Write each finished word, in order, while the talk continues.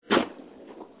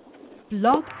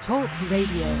Blog Talk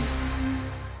Radio.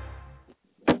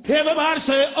 Everybody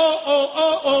say, oh, oh,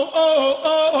 oh, oh, oh,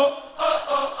 oh, oh.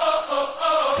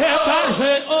 Everybody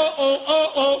say, oh, oh, oh,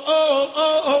 oh, oh,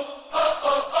 oh.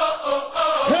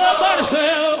 Everybody say,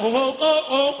 oh, oh, oh,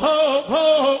 oh, oh,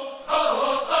 oh.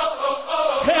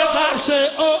 Everybody say,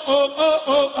 oh, oh, oh,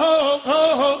 oh, oh,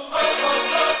 oh.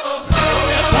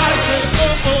 Everybody say,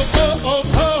 oh, oh, oh,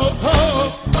 oh, oh, oh.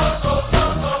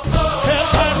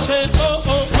 Everybody say, oh,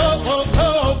 oh, oh,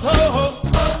 oh, oh, oh.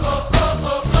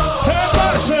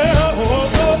 Everybody say, oh, oh,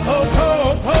 oh, oh,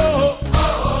 oh, oh.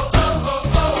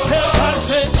 Everybody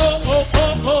say, oh, oh,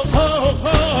 oh, oh, oh,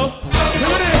 oh.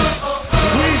 Here it is.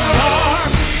 We are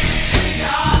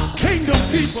kingdom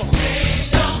people,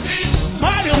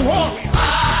 mighty warriors,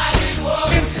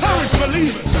 encouraged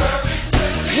believers.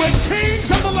 We're kings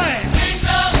of the land,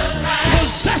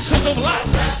 possessors of life.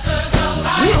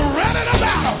 We're ready to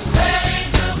battle.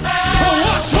 For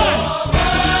what's right?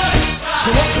 So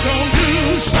what you gonna do?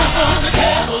 Stop on the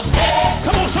devil's head.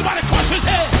 Come on, somebody crush his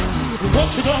head. What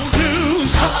you gonna do?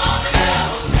 Stop on the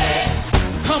devil's head.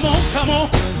 Come on, come on.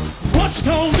 What you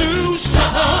gonna do?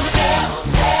 Stop on the devil's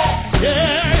head.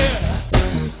 Yeah.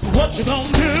 What you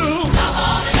gonna do? Stop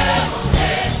on the devil's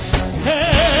head.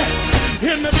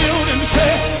 Yeah. In the building,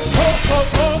 say, oh,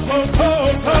 oh, oh, oh,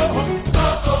 oh, oh.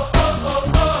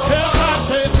 Everybody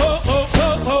say, oh, oh,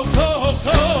 oh, oh, oh,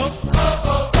 oh.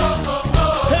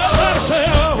 Everybody say,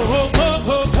 oh, oh,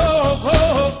 oh, oh, oh,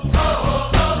 oh.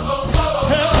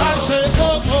 Everybody say,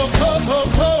 oh, oh, oh,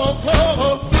 oh, oh,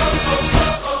 oh.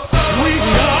 We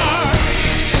are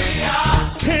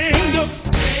kingdom,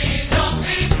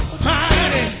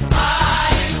 mighty,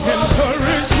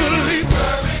 encouraged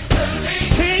believers,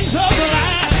 kings of the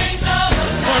land,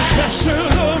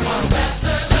 possessors of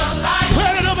life,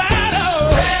 ready to battle.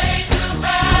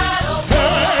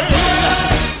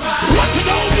 What you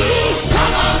gonna do?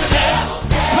 Come on, the devil.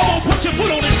 Come on, put your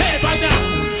foot on his head right now.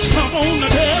 Stomp on the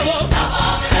devil.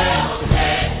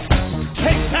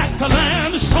 Take back the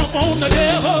land. Stomp on the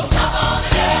devil.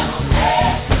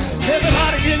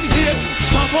 Everybody in here,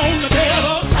 stomp on the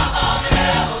devil.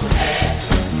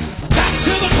 Back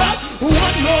to the top.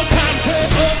 One more time. Say,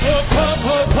 oh, oh, oh,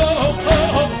 oh, oh,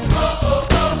 oh.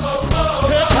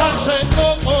 Everybody say,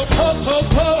 oh, oh, oh, oh,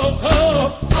 oh, oh.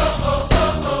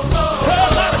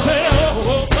 Everybody say, oh,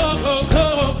 oh, oh, oh, oh, oh.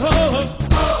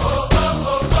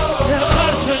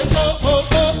 Everybody say, oh, oh,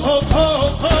 oh, oh,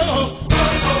 oh, oh.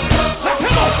 Now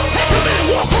come on, take a minute,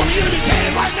 walk on the enemy's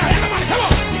head right now. Everybody, come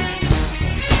on.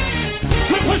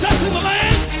 We're possessing the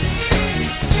land.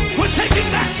 We're taking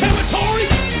back territory.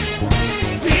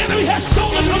 The enemy has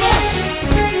stolen from us.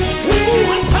 We move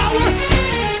in power.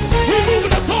 We move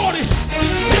in authority.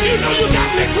 If you know you got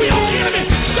victory on the enemy,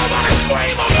 somebody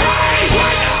scream a praise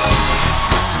right now.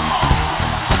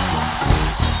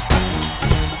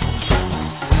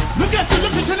 Look at your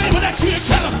neighbor next to you and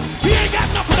tell him, he ain't got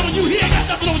nothing on you. He ain't got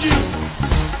nothing on you.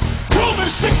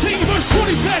 Romans 16 verse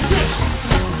 20 says this,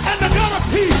 and the God of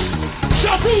peace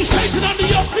shall bruise Satan under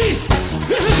your feet.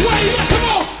 This is where he is. Come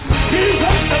on. He's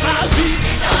under my feet.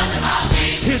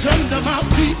 He's under my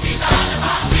feet.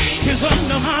 He's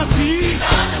under my feet.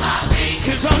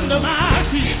 He's under my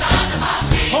feet.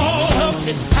 All of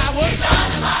his power.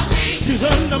 He's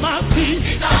under my feet.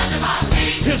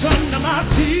 He's under my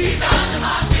feet.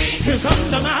 He's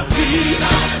under my feet.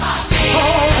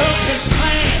 All of his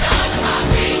plan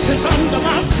is under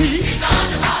my feet.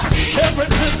 Every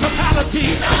principality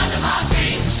is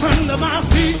under my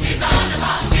feet.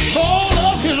 All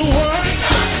of his word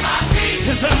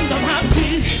is under my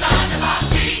feet.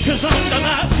 Is under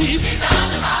my feet.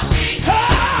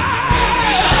 Hey!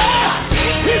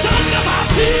 He's under my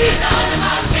feet.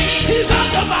 He's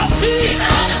under my feet.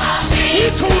 He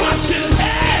crushed his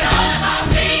head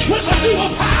with a new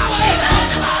power.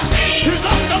 He's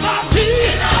under my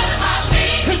feet.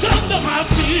 He's under my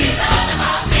feet.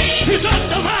 He's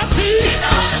under my feet.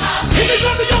 If he's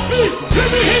under your feet, let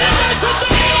me hear that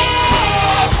today.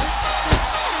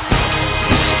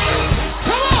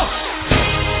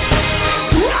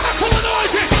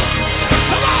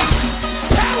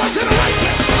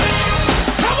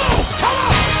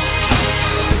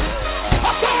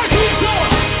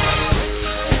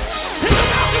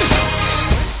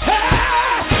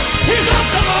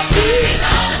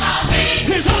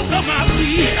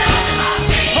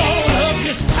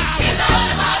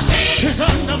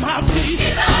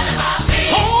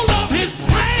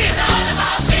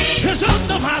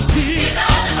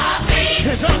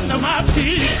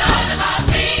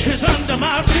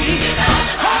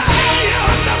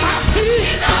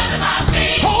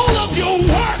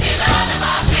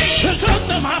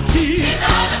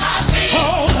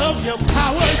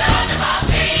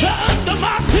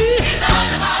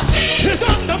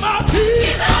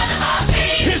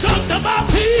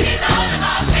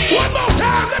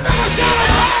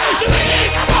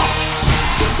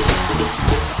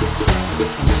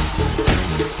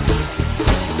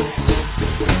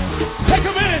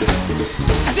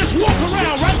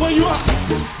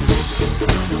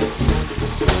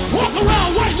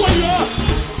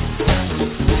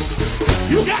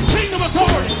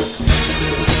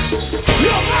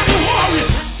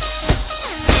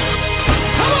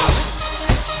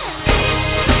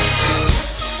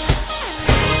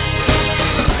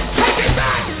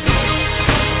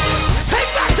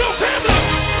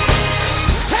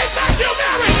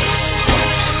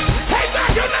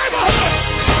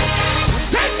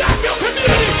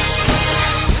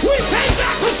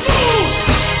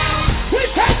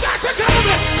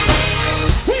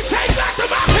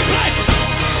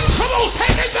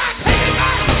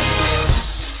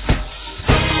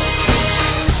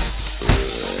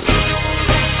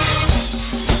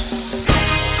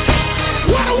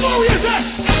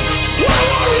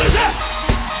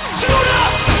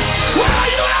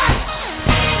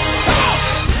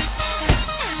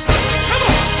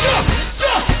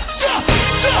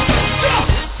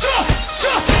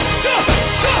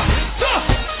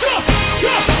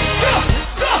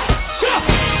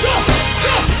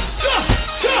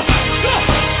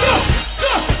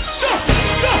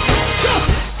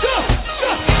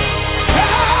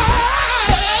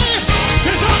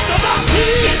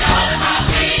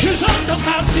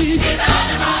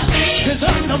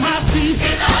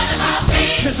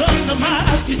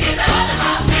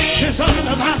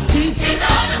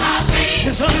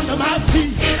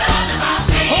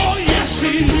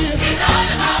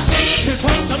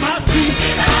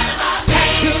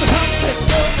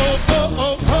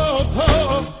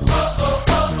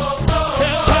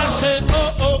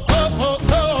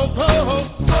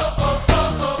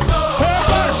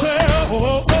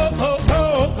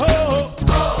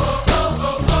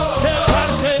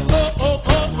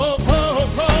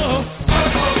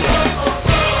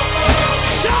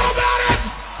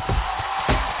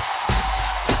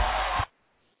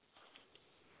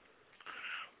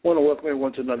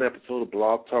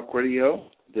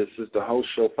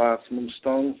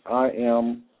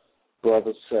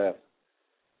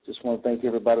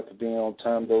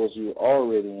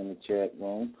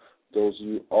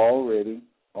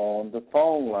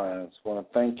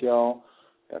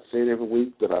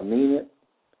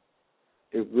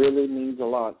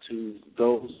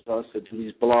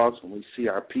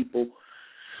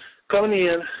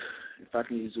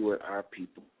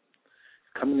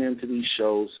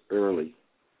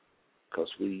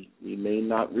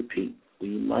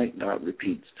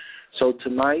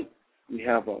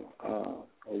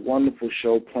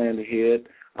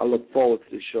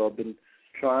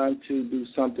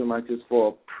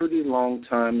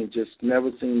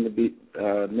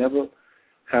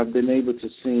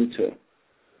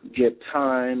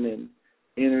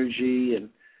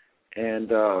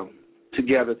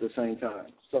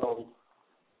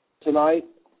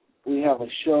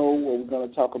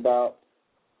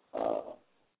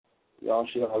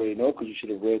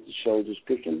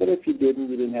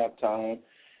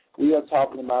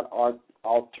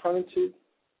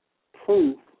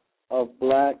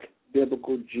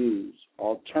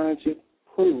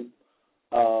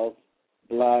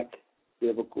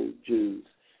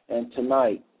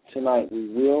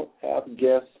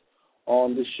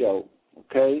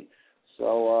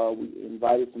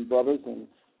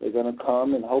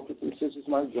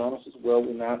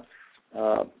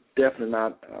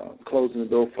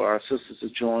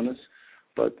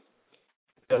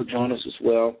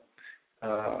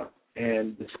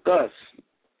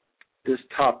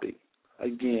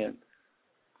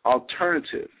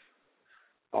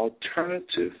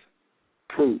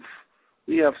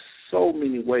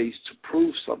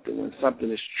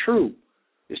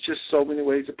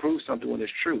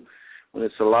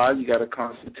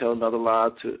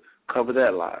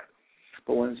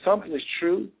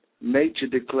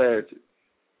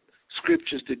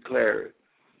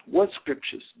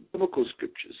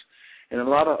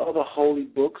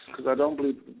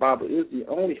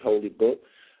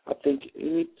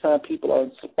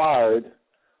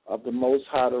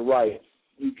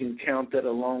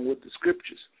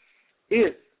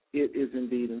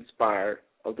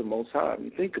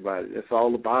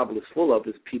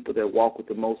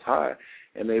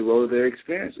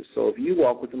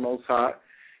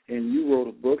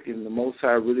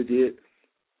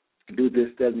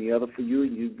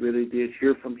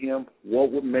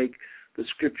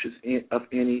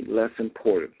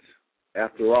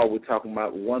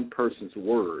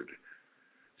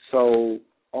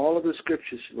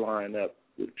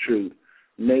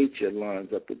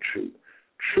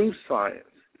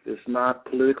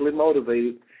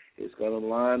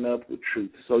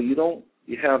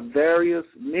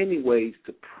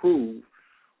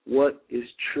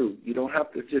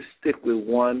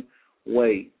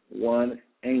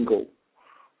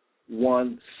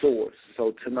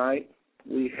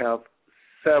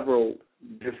 several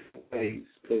different ways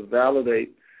to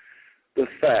validate the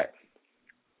fact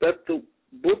that the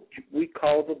book we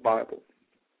call the Bible,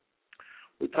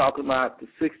 we're talking about the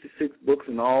 66 books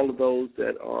and all of those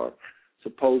that are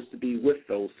supposed to be with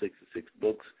those 66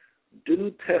 books,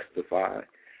 do testify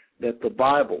that the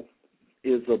Bible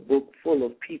is a book full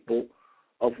of people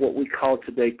of what we call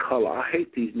today color. I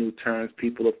hate these new terms,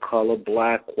 people of color,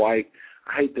 black, white.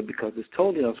 I hate them because it's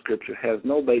totally unscriptural, has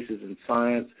no basis in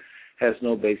science, has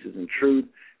no basis in truth,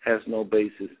 has no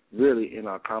basis really in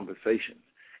our conversations.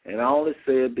 And I only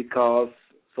say it because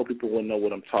so people will know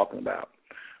what I'm talking about.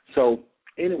 So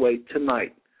anyway,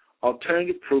 tonight,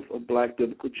 alternative proof of black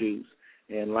biblical Jews.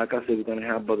 And like I said, we're going to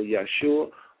have Brother Yeshua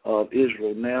of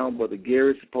Israel Now. Brother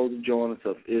Gary is supposed to join us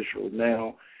of Israel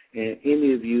Now. And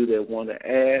any of you that want to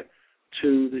add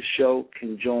to the show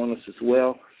can join us as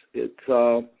well. It's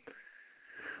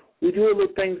we do a little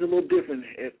things a little different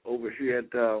over here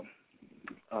at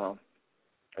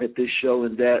this show,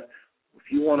 in that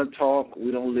if you want to talk,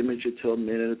 we don't limit you to a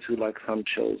minute or two like some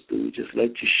shows do. We just let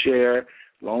you share. As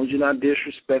long as you're not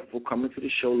disrespectful, coming to the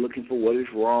show looking for what is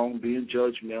wrong, being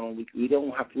judgmental, we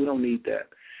don't need that.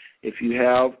 If you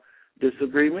have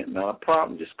disagreement, not a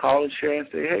problem. Just call and share and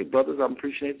say, hey, brothers, I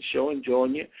appreciate the show,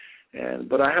 enjoying you.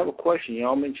 But I have a question.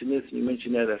 Y'all mentioned this and you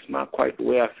mentioned that. That's not quite the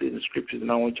way I see it in the scriptures,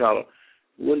 and I want y'all to,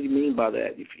 what do you mean by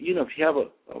that? If you have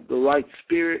the right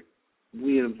spirit,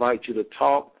 we invite you to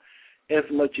talk as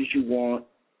much as you want.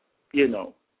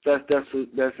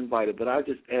 That's invited. But I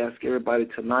just ask everybody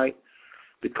tonight,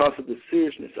 because of the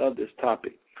seriousness of this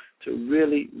topic, to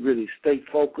really, really stay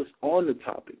focused on the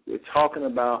topic. We're talking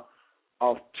about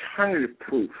alternative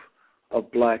proof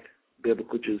of black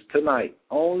biblical Jews. Tonight,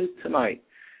 only tonight,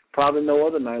 probably no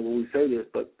other night will we say this,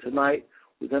 but tonight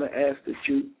we're going to ask that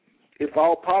you, if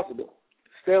all possible,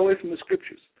 stay away from the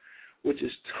scriptures, which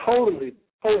is totally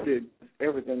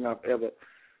everything I've ever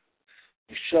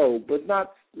showed, but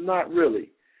not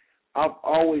really. I've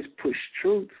always pushed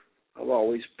truth. I've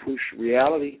always pushed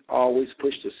reality. I've always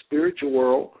pushed the spiritual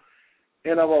world,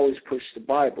 and I've always pushed the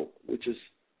Bible, which is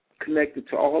connected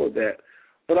to all of that.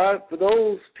 But for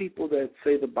those people that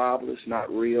say the Bible is not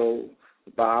real,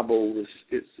 the Bible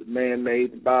it's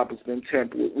man-made, the Bible's been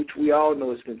tampered with, which we all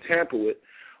know it's been tampered with,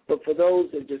 but for those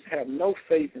that just have no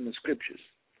faith in the scriptures,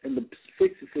 in the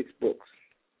 66 books,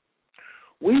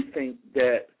 we think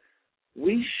that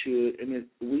we should,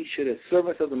 as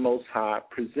servants of the Most High,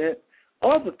 present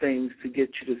other things to get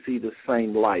you to see the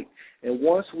same light. And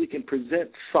once we can present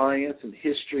science and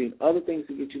history and other things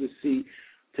to get you to see,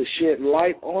 to shed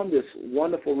light on this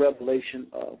wonderful revelation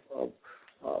of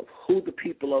who the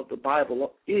people of the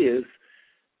Bible is,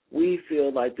 we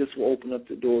feel like this will open up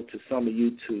the door to some of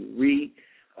you to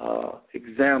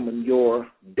examine your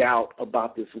doubt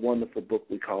about this wonderful book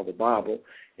we call the Bible,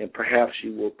 and perhaps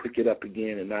you will pick it up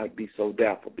again and not be so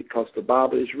doubtful, because the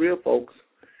Bible is real, folks.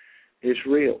 It's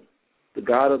real. The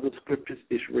God of the Scriptures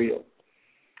is real.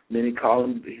 Many call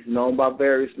him, he's known by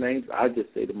various names. I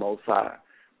just say the Most High.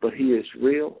 But he is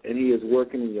real, and he is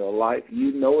working in your life.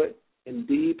 You know it, and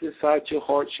deep inside your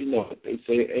heart, you know it. They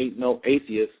say ain't no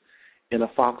atheist in a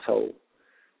foxhole.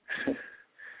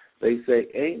 They say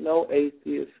ain't no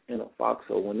atheist in a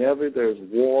foxhole. Whenever there's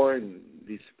war and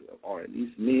these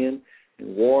men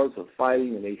in wars are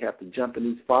fighting and they have to jump in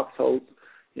these foxholes,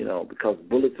 because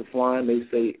bullets are flying, they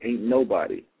say ain't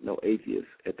nobody, no atheist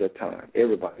at that time.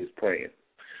 Everybody's praying.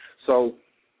 So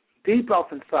deep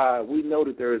off inside, we know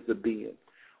that there is a being.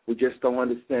 We just don't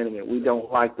understand it. We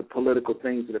don't like the political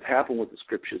things that have happened with the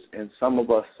scriptures. And some of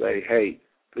us say, hey,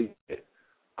 please,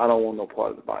 I don't want no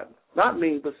part of the Bible. Not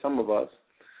me, but some of us.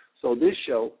 So this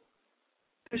show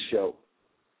is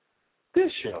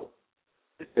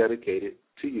dedicated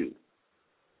to you.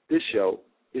 This show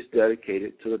is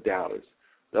dedicated to the doubters,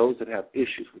 those that have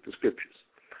issues with the scriptures.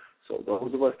 So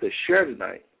those of us that share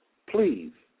tonight,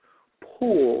 please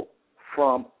pull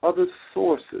from other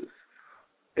sources,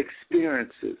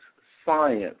 experiences,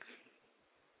 science,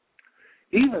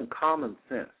 even common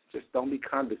sense. Just don't be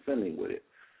condescending with it.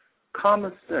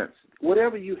 Common sense.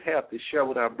 Whatever you have to share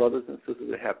with our brothers and sisters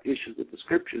that have issues with the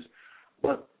scriptures,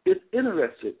 but is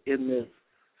interested in this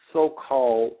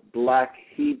so-called black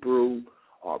Hebrew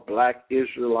or black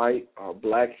Israelite or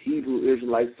black Hebrew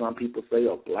Israelite, some people say,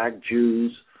 or black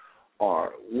Jews,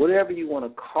 or whatever you want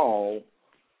to call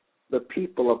the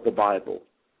people of the Bible.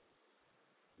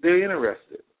 They're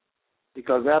interested.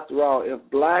 Because after all, if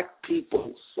black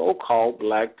people, so-called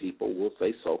black people, we'll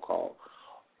say so-called,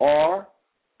 are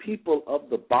people of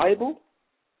the Bible,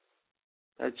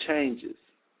 that changes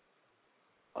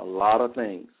a lot of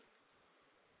things.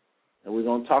 And we're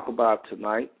going to talk about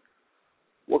tonight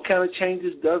What kind of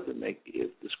changes does it make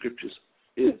if the scriptures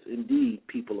is indeed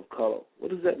people of color?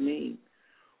 What does that mean?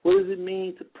 What does it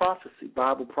mean to prophecy,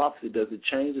 Bible prophecy? Does it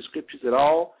change the scriptures at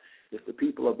all if the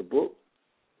people of the book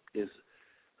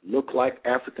look like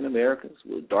African Americans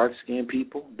with dark-skinned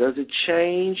people? Does it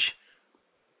change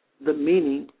the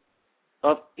meaning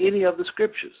of any of the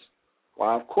scriptures?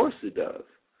 Why, of course it does,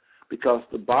 because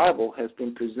the Bible has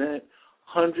been presented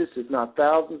hundreds, if not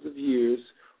thousands of years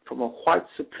from a white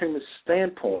supremacist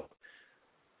standpoint.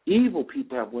 Evil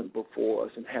people have went before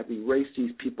us and have erased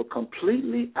these people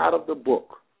completely out of the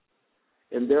book.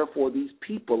 And therefore, these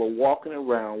people are walking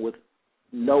around with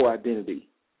no identity,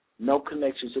 no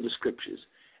connection to the scriptures,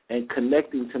 and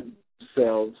connecting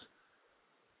themselves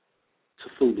to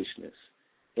foolishness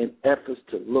in efforts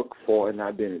to look for an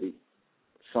identity.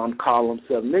 Some call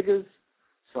themselves niggers,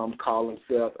 some call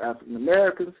themselves African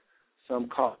Americans, some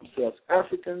call themselves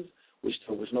Africans, which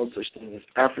there was no such thing as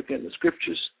African in the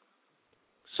scriptures.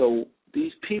 So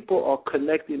these people are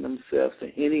connecting themselves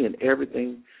to any and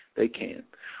everything they can.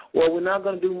 Well, we're not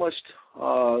going to do much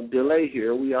delay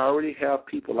here. We already have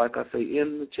people, like I say,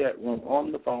 in the chat room,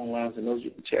 on the phone lines, and those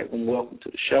in the chat room, welcome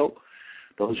to the show.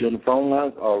 Those on the phone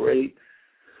lines already,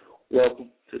 welcome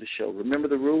to the show. Remember,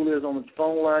 the rule is on the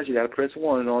phone lines, you got to press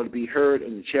 1 in order to be heard.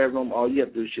 In the chat room, all you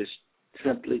have to do is just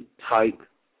simply type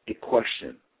a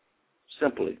question.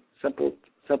 Simply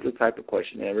type a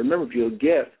question. And remember, if you're a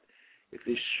guest, if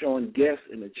you're showing guests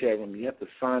in the chat room, you have to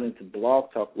sign into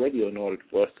Blog Talk Radio in order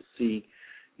for us to see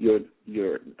your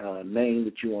name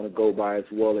that you want to go by, as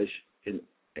well as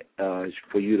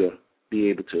for you to be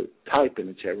able to type in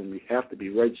the chat room. You have to be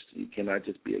registered. You cannot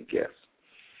just be a guest.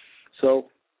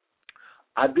 So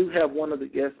I do have one of the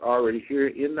guests already here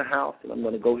in the house, and I'm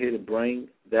going to go ahead and bring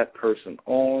that person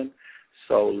on.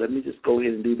 So let me just go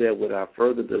ahead and do that without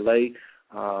further delay.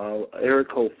 Area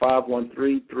code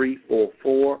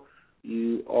 513-344.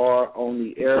 You are on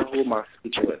the air. Who am I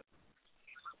speaking with?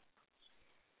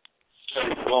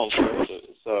 Hello,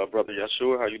 it's Brother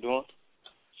Yeshua. How you doing?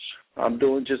 I'm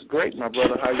doing just great, my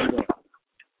brother. How you doing?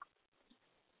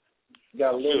 You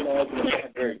got a little noise in the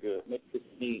background. Very good. But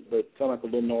it sounds like a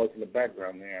little noise in the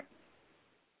background there.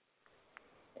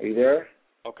 Are you there?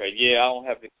 Okay, yeah, I don't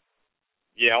have any.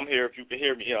 Yeah, I'm here. If you can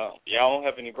hear me, I don't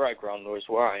have any background noise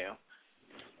where I am.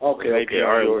 Okay,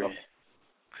 all right.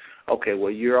 Okay,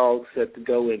 well, you're all set to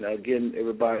go. And again,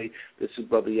 everybody, this is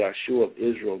Brother Yeshua of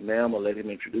Israel Now. I'm going to let him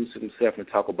introduce himself and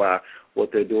talk about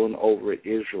what they're doing over at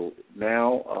Israel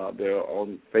Now. They're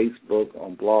on Facebook,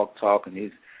 on Blog Talk, and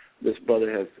this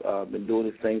brother has been doing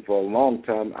this thing for a long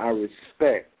time. I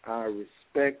respect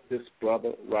this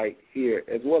brother right here,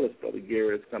 as well as Brother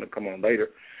Gary that's going to come on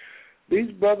later.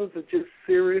 These brothers are just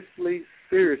seriously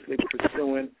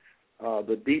pursuing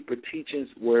the deeper teachings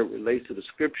where it relates to the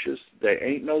scriptures. There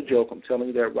ain't no joke. I'm telling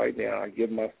you that right now. I give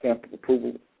my stamp of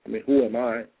approval. I mean, who am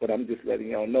I? But I'm just letting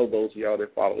y'all know, those of y'all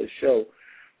that follow this show,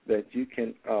 that you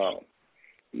can,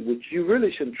 which you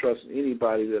really shouldn't trust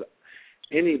anybody.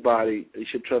 You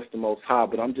should trust the Most High.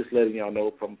 But I'm just letting y'all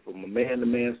know from a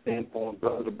man-to-man standpoint,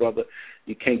 brother to brother,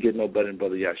 you can't get no better than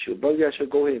Brother Yeshua. Brother Yeshua,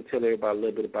 go ahead and tell everybody a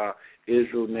little bit about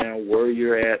Israel Now, where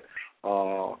you're at.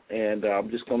 And I'm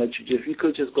just going to let you, if you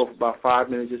could just go for about 5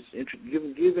 minutes, just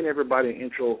giving everybody an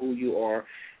intro of who you are,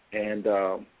 and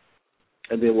then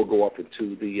we'll go up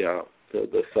into the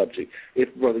subject.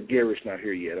 If Brother Gary's not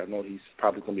here yet, I know he's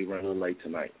probably going to be running a little late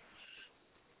tonight.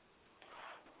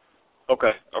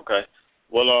 Okay.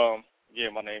 Well,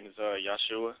 my name is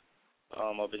Yeshua.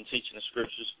 I've been teaching the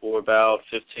scriptures for about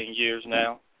 15 years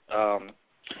now.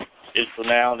 Israel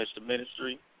Now is the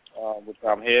ministry, which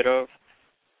I'm head of.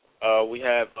 We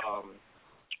have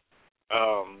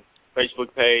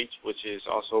Facebook page, which is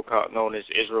also known as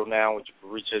Israel Now, which you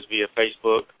can reach us via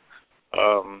Facebook.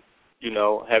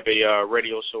 Have a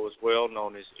radio show as well,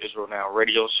 known as Israel Now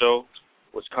Radio Show,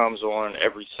 which comes on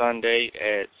every Sunday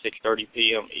at 6:30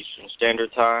 p.m. Eastern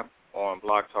Standard Time on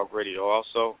Blog Talk Radio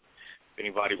also. If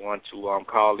anybody wants to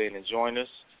call in and join us,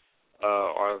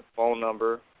 our phone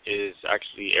number is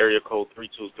actually area code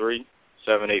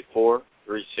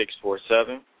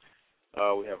 323-784-3647.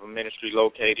 We have a ministry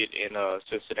located in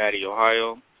Cincinnati,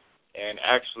 Ohio, and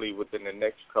actually within the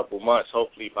next couple months,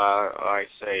 hopefully by,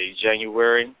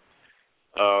 January,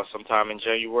 sometime in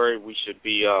January, we should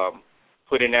be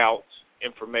putting out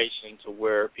information to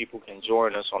where people can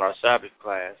join us on our Sabbath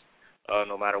class,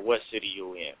 no matter what city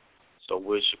you're in. So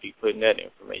we should be putting that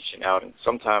information out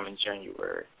sometime in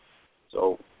January.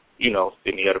 So, if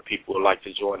any other people would like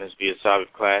to join us via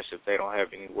Sabbath class, if they don't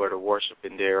have anywhere to worship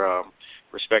in their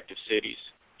respective cities,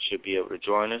 should be able to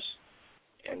join us.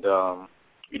 And,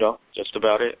 just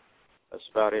about it. That's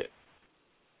about it.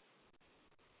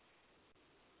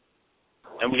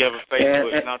 And we have a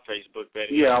Facebook, not Facebook,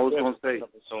 but yeah, I was going to say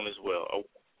soon as well.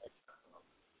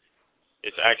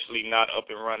 It's actually not up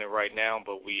and running right now,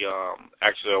 but we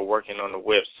actually are working on the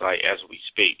website as we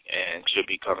speak, and should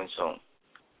be coming soon.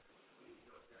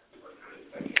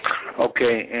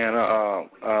 Okay, and I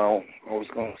was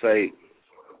going to say,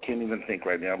 can't even think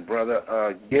right now, brother.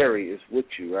 Gary is with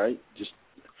you, right?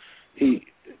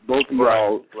 Both of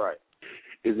y'all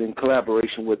is in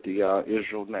collaboration with the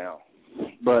Israel Now.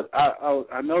 But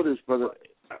I noticed, brother,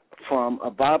 from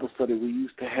a Bible study we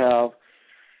used to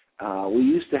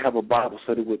have a Bible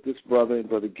study with this brother and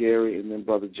Brother Gary and then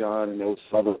Brother John, and there was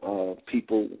other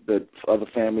people, other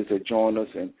families that joined us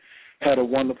and had a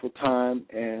wonderful time,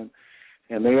 and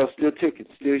they are still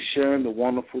sharing the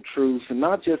wonderful truths, and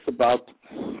not just about,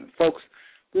 folks,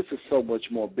 this is so much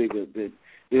more bigger than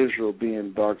Israel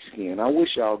being dark-skinned. I wish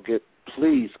y'all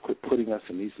please quit putting us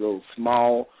in these little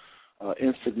small,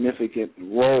 insignificant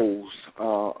roles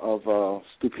of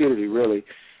stupidity, really,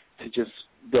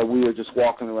 that we are just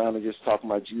walking around and just talking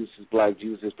about Jesus is black,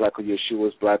 or Yeshua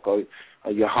is black, or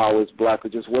Yahweh is black, or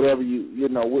just whatever you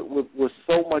know. We're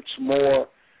so much more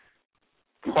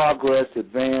progress,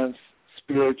 advanced,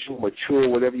 spiritual, mature,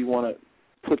 whatever you want to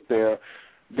put there,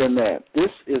 than that.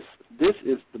 This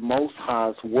is the Most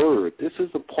High's word. This is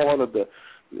a part of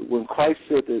when Christ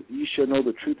said that you shall know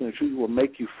the truth and the truth will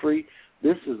make you free.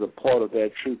 This is a part of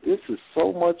that truth. This is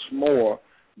so much more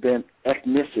than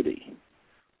ethnicity.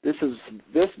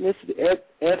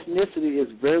 Ethnicity is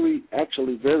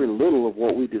very little of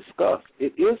what we discuss.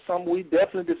 It is something we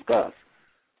definitely discuss.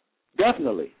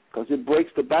 Definitely, because it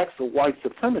breaks the backs of white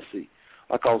supremacy,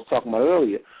 like I was talking about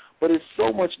earlier. But it's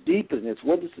so much deeper than this.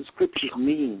 What does the scriptures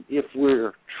mean if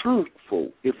we're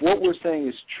truthful? If what we're saying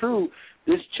is true,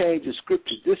 this changes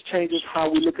scriptures. This changes how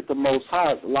we look at the Most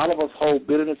High. A lot of us hold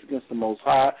bitterness against the Most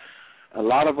High. A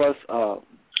lot of us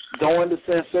don't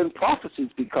understand certain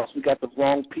prophecies because we got the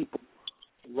wrong people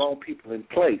in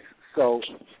place. So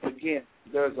again,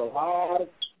 there's a lot of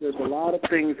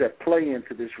things that play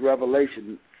into this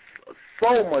revelation.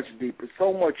 So much deeper,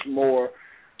 so much more.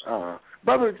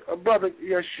 Brother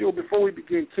Yeshua, before we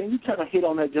begin, can you kind of hit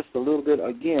on that just a little bit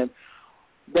again?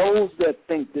 Those that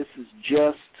think this is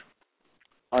just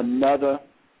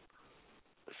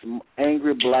some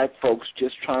angry black folks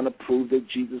just trying to prove that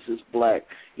Jesus is black.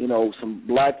 You know, some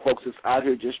black folks that's out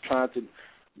here just trying to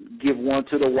give one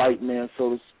to the white man,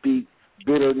 so to speak,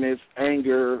 bitterness,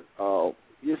 anger.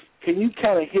 Can you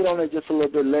kind of hit on it just a little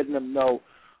bit, letting them know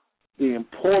the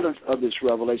importance of this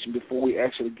revelation before we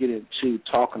actually get into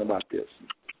talking about this?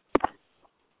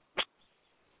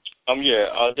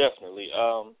 Definitely.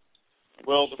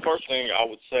 Well, the first thing I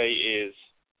would say is,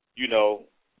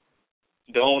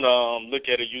 don't look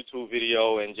at a YouTube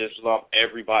video and just lump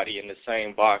everybody in the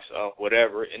same box of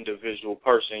whatever individual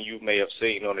person you may have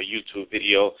seen on a YouTube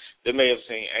video that may have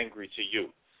seemed angry to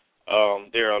you.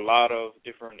 There are a lot of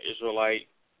different Israelite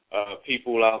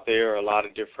people out there, a lot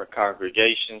of different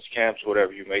congregations, camps,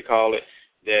 whatever you may call it,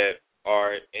 that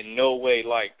are in no way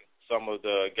like some of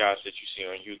the guys that you see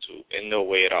on YouTube, in no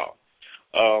way at all.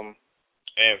 And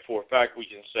for a fact, we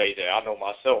can say that I know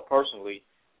myself personally,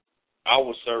 I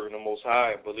was serving the Most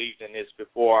High and believed in this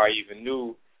before I even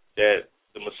knew that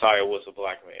the Messiah was a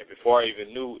black man, before I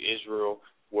even knew Israel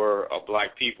were a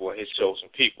black people and his chosen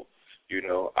people.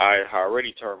 I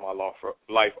already turned my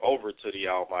life over to the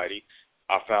Almighty.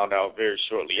 I found out very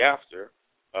shortly after,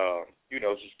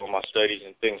 just from my studies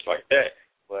and things like that.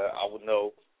 But I would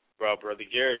know Brother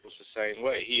Gary was the same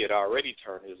way. He had already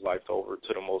turned his life over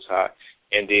to the Most High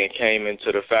and then came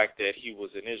into the fact that he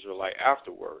was an Israelite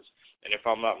afterwards. And if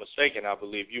I'm not mistaken, I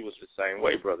believe you was the same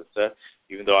way, Brother Seth.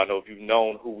 Even though I know if you've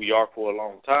known who we are for a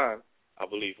long time, I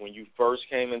believe when you first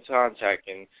came in contact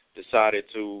and decided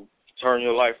to turn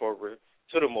your life over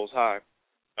to the Most High,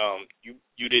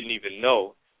 you didn't even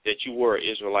know that you were an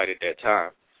Israelite at that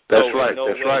time. That's so right. No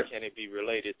that's way right. Can it be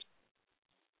related?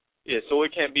 So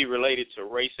it can't be related to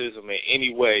racism in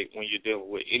any way when you're dealing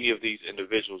with any of these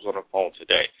individuals on the phone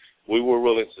today. We were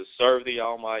willing to serve the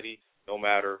Almighty no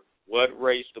matter what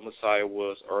race the Messiah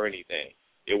was or anything.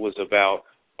 It was about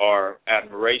our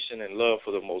admiration and love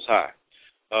for the Most High.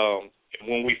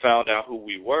 When we found out who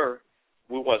we were,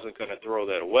 we wasn't going to throw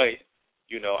that away.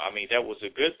 That was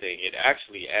a good thing. It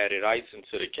actually added icing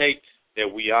to the cake that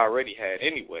we already had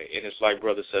anyway. And it's like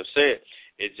Brother Seth said,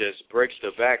 it just breaks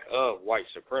the back of white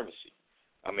supremacy.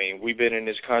 We've been in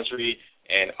this country,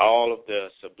 and all of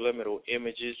the subliminal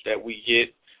images that we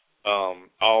get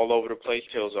all over the place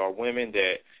tells our women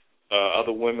that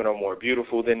other women are more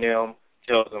beautiful than them,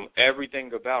 tells them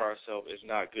everything about ourselves is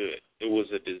not good. It was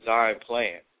a design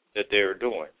plan that they were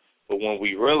doing. But when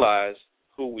we realize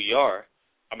who we are,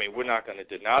 we're not going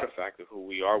to deny the fact of who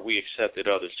we are. We accepted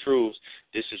other truths.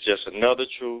 This is just another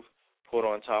truth put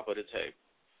on top of the table,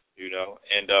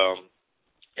 And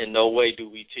in no way do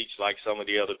we teach like some of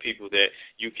the other people that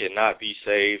you cannot be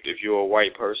saved if you're a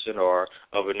white person or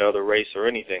of another race or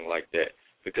anything like that,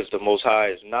 because the Most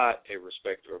High is not a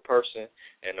respecter of person,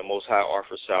 and the Most High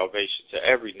offers salvation to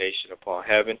every nation upon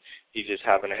heaven. He just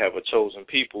happened to have a chosen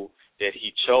people that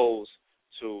he chose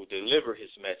to deliver his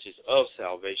message of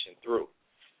salvation through.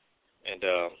 And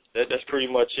that's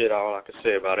pretty much it, all I can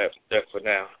say about that for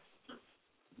now.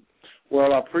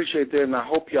 Well, I appreciate that, and I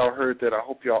hope y'all heard that. I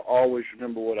hope y'all always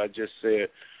remember what I just said.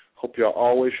 Hope y'all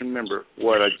always remember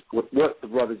what the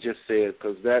brother just said,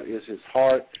 because that is his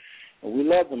heart. And we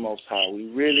love the Most High. We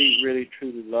really, really,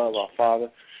 truly love our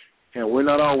Father. And we're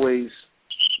not always,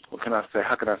 what can I say?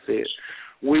 How can I say it?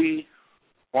 We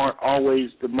aren't always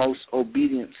the most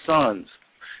obedient sons.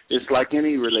 It's like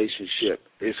any relationship.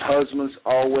 His husband's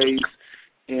always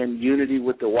in unity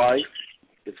with the wife.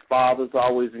 His father's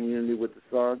always in unity with the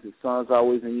sons. His son's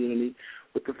always in unity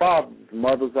with the father. His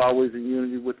mother's always in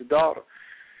unity with the daughter.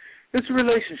 It's a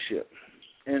relationship.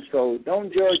 And so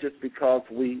don't judge us because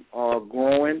we are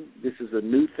growing. This is a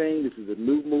new thing. This is a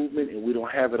new movement, and we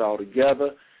don't have it all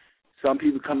together. Some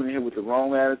people come in here with the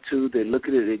wrong attitude. They look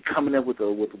at it. They come in there with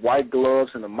white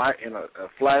gloves and a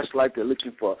flashlight. They're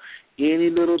looking for any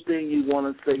little thing you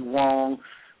want to say wrong,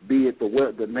 be it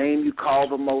the name you call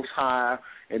the Most High,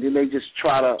 and then they just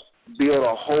try to build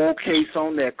a whole case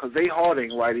on that because they heart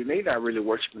ain't right and they not really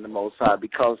worshiping the Most High,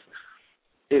 because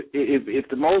if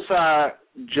the Most High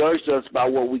judged us by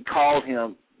what we called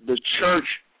him, the church,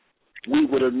 we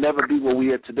would have never be where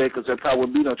we are today, because there probably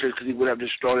wouldn't be no church, because he would have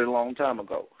destroyed it a long time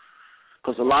ago.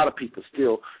 Because a lot of people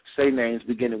still say names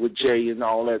beginning with J and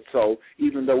all that. So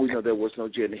even though we know there was no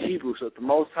J in the Hebrew, so if the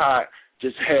Most High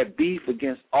just had beef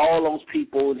against all those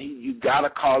people, and you got to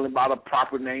call him by the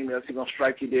proper name, else he's going to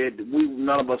strike you dead,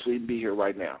 none of us would be here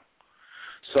right now.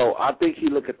 So I think he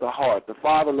look at the heart. The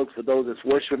Father looks for those that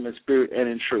worship him in spirit and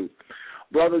in truth.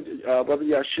 Brother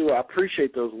Yeshua, I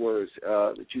appreciate those words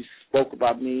that you spoke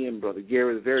about me and Brother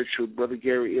Gary. It's very true. Brother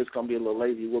Gary is going to be a little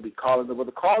late. He will be calling.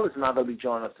 Brother Carl is not going to be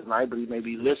joining us tonight, but he may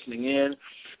be listening in.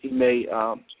 He may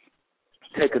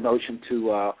take a notion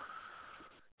to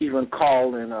even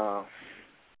call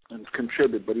and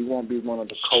contribute, but he won't be one of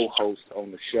the co-hosts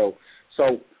on the show.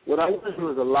 So what I want to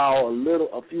do is allow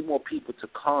a few more people to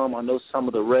come. I know some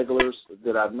of the regulars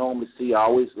that I normally see, I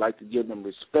always like to give them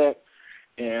respect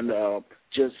and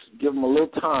just give them a little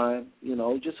time,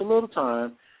 just a little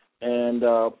time, and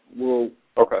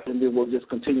and then we'll just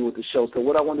continue with the show. So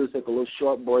what I want to do is take a little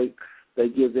short break.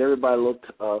 That gives everybody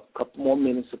a couple more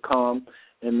minutes to come.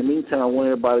 In the meantime, I want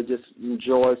everybody to just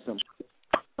enjoy some,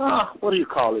 what do you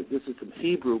call it? This is some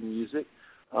Hebrew music.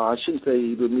 I shouldn't say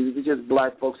Hebrew music. It's just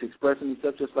black folks expressing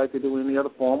themselves just like they do in any other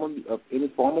form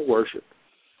of worship.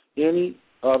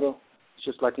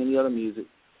 Just like any other music.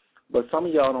 But some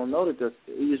of y'all don't know that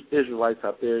there's Israelites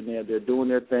out there, and they're doing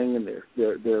their thing, and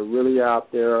they're really out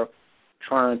there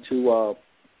trying to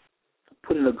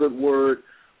put in a good word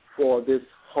for this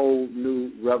whole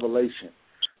new revelation.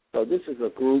 So this is a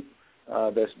group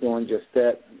that's doing just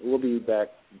that. We'll be back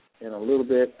in a little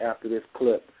bit after this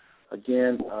clip.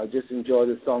 Again, just enjoy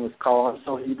this song. It's called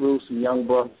So Hebrew, some young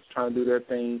brothers trying to do their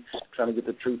thing, trying to get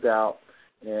the truth out,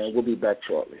 and we'll be back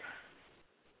shortly.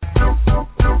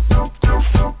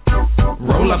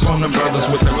 Roll up on the brothers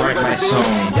with the bright light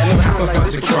song. Hop up out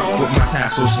the truck with my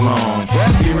tassels long.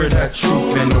 Spirit of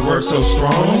truth and the word so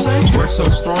strong. Word so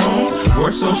strong,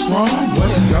 word so strong.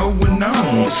 What's going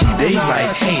on? They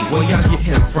like, hey, where y'all get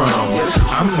him from?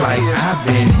 I'm like, I've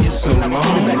been here so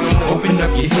long. Open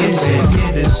up your head and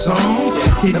hear this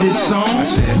song. Hear this song.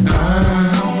 I said,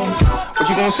 what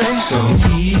you gonna say? So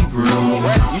Hebrew.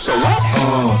 You so what?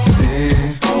 Oh,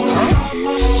 man.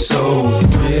 So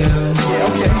real.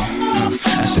 Yeah, okay.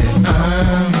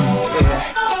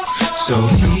 So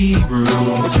Hebrew.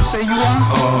 What you say you are?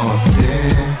 Oh,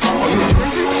 yeah.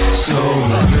 So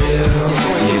real.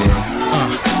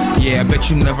 Yeah, I bet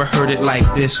you never heard it like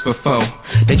this before.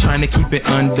 They trying to keep it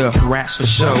under wraps for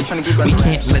show. We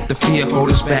can't let the fear hold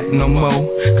us back no more.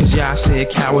 Cause y'all said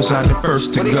cowards are the first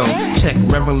to go. Check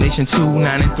Revelation 2:9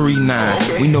 and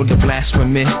 3:9. We know the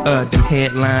blasphemy of them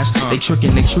headlines. They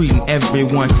tricking, they treating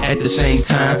everyone at the same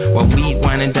time. While we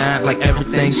whine and dine like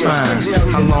everything's fine.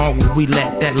 How long will we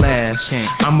let that last?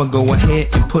 I'ma go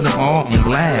ahead and put them all on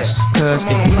blast. Cause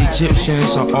if the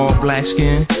Egyptians are all black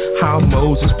skin, how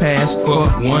Moses passed for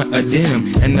one of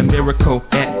them, and the miracle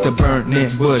at the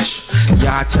burning bush.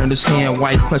 Yah turned his hand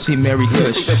white, plus he married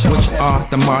Cush, which are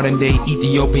the modern day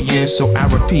Ethiopians. So I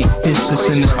repeat, his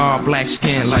descendants are black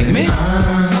skin like me.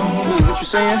 What you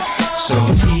saying? So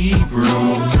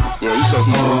Hebrew. Yeah, you so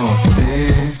Hebrew.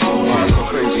 Wow, so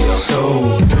crazy, yo. So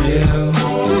real.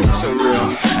 So real.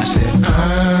 I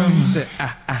said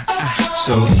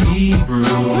so Hebrew.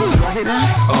 Y'all hear that?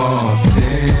 Oh,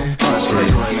 then. That's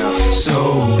crazy right now. So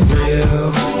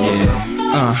real. Yeah.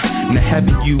 Now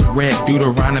haven't you read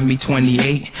Deuteronomy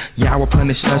 28? Yah will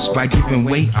punish us by giving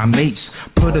way our mates.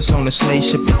 Put us on a slave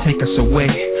ship and take us away,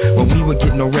 where we would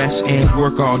get no rest and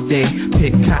work all day.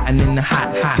 Pick cotton in the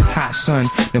hot sun,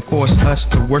 then force us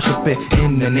to worship it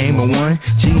in the name of one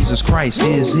Jesus Christ.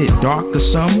 Is it dark or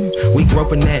something? We grew up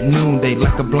in that noonday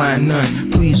like a blind nun.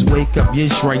 Please wake up,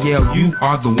 Yisrael, you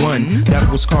are the one that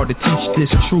was called to teach this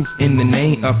truth in the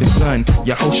name of his son,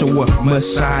 Yahushua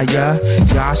Messiah.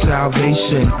 Yah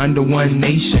salvation under one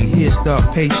nation. Here's the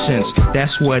patience,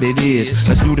 that's what it is.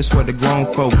 Let's do this for the grown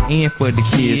folk and for the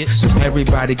kids. So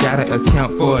everybody gotta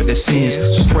account for the sins.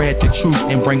 So spread the truth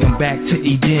and bring them back to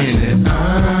Eden.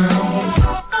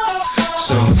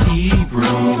 So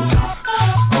Hebrew,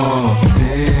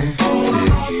 authentic,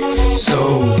 so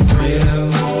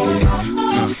real.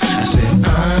 I said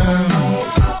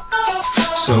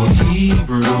so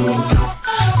Hebrew,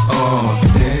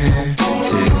 authentic,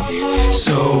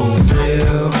 so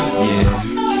real.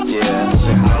 Yeah.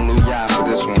 Say hallelujah for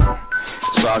this one.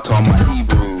 So I told my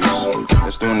Hebrews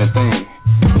that's doing the thing.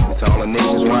 And to all the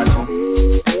nations watching,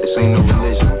 this ain't no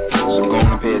religion. So go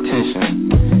and pay attention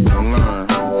and learn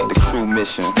the true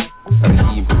mission of the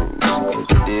Hebrews.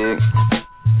 You dig?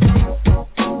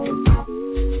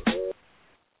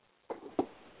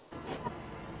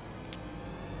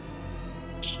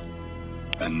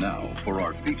 And now for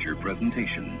our feature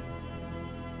presentation.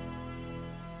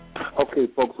 Okay,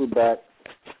 folks, we're back.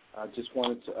 I just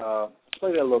wanted to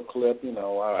play that little clip. You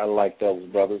know, I like those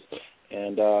brothers.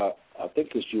 And I think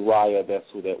it's Uriah, that's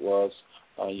who that was.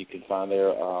 You can find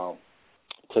their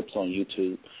clips on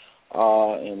YouTube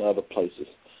and other places.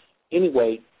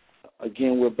 Anyway,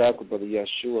 again, we're back with Brother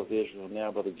Yeshua of Israel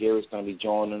now. Brother Gary's going to be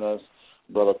joining us.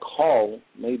 Brother Carl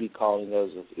may be calling us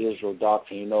of Israel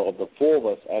Doctrine. You know, the four of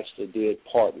us actually did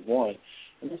part one.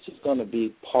 And this is going to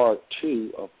be part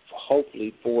two of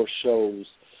hopefully 4 shows.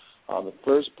 The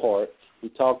first part, we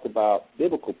talked about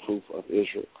biblical proof of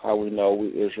Israel, how we know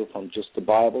we're Israel from just the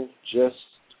Bible, just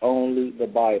only the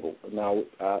Bible. Now,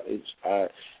 I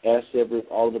asked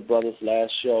all of the brothers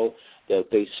last show that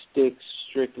they stick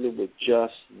strictly with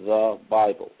just the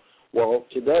Bible. Well,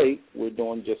 today we're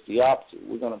doing just the opposite.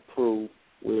 We're going to prove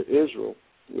we're Israel,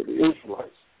 we're the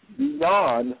Israelites,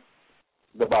 beyond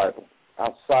the Bible,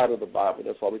 outside of the Bible.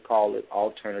 That's why we call it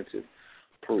alternative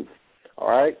proof. All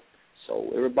right?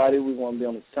 So, everybody, we want to be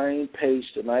on the same page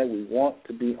tonight. We want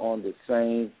to be on the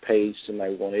same page tonight.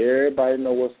 We want everybody to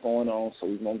know what's going on, so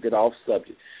we won't get off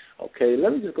subject. Okay,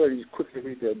 let me just go ahead and quickly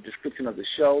read the description of the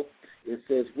show. It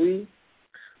says, we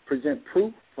present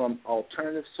proof from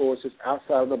alternative sources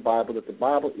outside of the Bible that the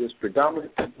Bible is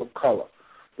predominantly of color.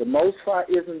 The Most High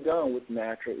isn't done with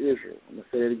natural Israel. I'm going to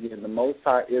say it again. The Most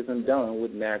High isn't done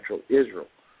with natural Israel.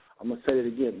 I'm going to say it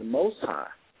again. The Most High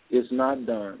is not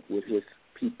done with his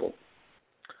people.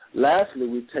 Lastly,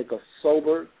 we take a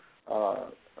sobering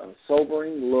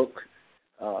look.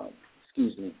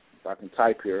 Excuse me, if I can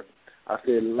type here. I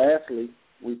said, lastly,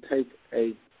 we take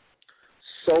a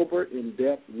sober,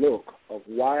 in-depth look of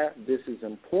why this is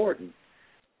important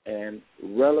and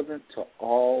relevant to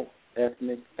all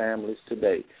ethnic families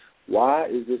today. Why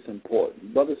is this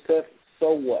important? Brother Seth,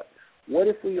 so what? What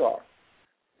if we are?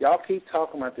 Y'all keep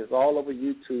talking about this all over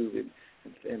YouTube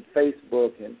and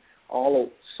Facebook and all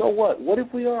over. So what? What if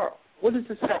we are? What does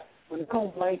this have? When I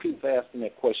don't blame people for asking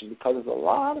that question, because there's a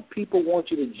lot of people want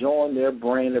you to join their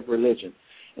brand of religion.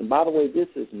 And by the way, this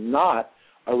is not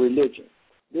a religion.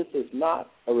 This is not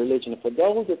a religion. And for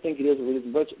those that think it is a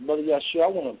religion, Brother Yeshua, I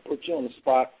want to put you on the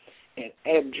spot and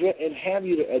have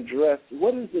you to address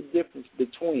what is the difference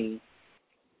between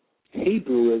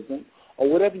Hebrewism or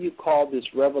whatever you call this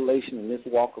revelation in this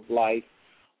walk of life.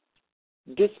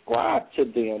 Describe to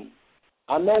them.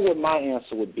 I know what my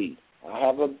answer would be. I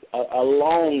have a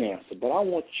long answer, but I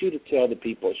want you to tell the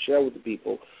people, share with the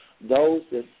people, those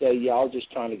that say y'all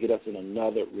just trying to get us in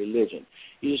another religion.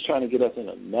 You're just trying to get us in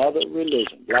another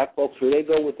religion. Black folks, here they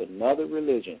go with another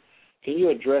religion. Can you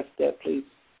address that, please?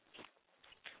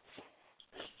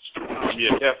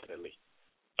 Yeah, definitely.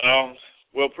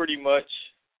 Well, pretty much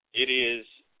it is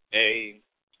a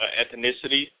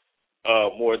ethnicity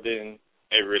more than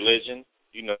a religion.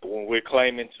 when we're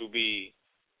claiming to be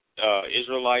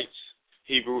Israelites,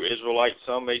 Hebrew Israelites,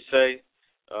 some may say,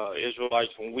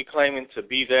 Israelites, when we claiming to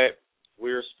be that,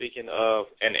 we're speaking of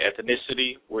an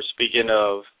ethnicity. We're speaking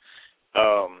of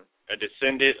a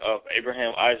descendant of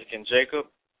Abraham, Isaac, and Jacob,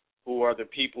 who are the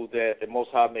people that the Most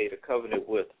High made a covenant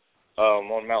with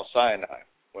on Mount Sinai.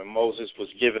 When Moses was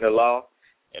given the law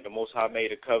and the Most High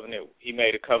made a covenant, he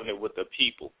made a covenant with the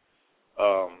people,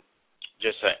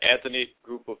 just an ethnic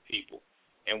group of people.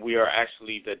 And we are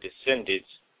actually the descendants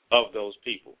of those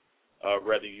people.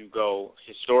 Whether you go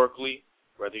historically,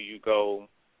 whether you go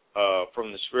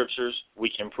from the scriptures, we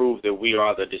can prove that we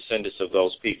are the descendants of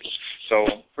those people. So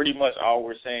pretty much all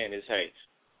we're saying is, hey,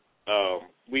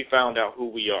 we found out who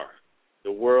we are.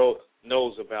 The world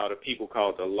knows about a people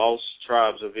called the Lost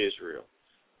Tribes of Israel.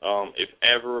 If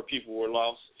ever a people were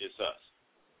lost, it's us.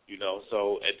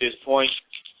 So at this point,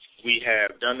 we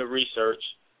have done the research.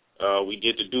 We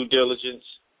did the due diligence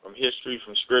from history,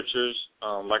 from scriptures,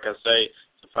 like I say,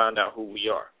 to find out who we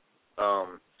are.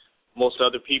 Most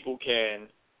other people can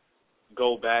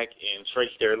go back and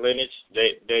trace their lineage.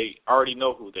 They already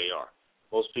know who they are.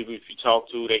 Most people, if you talk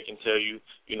to, they can tell you,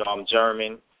 I'm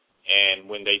German. And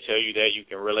when they tell you that, you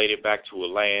can relate it back to a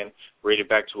land, relate it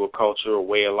back to a culture, a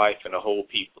way of life, and a whole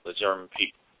people, the German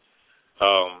people.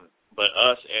 But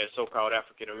us as so-called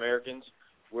African Americans,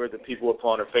 we're the people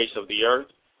upon the face of the earth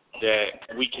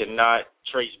that we cannot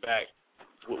trace back.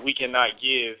 We cannot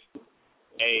give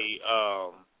a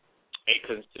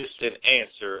consistent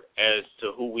answer as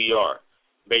to who we are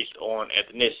based on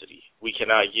ethnicity. We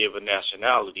cannot give a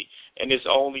nationality, and it's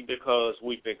only because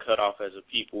we've been cut off as a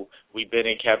people. We've been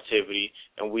in captivity,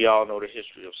 and we all know the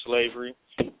history of slavery,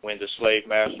 when the slave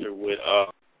master would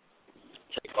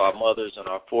take our mothers and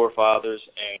our forefathers,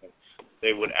 and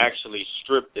they would actually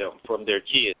strip them from their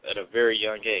kids at a very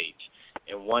young age.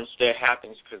 And once that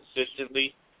happens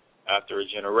consistently, after a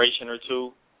generation or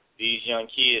two, these young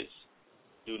kids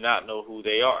do not know who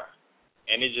they are.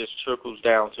 And it just trickles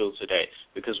down till today,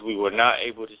 because we were not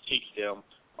able to teach them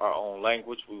our own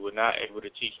language. We were not able to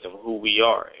teach them who we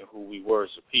are and who we were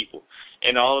as a people.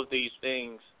 And all of these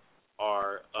things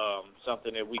are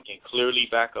something that we can clearly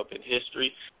back up in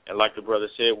history. And like the brother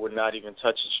said, we're not even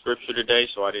touching Scripture today,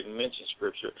 so I didn't mention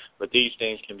Scripture. But these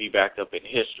things can be backed up in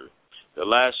history. The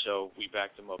last show, we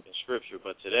backed them up in Scripture,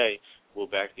 but today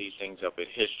we'll back these things up in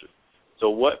history. So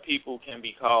what people can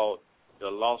be called the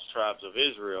Lost Tribes of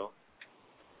Israel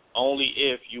only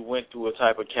if you went through a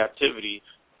type of captivity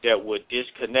that would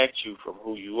disconnect you from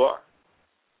who you are.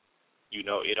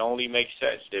 It only makes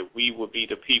sense that we would be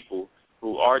the people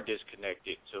who are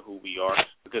disconnected to who we are,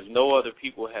 because no other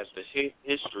people has the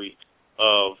history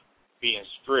of being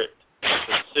stripped,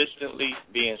 consistently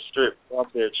being stripped of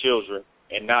their children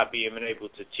and not being able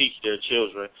to teach their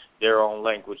children their own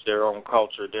language, their own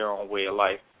culture, their own way of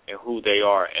life, and who they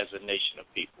are as a nation of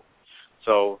people.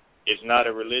 So it's not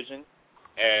a religion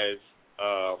as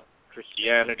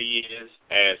Christianity is,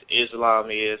 as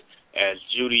Islam is, as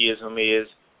Judaism is,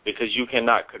 because you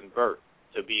cannot convert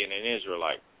to being an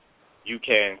Israelite. You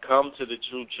can come to the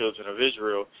true children of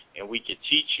Israel, and we can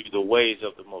teach you the ways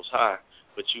of the Most High,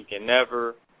 but you can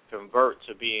never convert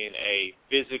to being a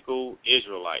physical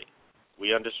Israelite.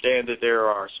 We understand that there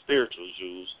are spiritual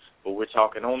Jews, but we're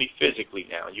talking only physically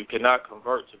now. You cannot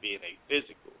convert to being a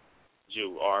physical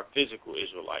Jew or a physical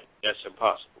Israelite. That's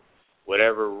impossible.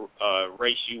 Whatever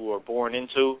race you were born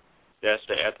into, that's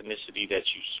the ethnicity that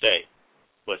you stay.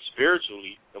 But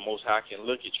spiritually, the Most High can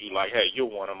look at you like, hey, you're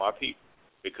one of my people.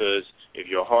 Because if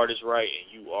your heart is right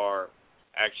and you are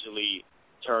actually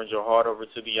turned your heart over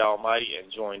to the Almighty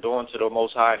and joined on to the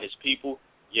Most High and His people,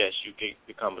 yes, you can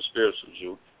become a spiritual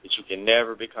Jew, but you can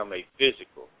never become a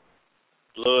physical,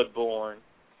 blood-born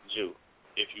Jew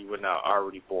if you were not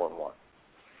already born one.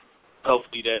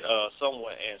 Hopefully that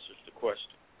somewhat answers the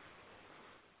question.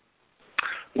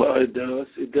 Well, it does.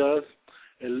 It does.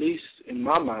 At least in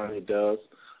my mind, it does.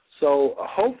 So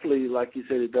hopefully, like you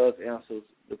said, it does answer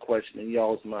the question in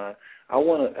y'all's mind. I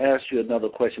want to ask you another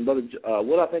question. Brother,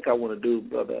 what I think I want to do,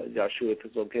 Brother Joshua, if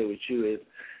it's okay with you, is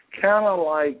kind of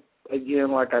like,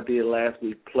 again, like I did last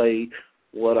week, play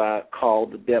what I call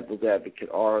the devil's advocate,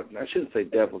 or I shouldn't say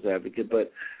devil's advocate,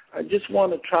 but I just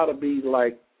want to try to be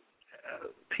like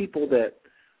people that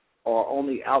are on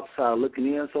the outside looking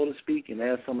in, so to speak, and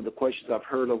ask some of the questions I've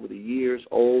heard over the years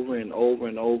over and over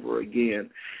and over again.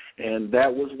 And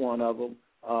that was one of them.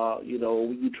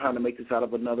 You trying to make this out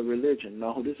of another religion.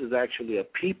 No, this is actually a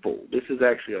people. This is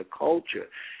actually a culture.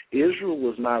 Israel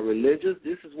was not religious.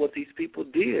 This is what these people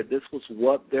did. This was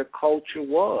what their culture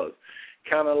was.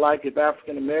 Kind of like if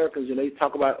African Americans, they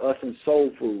talk about us and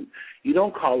soul food. You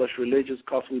don't call us religious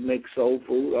because we make soul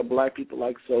food, or black people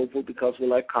like soul food because we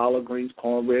like collard greens,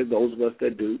 cornbread, those of us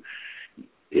that do.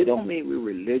 It don't mean we're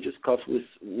religious because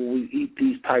we eat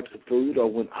these types of food, or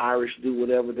when Irish do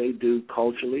whatever they do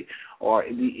culturally, or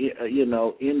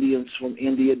Indians from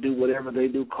India do whatever they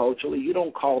do culturally. You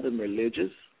don't call them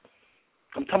religious.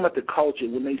 I'm talking about the culture.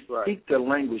 When they speak their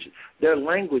language,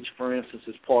 for instance,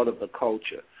 is part of the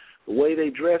culture. The way they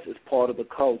dress is part of the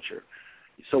culture.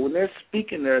 So when they're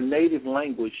speaking their native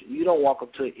language, you don't walk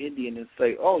up to an Indian and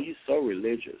say, "Oh, you're so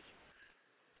religious."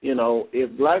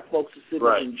 If black folks are sitting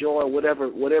and enjoy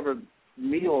whatever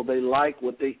meal they like,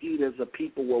 what they eat as a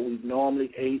people, what we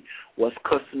normally ate, what's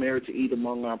customary to eat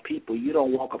among our people, you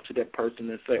don't walk up to that person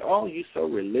and say, "Oh, you're so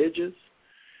religious."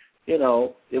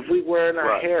 If we wearing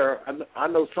our hair, I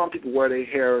know some people wear their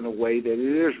hair in a way that it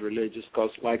is religious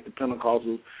because, like the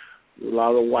Pentecostals, a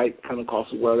lot of white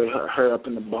Pentecostals wear their hair up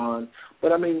in the bun.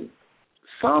 But, I mean,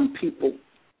 some people,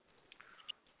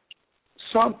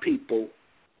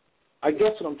 I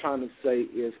guess what I'm trying to say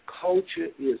is culture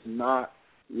is not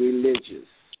religious.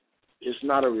 It's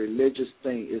not a religious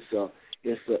thing. It's a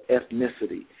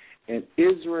ethnicity. And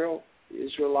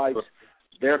Israelites,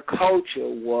 their culture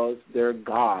was their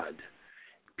God.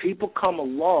 People come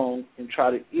along and try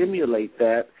to emulate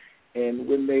that, and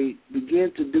when they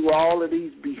begin to do all of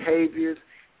these behaviors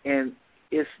and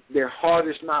their heart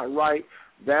is not right,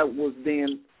 that's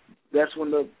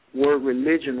when the word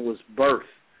religion was birthed.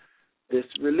 This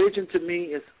religion to me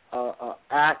is an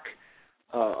act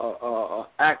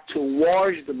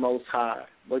towards the Most High,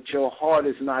 but your heart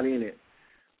is not in it.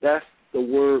 That's the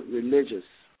word religious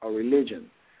or religion.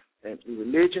 And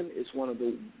religion is one of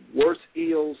the worst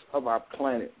ills of our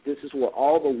planet. This is where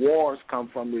all the wars come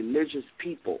from, religious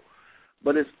people.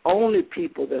 But it's only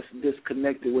people that's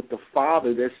disconnected with the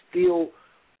Father that's still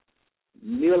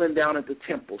kneeling down at the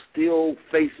temple, still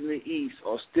facing the east,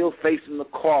 or still facing the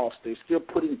cross. They're still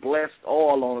putting blessed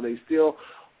oil on it. They're still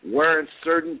wearing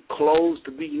certain clothes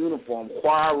to be uniform,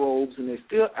 choir robes, and they're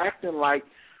still acting like,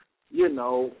 they're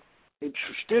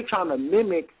still trying to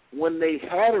mimic when they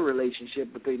had a relationship,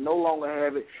 but they no longer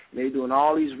have it, and they're doing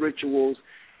all these rituals,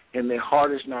 and their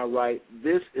heart is not right.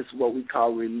 This is what we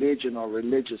call religion or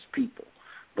religious people.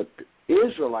 But the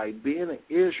Israelite, being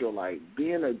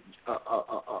a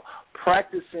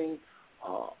practicing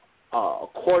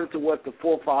according to what the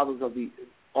forefathers of the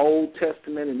Old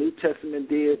Testament and New Testament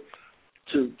did,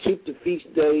 to keep the feast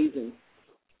days, and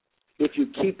if you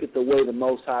keep it the way the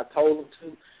Most High told them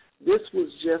to, this was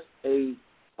just a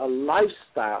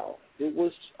lifestyle. It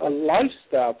was a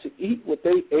lifestyle to eat what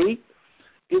they ate.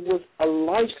 It was a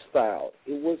lifestyle.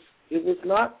 It was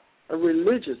not a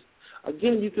religious.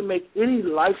 Again, you can make any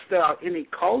lifestyle, any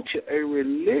culture a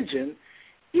religion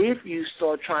if you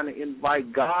start trying to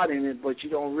invite God in it, but you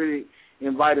don't really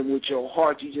invite him with your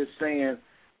heart. You're just saying,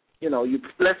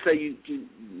 let's say you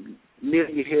kneel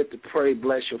your head to pray,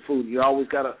 bless your food. You always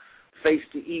got to face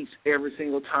the east every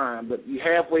single time, but you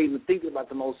halfway even thinking about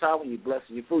the Most High when you're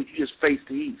blessing your food. You just face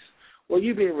the east. Well,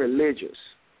 you're being religious.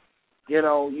 You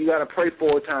got to pray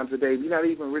 4 times a day. You're not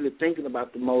even really thinking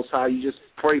about the Most High. You just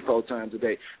pray 4 times a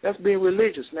day. That's being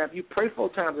religious. Now, if you pray 4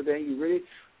 times a day, you really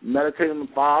meditate on the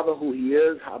Father, who he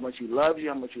is, how much he loves you,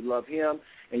 how much you love him,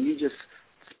 and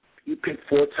you pick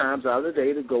 4 times out of the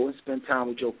day to go and spend time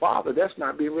with your Father. That's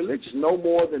not being religious. No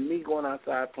more than me going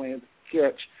outside playing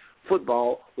catch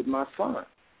football with my son.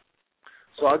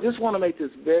 So I just want to make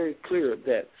this very clear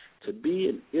that to be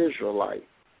an Israelite,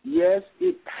 yes,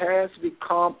 it has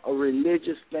become a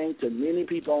religious thing to many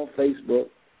people on Facebook,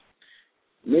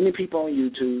 many people on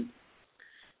YouTube,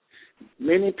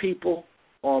 many people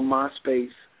on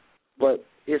MySpace, but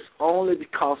it's only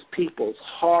because people's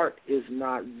heart is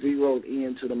not zeroed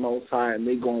into the Most High, and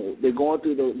they're going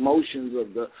through the motions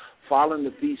of the following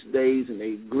the feast days, and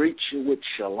they greet you with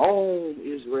Shalom,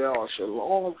 Israel, or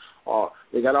Shalom, or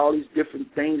they got all these different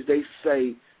things they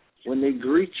say when they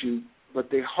greet you, but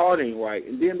their heart ain't right.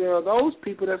 And then there are those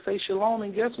people that say Shalom,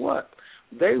 and guess what?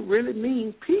 They really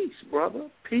mean peace, brother.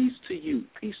 Peace to you.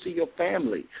 Peace to your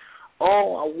family.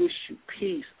 Oh, I wish you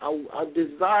peace. I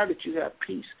desire that you have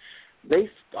peace.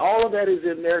 All of that is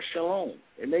in their Shalom,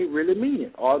 and they really mean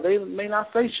it. Or they may not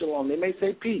say Shalom. They may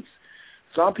say peace.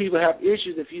 Some people have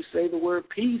issues if you say the word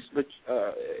peace, but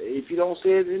if you don't say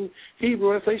it in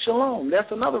Hebrew and say Shalom,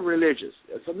 that's another religious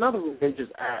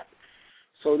act.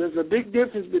 So there's a big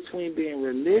difference between being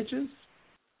religious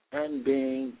and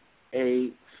being a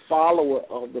follower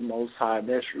of the Most High.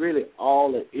 That's really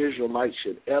all an Israelite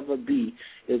should ever be,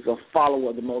 is a follower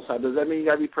of the Most High. Does that mean you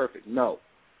got to be perfect? No.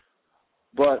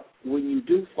 But when you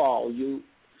do fall,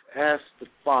 ask the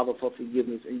Father for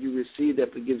forgiveness and you receive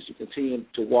that forgiveness, you continue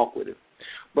to walk with it.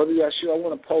 Brother Yeshua, I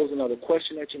want to pose another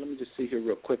question at you. Let me just see here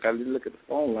real quick. I didn't look at the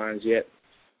phone lines yet.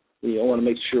 I want to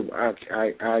make sure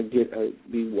I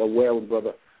be aware of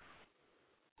Brother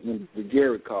the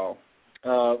Gary call.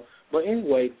 But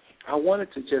anyway, I wanted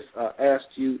to just ask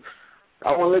you,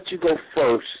 I want to let you go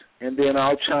first, and then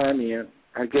I'll chime in.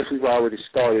 I guess we've already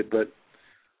started, but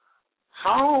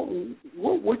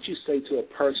what would you say to a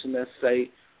person that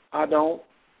say, I don't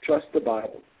trust the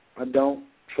Bible. I don't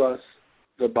trust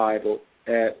the Bible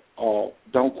at all.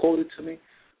 Don't quote it to me.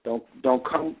 Don't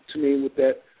come to me with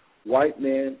that white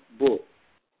man book,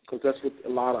 because that's what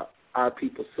a lot of our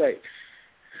people say.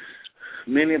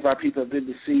 Many of our people have been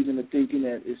deceived into thinking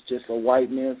that it's just a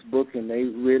white man's book, and they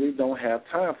really don't have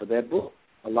time for that book.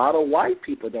 A lot of white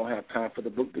people don't have time for the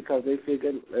book because they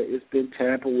figure it's been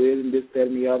tampered with and this, that,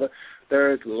 and the other.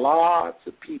 There's lots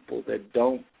of people that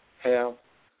don't have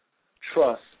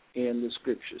trust in the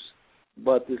Scriptures.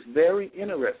 But it's very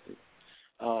interesting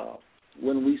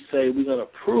when we say we're going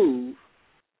to prove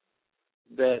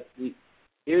that the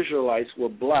Israelites were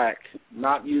black,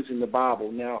 not using the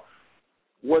Bible. Now,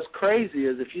 what's crazy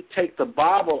is if you take the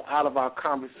Bible out of our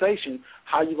conversation,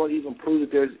 how are you going to even prove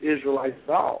that there's Israelites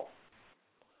at all?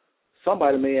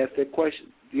 Somebody may ask that question.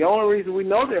 The only reason we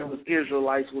know there was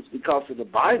Israelites was because of the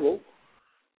Bible.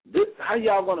 How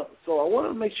y'all going to? So I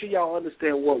want to make sure y'all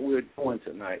understand what we're doing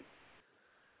tonight.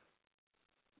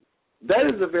 That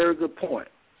is a very good point.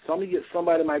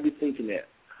 Somebody might be thinking that.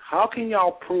 How can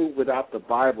y'all prove without the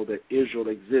Bible that Israel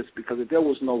exists? Because if there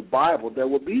was no Bible, there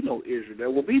would be no Israel. There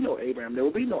would be no Abraham. There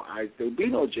would be no Isaac. There would be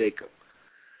no Jacob.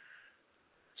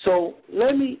 So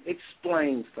let me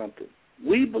explain something.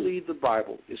 We believe the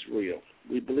Bible is real.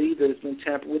 We believe that it's been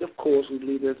tampered with, of course. We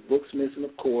believe there's books missing,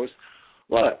 of course.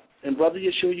 But, and Brother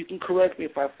Yeshua, you can correct me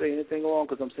if I say anything wrong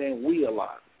because I'm saying we a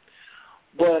lot.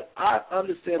 But I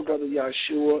understand Brother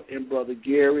Yeshua and Brother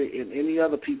Gary and any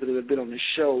other people that have been on the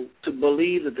show to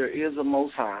believe that there is a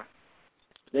Most High,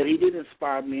 that He did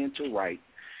inspire men to write,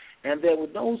 and that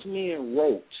when those men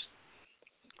wrote,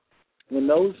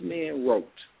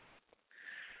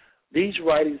 these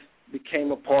writings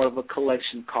became a part of a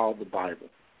collection called the Bible.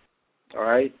 All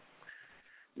right?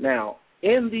 Now,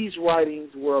 in these writings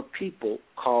were a people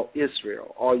called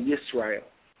Israel or Yisrael.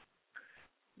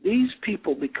 These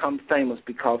people become famous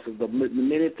because of the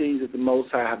many things that the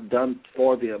Most High have done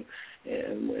for them.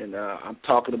 And I'm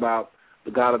talking about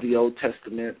the God of the Old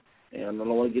Testament. And I don't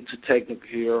want to get too technical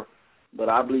here, but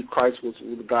I believe Christ was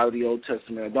the God of the Old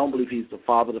Testament. I don't believe He's the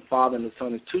Father. The Father and the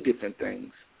Son is two different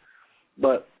things.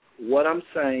 But what I'm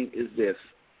saying is this.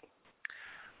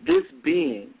 This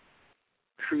being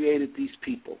created these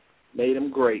people, made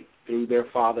them great through their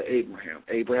father Abraham.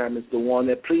 Abraham is the one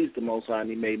that pleased the Most High, and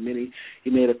He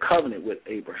made a covenant with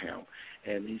Abraham.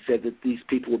 And He said that these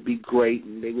people would be great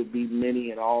and they would be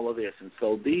many and all of this. And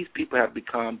so these people have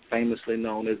become famously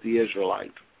known as the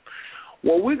Israelites.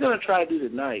 What we're going to try to do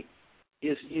tonight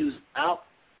is use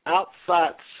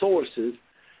outside sources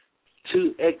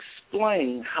to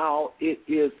explain how it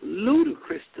is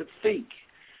ludicrous to think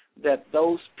that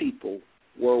those people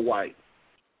were white.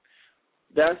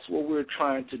 That's what we're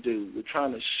trying to do. We're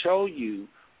trying to show you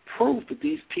proof that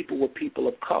these people were people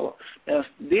of color. Now,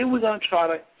 then we're going to try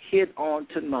to hit on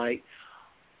tonight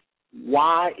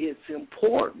why it's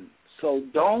important. So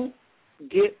don't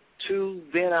get too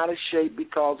bent out of shape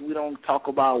because we don't talk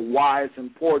about why it's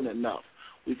important enough.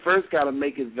 We first got to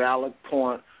make a valid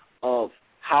point of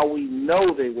how we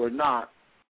know they were not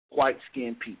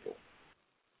white-skinned people.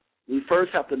 We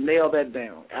first have to nail that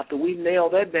down. After we nail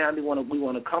that down, we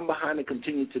want to come behind and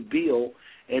continue to build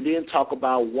and then talk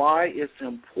about why it's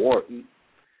important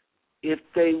if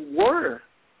they were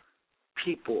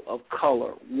people of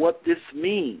color, what this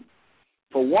means.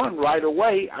 For one, right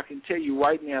away, I can tell you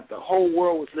right now, if the whole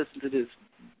world was listening to this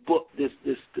book, this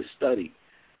study,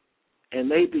 and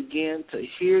they begin to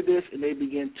hear this and they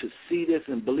begin to see this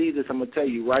and believe this, I'm going to tell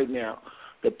you right now,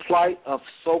 the plight of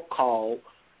so-called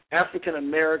African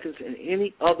Americans and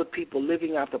any other people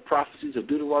living out the prophecies of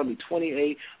Deuteronomy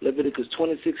 28, Leviticus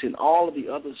 26, and all of the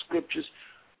other scriptures,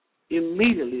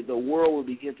 immediately the world will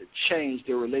begin to change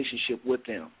their relationship with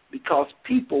them because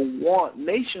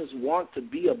nations want to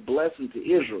be a blessing to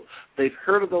Israel. They've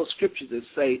heard of those scriptures that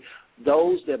say,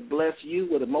 those that bless you,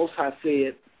 where the Most High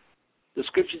said, the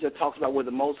scriptures that talks about where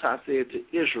the Most High said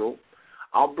to Israel,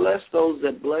 I'll bless those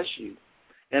that bless you,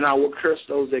 and I will curse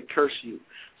those that curse you.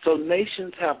 So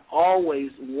nations have always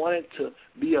wanted to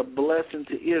be a blessing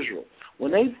to Israel.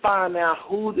 When they find out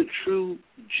who the true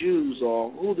Jews are,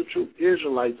 who the true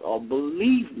Israelites are,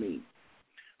 believe me,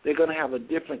 they're going to have a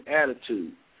different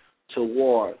attitude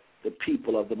toward the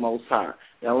people of the Most High.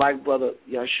 Now, like Brother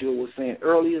Yeshua was saying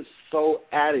earlier so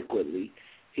adequately,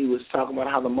 he was talking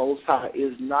about how the Most High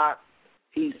is not,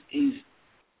 he's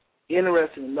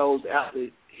interested in those after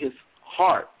his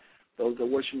heart, those that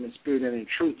worship him in spirit and in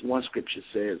truth, one scripture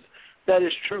says. That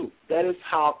is true. That is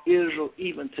how Israel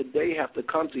even today have to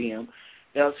come to him,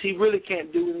 else he really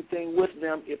can't do anything with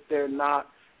them if they're not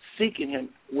seeking him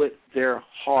with their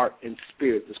heart and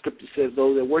spirit. The scripture says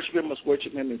those that worship him must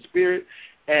worship him in spirit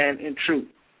and in truth.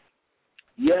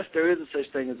 Yes, there is a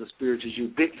such thing as a spiritual Jew,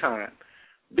 big time,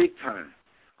 big time.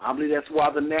 I believe that's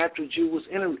why the natural Jew was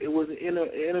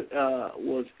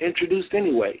introduced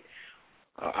anyway.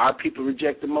 Our people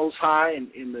reject the Most High,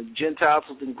 and the Gentiles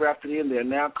have been grafted in. They're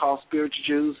now called spiritual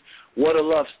Jews. What a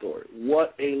love story!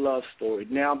 What a love story!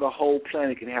 Now the whole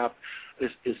planet can have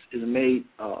is made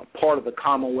part of the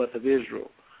Commonwealth of Israel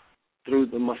through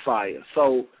the Messiah.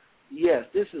 So, yes,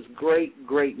 this is great,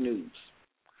 great news.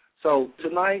 So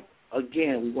tonight,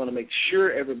 again, we want to make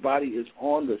sure everybody is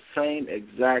on the same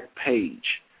exact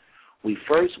page. We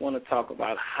first want to talk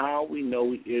about how we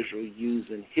know Israel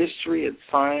using history and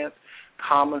science,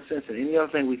 common sense, and any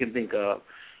other thing we can think of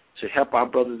to help our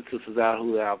brothers and sisters out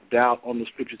who have doubt on the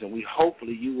scriptures, and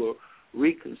hopefully you will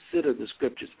reconsider the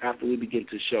scriptures after we begin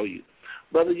to show you.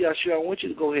 Brother Yeshua, I want you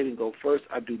to go ahead and go first.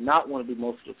 I do not want to do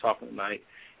most of the talking tonight,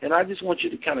 and I just want you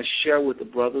to kind of share with the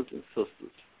brothers and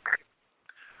sisters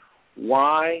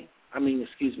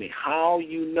how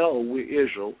you know we're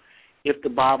Israel if the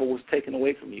Bible was taken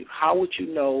away from you. How would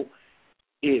you know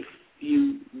if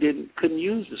you couldn't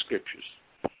use the scriptures?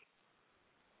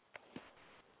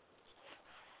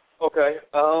 Okay,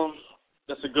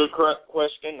 that's a good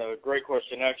question, a great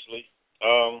question actually.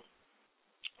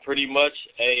 Pretty much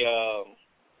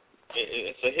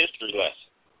it's a history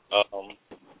lesson.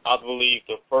 I believe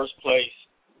the first place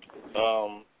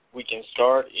we can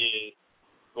start is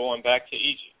going back to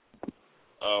Egypt,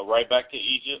 right back to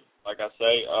Egypt. Like I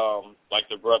say, like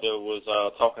the brother was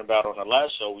talking about on the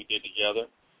last show we did together.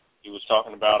 He was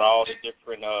talking about all the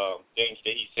different things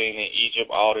that he's seen in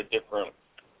Egypt, all the different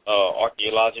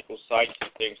archaeological sites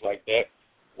and things like that.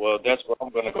 Well, that's what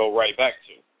I'm going to go right back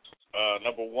to.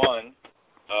 Number one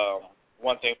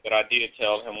thing that I did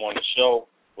tell him on the show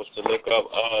was to look up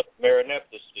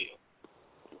Maranatha stele.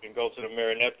 You can go to the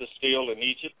Maranatha stele in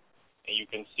Egypt, and you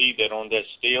can see that on that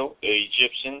stele, the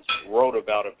Egyptians wrote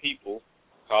about a people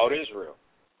called Israel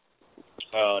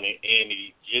in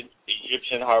the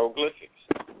Egyptian hieroglyphics.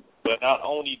 But not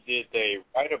only did they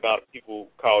write about a people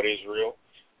called Israel,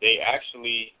 they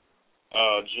actually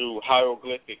drew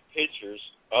hieroglyphic pictures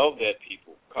of that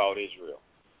people called Israel.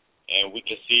 And we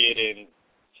can see it in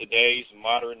today's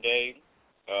modern-day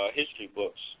history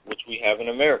books, which we have in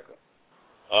America.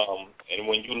 And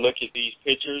when you look at these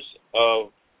pictures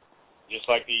of, just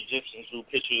like the Egyptians drew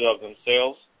pictures of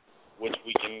themselves, which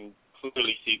we can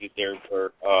clearly see that there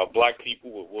were black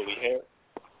people with woolly hair,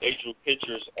 they drew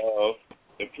pictures of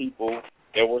the people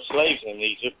that were slaves in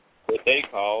Egypt that they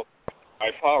called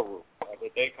Iparu,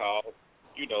 that they called,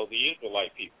 the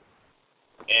Israelite people.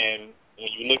 And when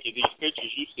you look at these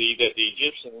pictures, you see that the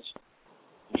Egyptians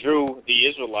drew the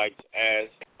Israelites as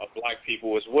a black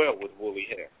people as well with woolly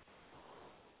hair.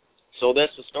 So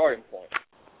that's the starting point.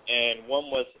 And one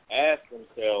must ask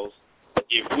themselves,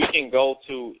 if we can go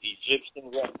to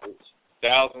Egyptian records,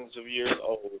 thousands of years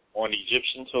old, on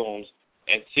Egyptian tombs,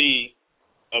 and see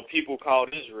a people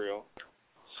called Israel,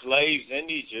 slaves in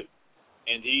Egypt,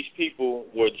 and these people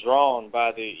were drawn by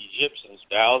the Egyptians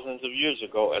thousands of years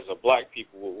ago as a black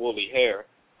people with woolly hair,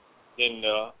 then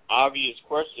the obvious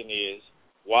question is,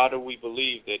 why do we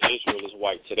believe that Israel is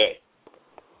white today?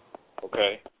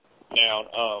 Okay?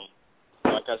 Now,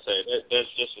 like I said,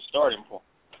 that's just a starting point.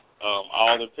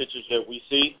 All the pictures that we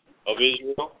see of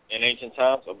Israel in ancient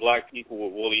times are black people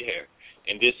with woolly hair.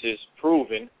 And this is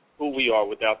proving who we are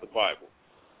without the Bible.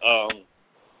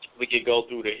 We could go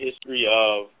through the history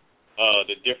of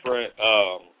the different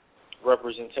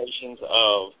representations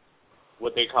of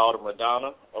what they call the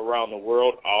Madonna around the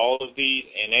world. All of these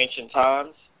in ancient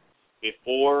times,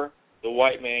 before the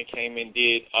white man came and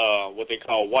did what they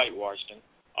call whitewashing,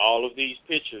 all of these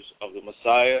pictures of the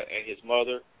Messiah and his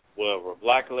mother were a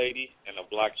black lady and a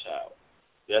black child.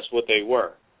 That's what they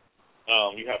were.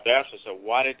 You have to ask yourself,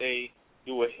 why did they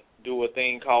do a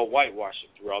thing called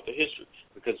whitewashing throughout the history?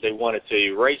 Because they wanted to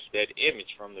erase that image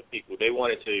from the people. They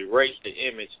wanted to erase the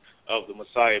image of the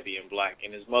Messiah being black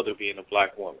and his mother being a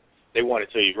black woman. They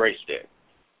wanted to erase that.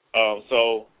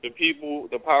 So the people,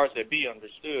 the powers that be,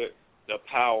 understood the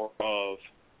power of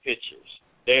pictures.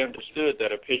 They understood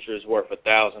that a picture is worth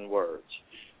 1,000 words.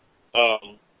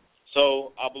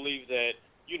 So I believe that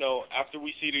after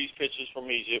we see these pictures from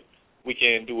Egypt, we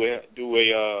can do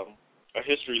a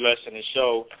history lesson and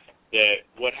show that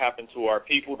what happened to our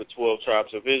people, the 12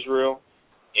 tribes of Israel,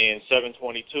 in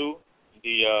 722,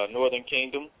 the northern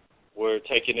kingdom were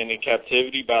taken into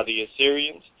captivity by the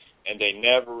Assyrians, and they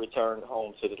never returned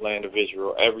home to the land of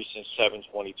Israel ever since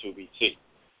 722 BC.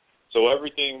 So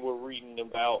everything we're reading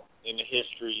about in the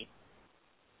history,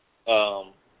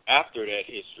 after that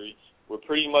history, we're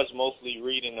pretty much mostly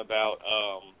reading about,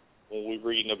 when we're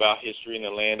reading about history in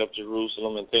the land of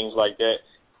Jerusalem and things like that,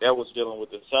 that was dealing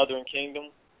with the southern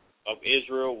kingdom of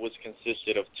Israel, which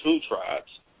consisted of 2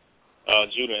 tribes,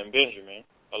 Judah and Benjamin,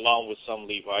 along with some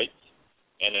Levites,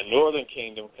 and the northern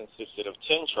kingdom consisted of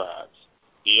 10 tribes.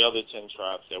 The other 10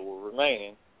 tribes that were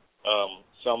remaining,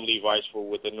 some Levites were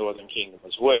with the northern kingdom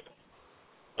as well.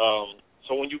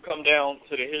 So when you come down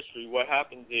to the history, what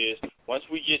happens is, once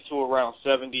we get to around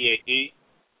 70 AD,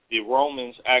 the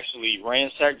Romans actually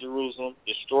ransacked Jerusalem,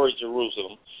 destroyed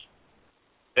Jerusalem,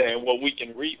 and what we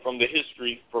can read from the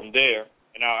history from there,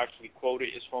 and I'll actually quote it,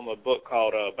 is from a book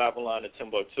called Babylon and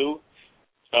Timbuktu.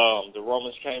 The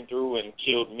Romans came through and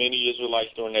killed many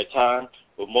Israelites during that time,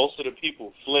 but most of the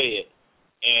people fled,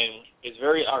 and it's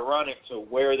very ironic to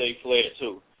where they fled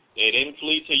to. They didn't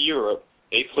flee to Europe,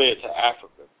 they fled to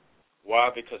Africa. Why?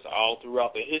 Because all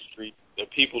throughout the history, the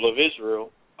people of Israel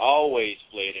always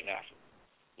fled in Africa.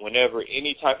 Whenever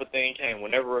any type of thing came,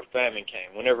 whenever a famine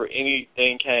came, whenever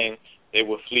anything came, they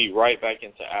would flee right back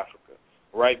into Africa,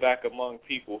 right back among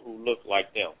people who looked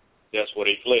like them. That's where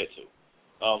they fled to.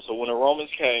 So when the Romans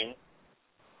came,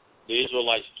 the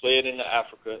Israelites fled into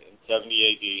Africa in 70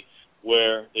 AD,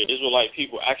 where the Israelite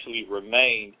people actually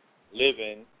remained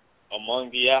living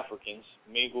among the Africans,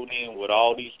 mingled in with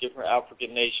all these different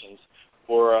African nations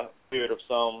for a period of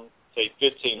some, say,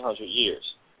 1,500 years.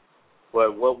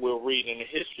 But what we'll read in the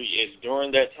history is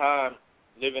during that time,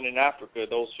 living in Africa,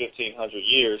 those 1,500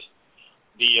 years,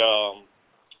 the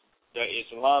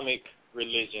Islamic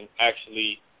religion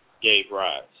actually gave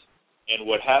rise. And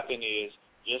what happened is,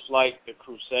 just like the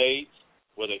Crusades,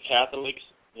 where the Catholics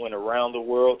went around the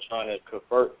world trying to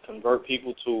convert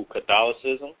people to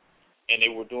Catholicism, and they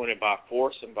were doing it by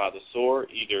force and by the sword,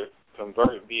 either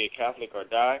convert and be a Catholic or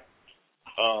die.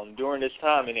 During this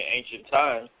time, in the ancient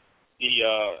times,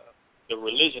 the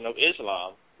religion of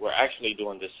Islam were actually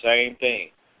doing the same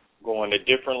thing, going to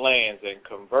different lands and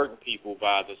converting people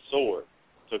by the sword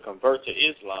to convert to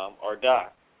Islam or die.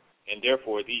 And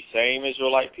therefore, these same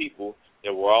Israelite people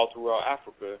that were all throughout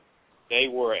Africa,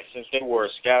 since they were a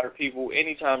scattered people,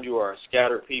 anytime you are a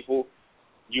scattered people,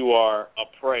 you are a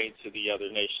prey to the other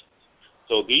nations.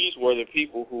 So these were the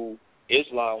people who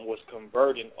Islam was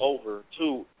converting over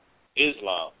to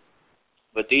Islam.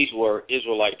 But these were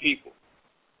Israelite people.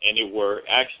 And it was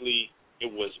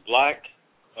black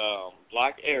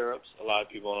Arabs. A lot of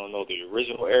people don't know the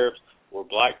original Arabs were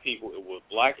black people. It was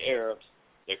black Arabs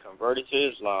that converted to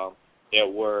Islam that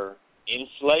were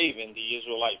enslaving the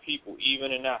Israelite people,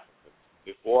 even in Africa,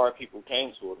 before our people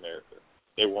came to America.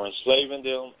 They were enslaving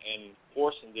them and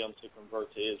forcing them to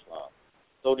convert to Islam.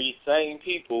 So these same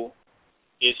people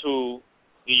is who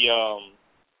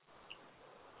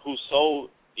sold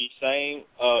these same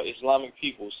Islamic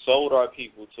people, sold our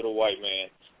people to the white man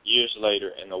years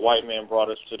later, and the white man brought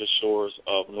us to the shores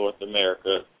of North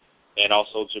America and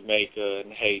also Jamaica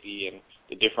and Haiti and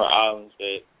the different islands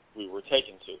that we were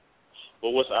taken to.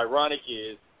 But what's ironic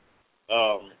is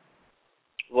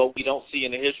what we don't see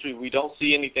in the history, we don't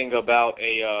see anything about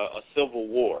a civil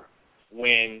war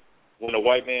when the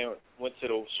white man went to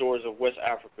the shores of West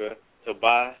Africa to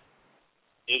buy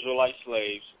Israelite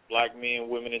slaves, black men,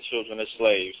 women, and children as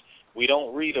slaves. We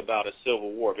don't read about a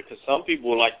civil war because some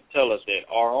people like to tell us that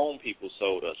our own people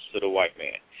sold us to the white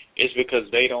man. It's because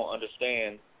they don't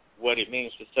understand what it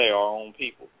means to say our own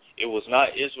people. It was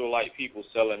not Israelite people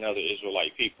selling other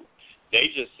Israelite people. They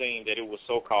just seen that it was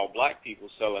so-called black people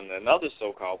selling another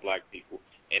so-called black people,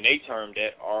 and they termed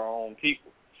that our own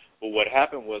people. But what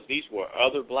happened was these were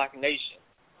other black nations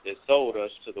that sold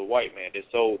us to the white man. They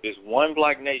sold this one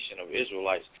black nation of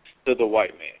Israelites to the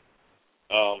white man.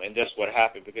 And that's what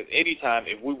happened, because anytime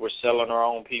if we were selling our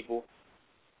own people,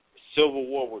 civil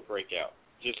war would break out.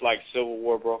 Just like civil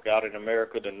war broke out in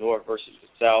America, the North versus the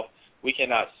South, we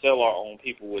cannot sell our own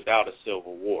people without a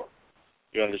civil war.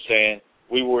 You understand?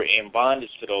 We were in bondage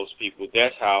to those people.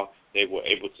 That's how they were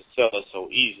able to sell us so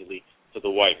easily to the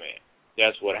white man.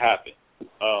 That's what happened.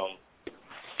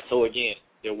 So again,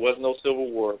 there was no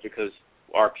civil war because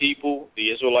our people,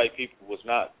 the Israelite people, was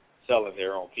not selling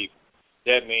their own people.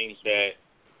 That means that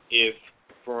if,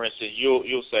 for instance,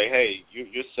 you'll say, hey,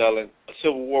 you're selling, a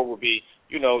civil war would be,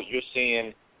 you're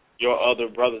seeing your other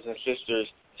brothers and sisters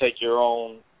take your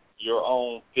own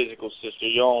physical sister,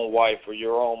 your own wife, or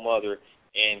your own mother,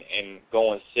 and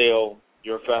go and sell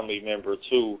your family member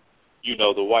to,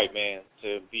 the white man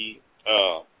to be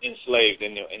enslaved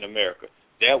in America.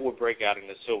 That would break out in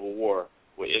the Civil War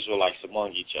with Israelites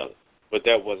among each other. But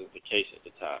that wasn't the case at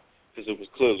the time, because it was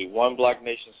clearly one black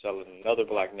nation selling another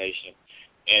black nation.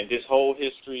 And this whole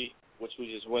history, which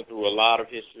we just went through a lot of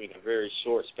history in a very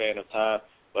short span of time,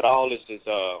 but all this is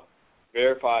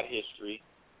verified history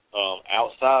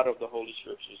outside of the Holy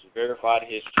Scriptures, verified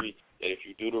history that if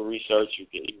you do the research, you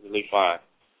can easily find.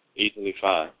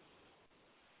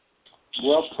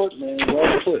 Well put, man,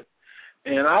 well put.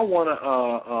 And I want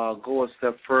to go a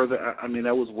step further. I mean,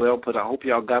 that was well put. I hope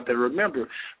y'all got that. Remember,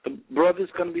 the brother's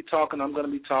going to be talking, I'm going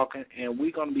to be talking, and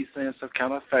we're going to be saying stuff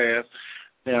kind of fast.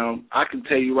 Now, I can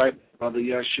tell you right now, Brother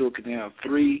Yeshua can have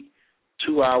 3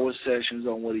 2-hour sessions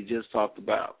on what he just talked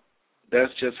about.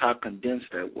 That's just how condensed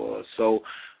that was. So,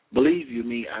 believe you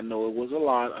me, I know it was a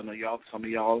lot. I know some of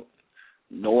y'all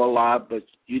know a lot, but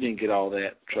you didn't get all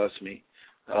that, trust me.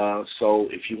 So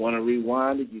if you want to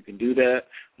rewind it, you can do that.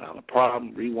 Not a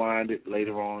problem. Rewind it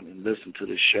later on and listen to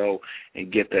the show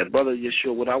and get that. Brother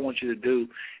Yeshua, what I want you to do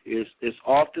is as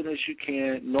often as you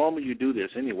can, normally you do this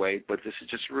anyway, but this is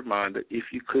just a reminder, if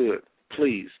you could,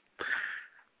 please,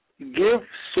 give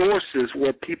sources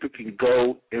where people can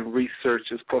go and research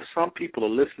this, because some people are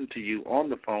listening to you on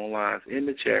the phone lines, in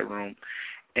the chat room,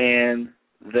 and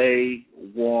they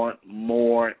want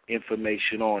more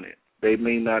information on it. They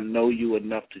may not know you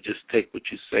enough to just take what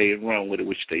you say and run with it,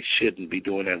 which they shouldn't be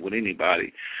doing that with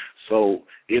anybody. So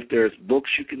if there's books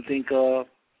you can think of,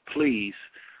 please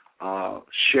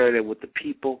share that with the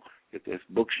people. If there's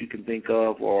books you can think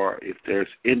of, or if there's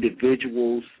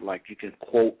individuals, like you can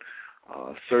quote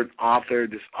a certain author,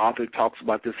 this author talks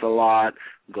about this a lot,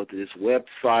 go to this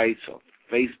websites or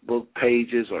Facebook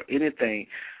pages or anything,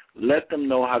 let them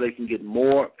know how they can get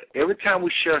more. Every time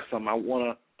we share something, I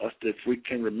want us to, if we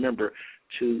can remember,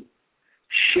 to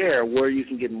share where you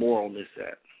can get more on this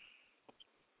at.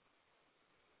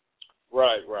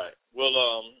 Right. Well,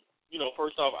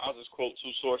 first off, I'll just quote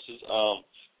 2 sources.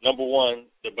 Number one,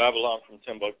 The Babylon from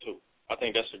Timbuktu. I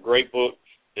think that's a great book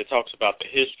that talks about the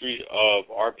history of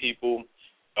our people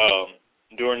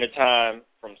during the time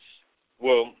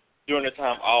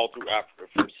all through Africa,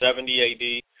 from 70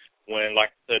 A.D., when, like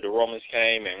I said, the Romans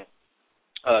came and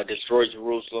destroyed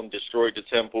Jerusalem, destroyed the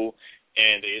temple,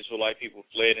 and the Israelite people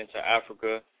fled into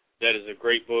Africa. That is a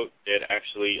great book that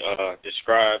actually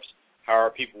describes how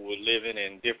our people were living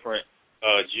in different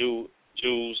Jews.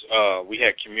 We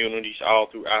had communities all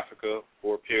through Africa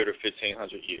for a period of 1,500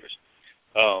 years.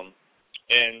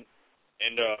 And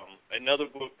another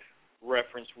book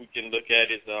reference we can look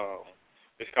at is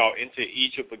it's called Into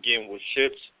Egypt Again with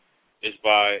Ships. It's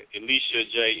by Elisha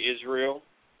J. Israel.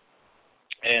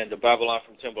 And the Babylon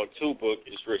from Timbuktu book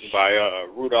is written by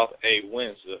Rudolph A.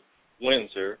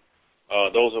 Windsor.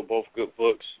 Those are both good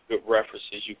books, good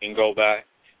references you can go by.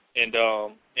 And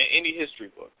any history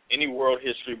book, any world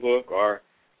history book or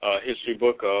history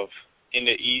book of in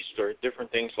the East or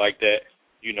different things like that,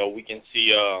 we can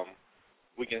see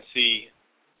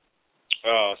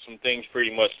some things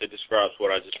pretty much that describes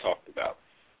what I just talked about.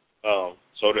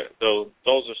 So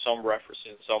those are some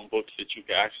references, some books that you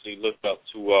can actually look up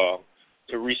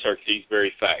to research these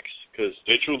very facts, because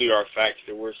they truly are facts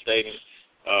that we're stating,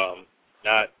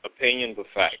 not opinion, but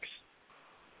facts.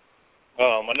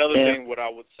 Another thing what I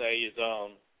would say is, the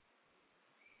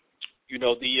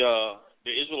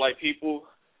Israelite people,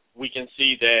 we can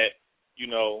see that,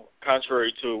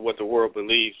 contrary to what the world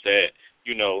believes, that,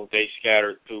 they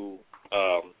scattered through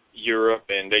Europe,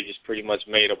 and they just pretty much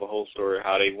made up a whole story of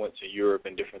how they went to Europe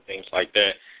and different things like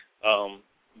that.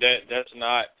 That's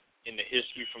not in the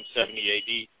history from 70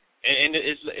 A.D., and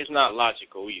it's not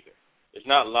logical either. It's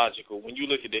not logical. When you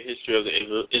look at the history of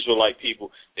the Israelite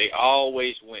people, they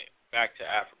always went back to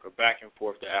Africa, back and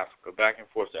forth to Africa, back and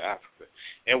forth to Africa.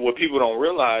 And what people don't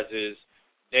realize is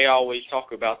they always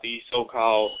talk about these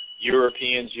so-called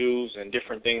European Jews and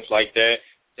different things like that,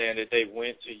 saying that they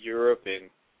went to Europe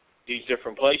and these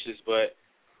different places, but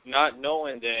not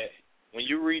knowing that when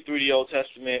you read through the Old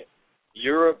Testament,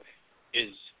 Europe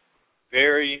is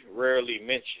very rarely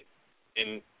mentioned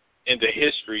in the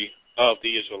history of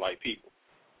the Israelite people.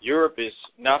 Europe is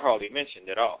not hardly mentioned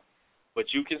at all. But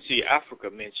you can see Africa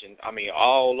mentioned,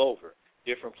 all over.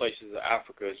 Different places of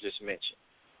Africa is just mentioned.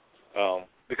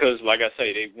 Because, like I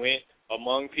say, they went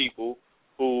among people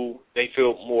who they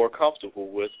feel more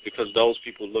comfortable with because those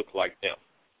people look like them.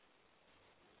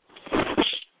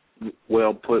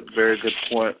 Well put, very good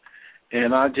point.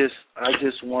 And I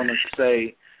just want to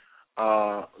say,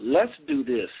 let's do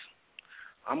this.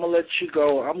 I'm going to let you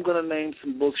go. I'm going to name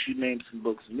some books. You name some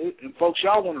books. And folks,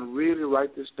 y'all want to really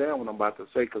write this down, what I'm about to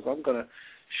say, because I'm going to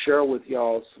share with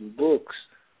y'all some books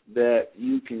that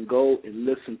you can go and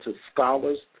listen to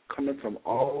scholars coming from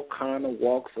all kind of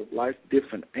walks of life,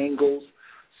 different angles.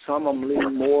 Some of them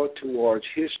lean more towards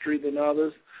history than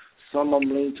others. Some of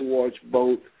them lean towards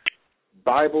both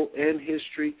Bible and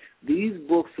history. These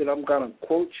books that I'm going to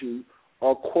quote you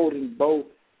are quoting both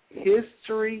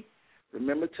history.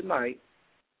 Remember tonight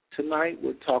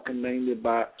we're talking mainly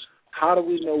about how do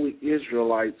we know we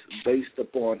Israelites based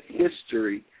upon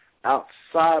history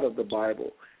outside of the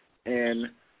Bible and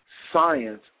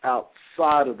science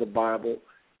outside of the Bible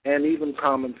and even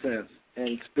common sense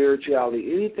and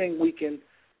spirituality. Anything we can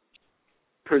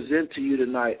present to you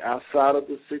tonight outside of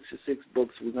the 66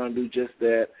 books, we're going to do just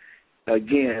that.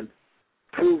 Again,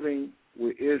 proving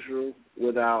we're Israel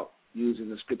without using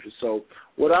the scripture. So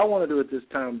what I want to do at this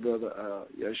time, Brother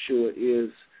Yeshua,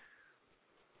 is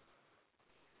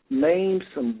name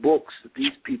some books that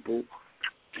these people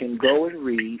can go and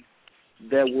read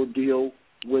that will deal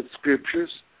with scriptures,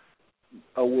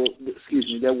 that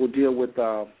will deal with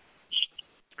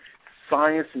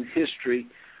science and history,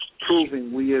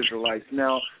 proving we Israelites.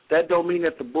 Now, that don't mean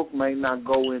that the book may not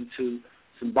go into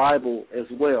some Bible as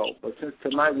well, but since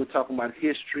tonight we're talking about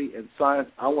history and science,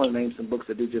 I want to name some books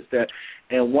that do just that.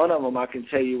 And one of them I can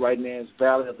tell you right now is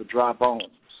Valley of the Dry Bones.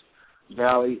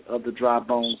 Valley of the Dry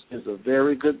Bones is a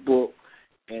very good book,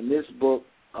 and this book,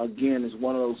 again, is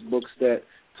one of those books that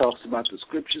talks about the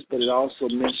scriptures, but it also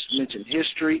mentions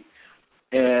history.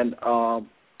 And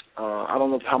I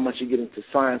don't know how much you get into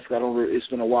science. It's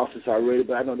been a while since I read it,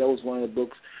 but I know that was one of the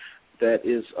books that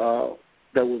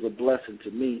was a blessing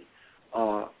to me.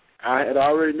 I had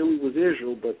already knew he was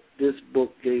Israel, but this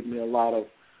book gave me a lot of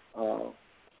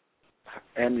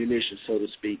ammunition, so to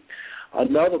speak.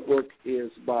 Another book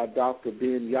is by Dr.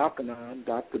 Ben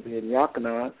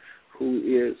Yochanan, who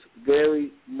is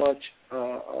very much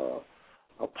a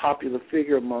popular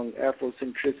figure among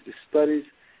Afrocentricity studies.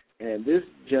 And this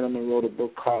gentleman wrote a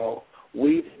book called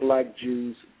We Black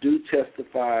Jews Do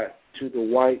Testify to the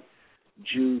White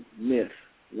Jew Myth.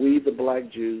 We the Black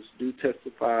Jews do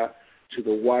testify to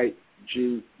the White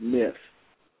Jew Myth.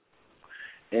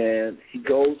 And he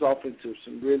goes off into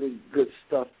some really good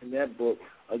stuff in that book,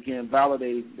 again,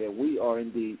 validating that we are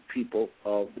indeed people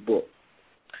of the book.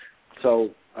 So,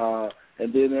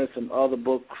 and then there's some other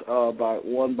books,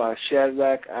 one by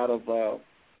Shadrach out of,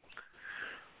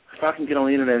 if I can get on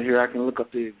the internet here, I can look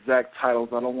up the exact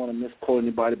titles. I don't want to misquote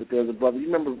anybody, but there's a brother. You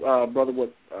remember, Brother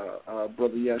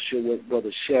Yeshua, what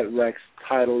Brother Shadrach's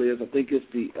title is? I think it's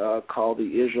called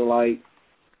The Israelite.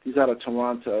 He's out of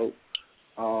Toronto.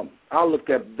 I'll look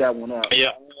that one up.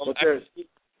 Yeah, but there's.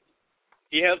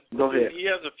 Go ahead. He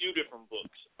has a few different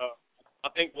books. I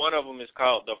think one of them is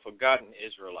called The Forgotten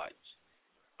Israelites.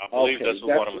 I believe that's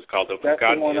what one of them is called. The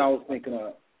Forgotten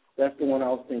Israelites. That's the one I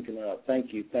was thinking of.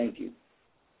 Thank you.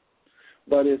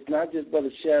 But it's not just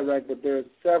Brother Shadrach, but there are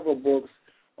several books.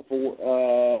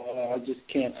 I just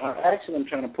can't. I'm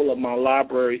trying to pull up my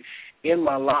library. In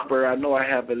my library, I know I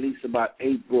have at least about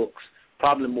 8 books,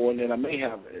 probably more than that. I may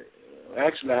have.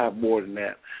 Actually, I have more than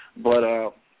that. But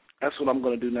that's what I'm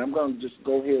going to do now. I'm going to just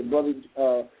go here. Brother,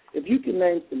 if you can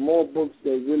name some more books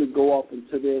that really go off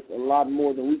into this, a lot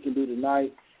more than we can do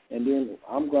tonight, and then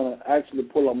I'm going to actually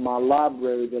pull up my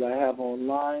library that I have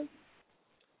online,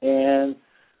 and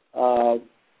I'm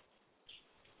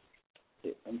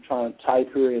trying to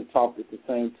type here and talk at the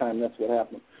same time. That's what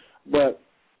happened. But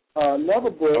another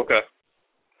book. Okay.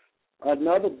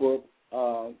 Another book.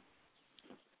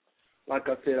 Like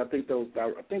I said, I think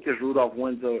there's Rudolph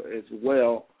Windsor as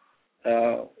well.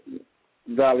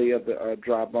 Valley of the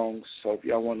Dry Bones. So if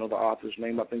y'all want to know the author's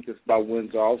name, I think it's by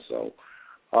Windsor also.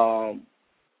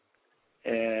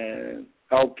 And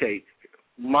okay.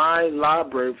 My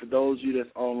library, for those of you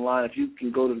that's online, if you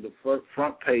can go to the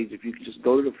front page, if you can just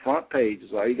go to the front page,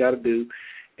 is all you got to do,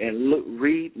 and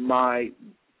read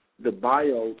the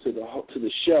bio to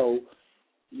the show,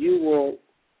 you will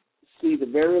see the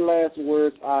very last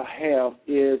words I have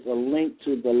is a link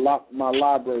to my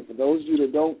library. For those of you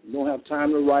that don't have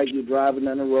time to write, you're driving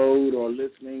down the road or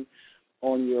listening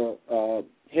on your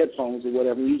headphones or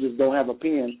whatever, you just don't have a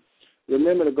pen.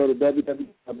 Remember to go to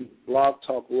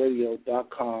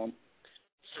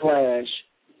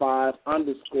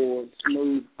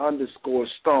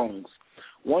www.blogtalkradio.com/5_smooth_stones.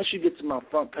 Once you get to my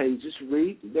front page, just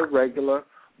read the regular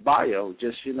bio.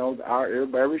 Just,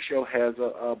 every show has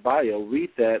a bio.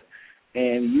 Read that,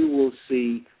 and you will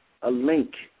see a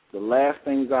link. The last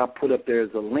things I put up there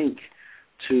is a link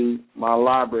to my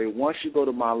library. Once you go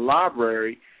to my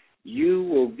library, you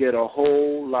will get a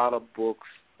whole lot of books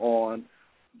on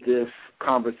this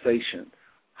conversation.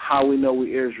 How we know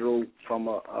we're Israel from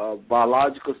a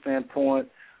biological standpoint,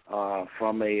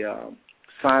 from a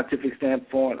scientific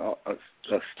standpoint, a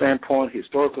standpoint,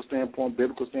 historical standpoint,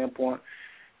 biblical standpoint.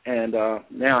 And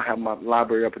now I have my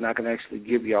library up, and I can actually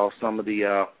give y'all some of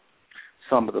the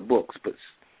books. But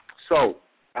so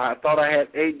I thought I had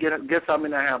 8. Guess how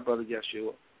many I have, Brother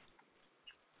Yeshua?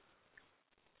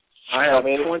 I have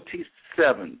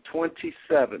 27.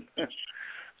 27.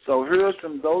 So here are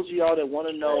some, those of y'all that want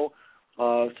to know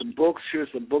some books. Here's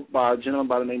a book by a gentleman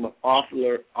by the name of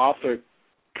Arthur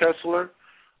Koestler.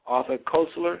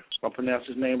 If I pronounce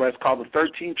his name right, it's called The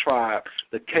 13 Tribes,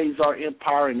 the Khazar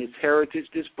Empire and its Heritage.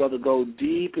 This brother goes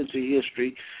deep into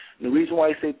history. And the reason why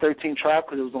he said 13 tribes,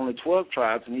 because it was only 12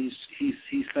 tribes, and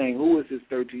he's saying, who is his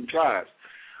 13 tribes?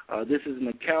 This is an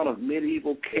account of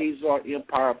medieval Khazar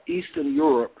Empire of Eastern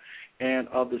Europe and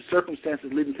of the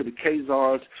circumstances leading to the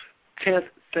Khazars' 10th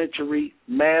century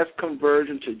mass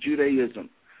conversion to Judaism.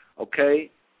 Okay?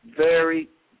 Very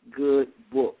good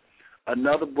book.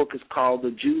 Another book is called The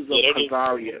Jews of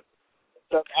Khazaria.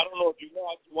 I don't know if you know,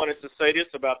 I wanted to say this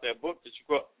about that book. That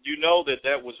you know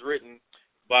that was written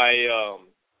by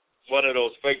one of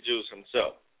those fake Jews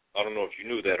himself. I don't know if you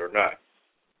knew that or not.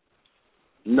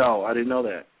 No, I didn't know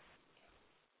that.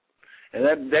 And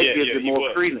that gives it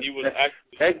more credence.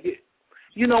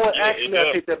 You know what? Actually,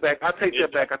 I take that back. I take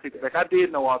that back. I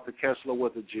did know Arthur Koestler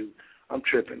was a Jew. I'm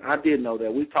tripping. I did know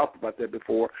that. We talked about that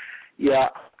before. Yeah,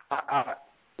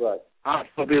 I'm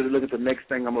so busy looking at the next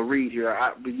thing I'm going to read here.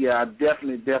 I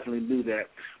definitely knew that.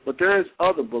 But there's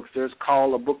other books. There's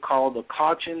a book called The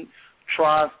Cochin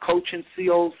Tribes, Cochin,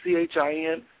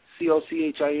 Cochin,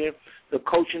 The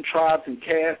Cochin Tribes and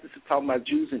Castes. This is talking about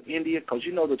Jews in India, because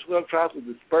you know the 12 tribes were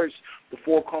dispersed the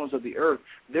 4 corners of the earth.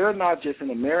 They're not just in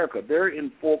America. They're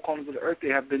in 4 corners of the earth. They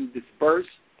have been dispersed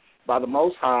by the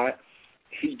Most High.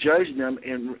 He judged them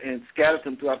and scattered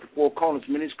them throughout the 4 corners.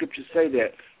 Many scriptures say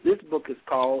that. This book is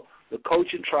called The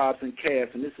Cochin Tribes and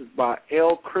Castes, and this is by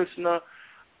L. Krishna,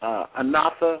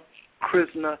 Anatha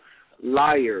Krishna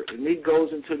Liar. And he goes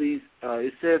into these,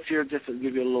 it says here, just to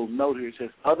give you a little note here, it says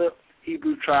other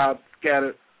Hebrew tribes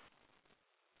scattered.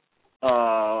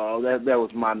 That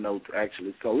was my notes,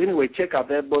 actually. So anyway, check out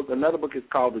that book. Another book is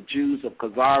called The Jews of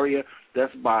Khazaria.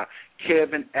 That's by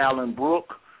Kevin Allen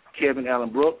Brooke.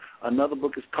 Another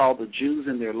book is called The Jews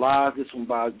and Their Lives. This one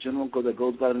by a gentleman that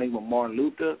goes by the name of Martin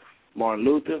Luther.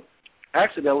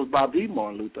 Actually, that was by the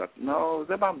Martin Luther. No, is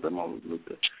that about the Martin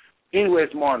Luther? Anyway,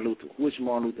 it's Martin Luther. Which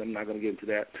Martin Luther? I'm not going to get into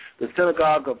that. The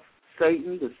Synagogue of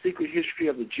Satan, The Secret History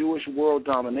of the Jewish World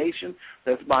Domination.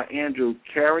 That's by Andrew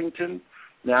Carrington.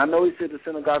 Now, I know he said the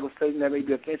Synagogue of Satan. That may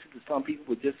be offensive to some people,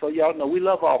 but just so y'all know, we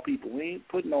love all people. We ain't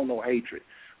putting on no hatred.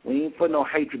 We ain't putting no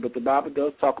hatred, but the Bible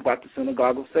does talk about the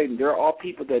Synagogue of Satan. There are all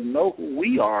people that know who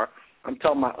we are. I'm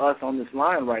talking about us on this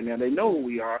line right now. They know who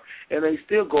we are, and they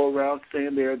still go around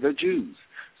saying they're the Jews.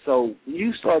 So when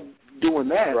you start doing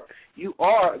that, you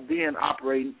are then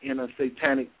operating in a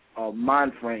satanic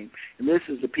mind frame. And this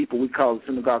is the people we call the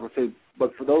Synagogue of Satan.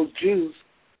 But for those Jews,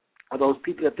 or those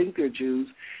people that think they're Jews,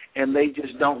 and they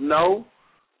just don't know,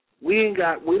 we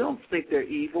don't think they're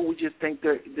evil. We just think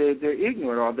they're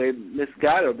ignorant, or they're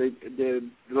misguided, or they're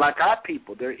like our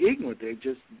people. They're ignorant. They're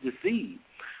just deceived.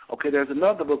 Okay, there's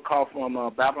another book called from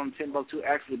Babylon 10:2.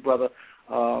 Actually, Brother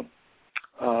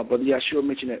Yeshua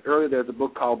mentioned it earlier. There's a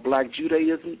book called Black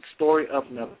Judaism, Story of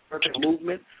an American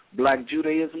Movement. Black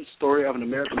Judaism, Story of an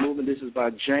American Movement. This is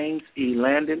by James E.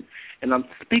 Landon. And I'm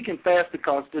speaking fast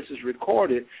because this is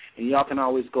recorded, and y'all can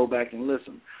always go back and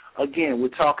listen. Again, we're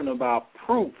talking about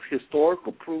proof,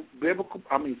 historical proof,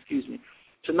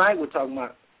 Tonight we're talking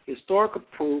about historical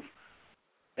proof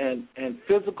and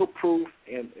physical proof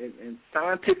and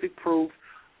scientific proof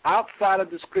outside of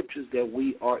the scriptures that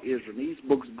we are Israel. These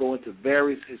books go into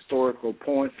various historical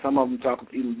points. Some of them talk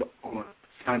even on a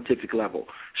scientific level.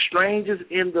 Strangers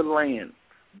in the Land,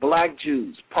 Black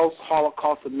Jews,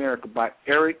 Post-Holocaust America by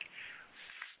Eric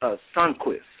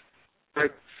Sundquist.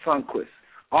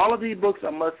 All of these books, I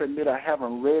must admit, I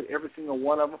haven't read every single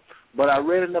one of them, but I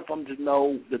read enough of them to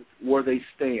know where they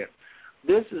stand.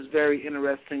 This is very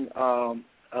interesting.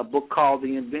 A book called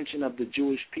The Invention of the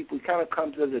Jewish People. He kind of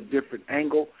comes at a different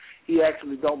angle. He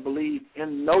actually don't believe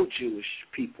in no Jewish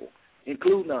people,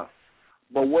 including us.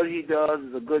 But what he does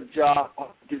is a good job of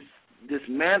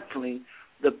dismantling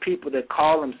the people that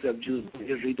call themselves Jews.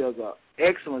 He does an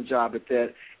excellent job at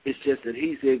that. It's just that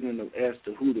he's ignorant as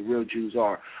to who the real Jews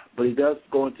are. But he does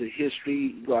go into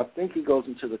history. I think he goes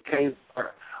into the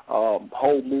Khazar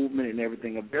whole movement and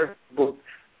everything. A very book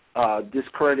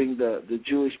discrediting the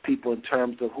Jewish people in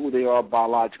terms of who they are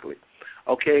biologically.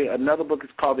 Okay, another book is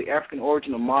called The African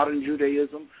Origin of Modern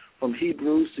Judaism, From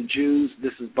Hebrews to Jews.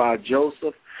 This is by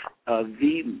Joseph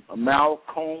V.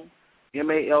 Malcolm,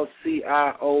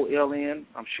 Malcioln.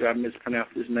 I'm sure I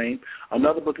mispronounced his name.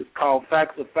 Another book is called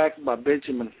Facts of Facts by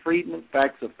Benjamin Friedman.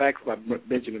 Facts of Facts by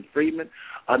Benjamin Friedman.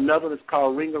 Another one is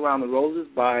called Ring Around the Roses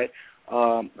by,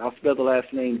 I'll spell the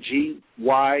last name,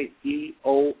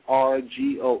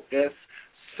 Gyeorgos,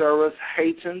 Cyrus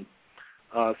Hayton.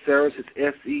 Cyrus is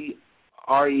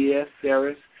Seres,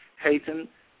 Cyrus Hayton,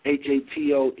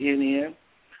 Hatonn.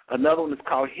 Another one is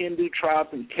called Hindu Tribes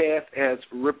and Castes as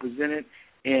Represented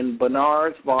in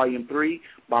Bernards, Volume 3,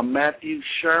 by Matthew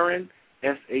Sherin,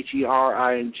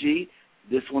 Shering.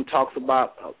 This one talks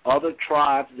about other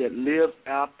tribes that live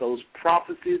out those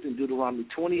prophecies in Deuteronomy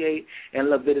 28 and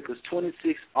Leviticus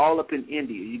 26, all up in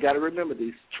India. You got to remember,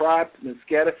 these tribes have been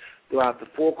scattered throughout the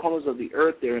four corners of the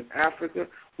earth. They're in Africa.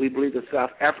 We believe the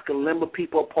South African Limba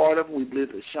people are part of them. We believe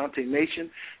the Ashanti Nation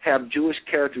have Jewish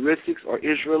characteristics or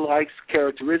Israelites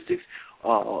characteristics.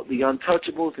 The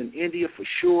Untouchables in India for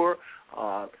sure.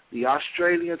 The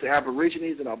Australians, the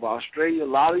Aborigines of Australia, a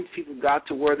lot of these people got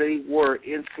to where they were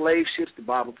in slave ships. The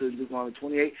Bible says in Deuteronomy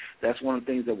 28, that's one of the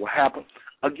things that will happen.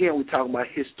 Again, we're talking about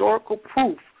historical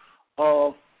proof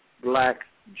of black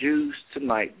Jews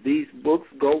tonight. These books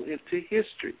go into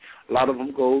history. A lot of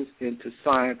them goes into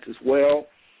science as well.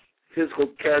 Physical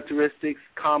characteristics,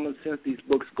 common sense. These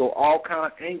books go all kind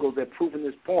of angles at proving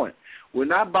this point. We're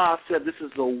not by ourselves. This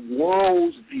is the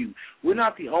world's view. We're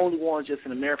not the only ones just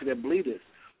in America that believe this.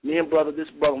 Me and this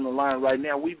brother on the line right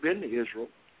now, we've been to Israel,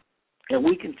 and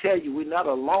we can tell you we're not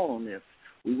alone on this.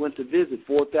 We went to visit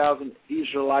 4,000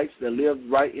 Israelites that lived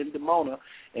right in Dimona,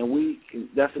 and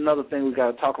that's another thing we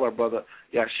got to talk about, Brother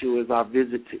Yahshua, is our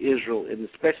visit to Israel, and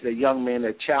especially the young man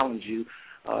that challenged you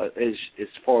as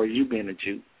far as you being a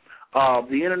Jew.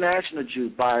 The International Jew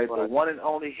by the one and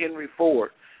only Henry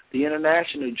Ford. The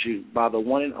International Jew by the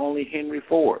one and only Henry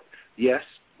Ford. Yes,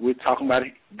 we're talking about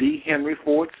the Henry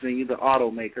Ford Sr., the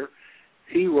automaker.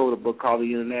 He wrote a book called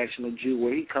The International Jew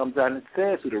where he comes out and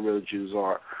says who the real Jews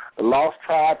are. The Lost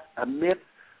Tribes, a myth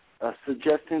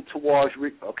suggesting towards...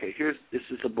 this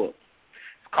is a book.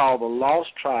 It's called The Lost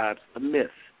Tribes, a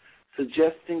myth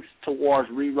suggesting towards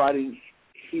rewriting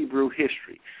Hebrew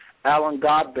history. Alan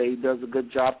Godbey does a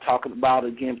good job talking about,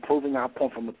 again, proving our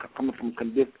point coming from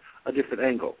a different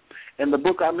angle. And the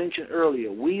book I mentioned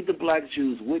earlier, We the Black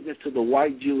Jews, Witness to the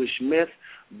White Jewish Myth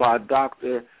by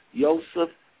Dr. Yosef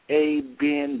A.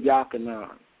 Ben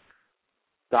Yochanan.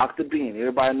 Dr. Ben,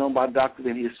 everybody know about Dr.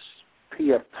 Ben. He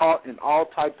has taught in all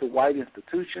types of white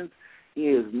institutions. He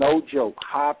is no joke,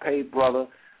 high-paid brother,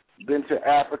 been to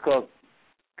Africa a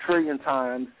trillion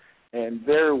times, and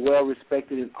very well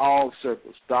respected in all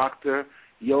circles. Dr.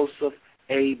 Yosef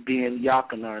A. Ben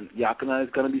Yochanan. Yochanan is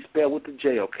going to be spelled with the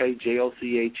J, okay?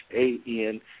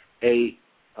 Jochanan.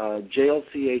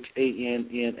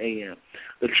 Jochanan.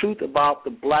 The Truth About the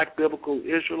Black Biblical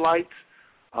Israelites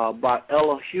by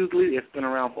Ella Hughley. It's been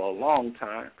around for a long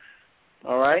time.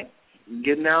 All right?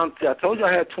 Getting down to, I told you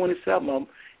I had 27 of them.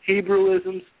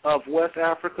 Hebrewisms of West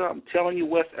Africa. I'm telling you,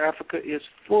 West Africa is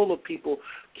full of people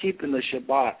keeping the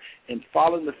Shabbat and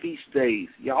following the feast days.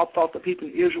 Y'all thought the people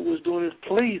in Israel was doing this.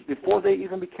 Please, before they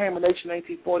even became a nation in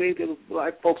 1848, there was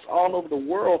black folks all over the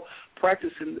world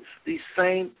practicing these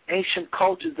same ancient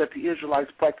cultures that the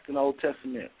Israelites practiced in the Old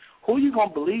Testament. Who are you going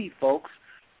to believe, folks?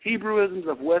 Hebrewisms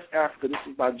of West Africa. This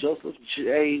is by Joseph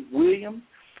J. Williams.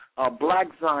 Black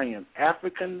Zion,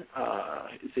 African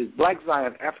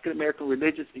American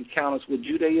Religious Encounters with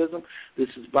Judaism. This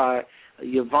is by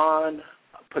Yvonne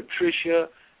Patricia.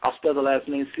 I'll spell the last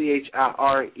name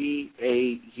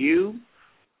Chireau.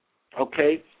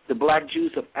 Okay, The Black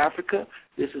Jews of Africa.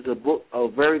 This is a book, a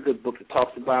very good book that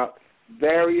talks about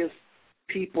various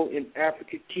people in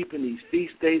Africa keeping these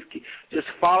feast days, just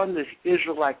following the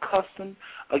Israelite custom.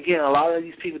 Again, a lot of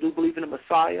these people do believe in the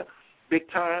Messiah, big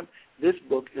time. This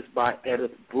book is by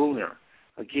Edith Bruner.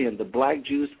 Again, The Black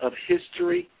Jews of Africa,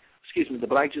 History,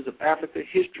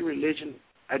 Religion,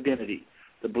 Identity.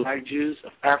 The Black Jews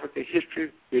of Africa,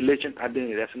 History, Religion,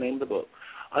 Identity. That's the name of the book.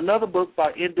 Another book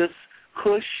by Indus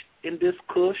Kush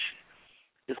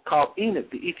is called Enoch,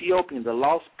 the Ethiopian, the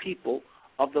Lost People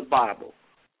of the Bible,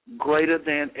 Greater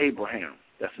Than Abraham.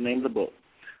 That's the name of the book.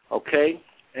 Okay?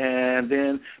 And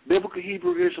then Biblical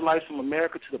Hebrew Israelites from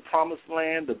America to the Promised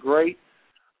Land, the Great.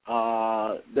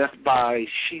 That's by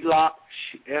Shalak,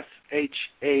 Shaleak,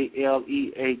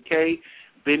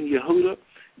 Ben Yehuda.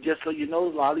 Just so you know, a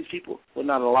lot of these people, well,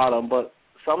 not a lot of them, but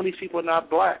some of these people are not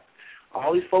black.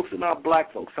 All these folks are not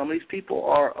black folks. Some of these people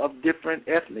are of different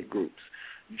ethnic groups.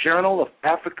 Journal of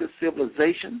Africa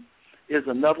Civilization is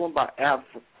another one by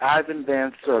Ivan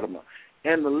Van Sertima.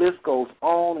 And the list goes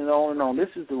on and on and on. This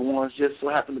is the ones just so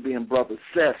happen to be in Brother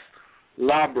Seth's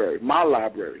library, my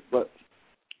library. But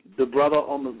the brother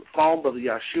on the phone, Brother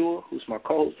Yeshua, who's my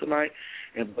co-host tonight,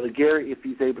 and Brother Gary, if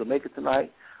he's able to make it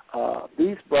tonight,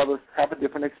 these brothers have a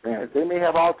different experience. They may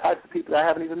have all types of people that I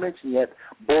haven't even mentioned yet,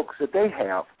 books that they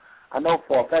have. I know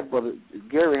for a fact Brother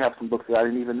Gary has some books that I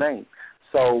didn't even name.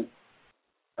 So,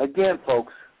 again,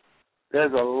 folks,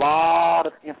 there's a lot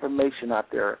of information out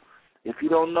there. If you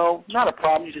don't know, not a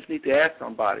problem. You just need to ask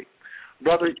somebody.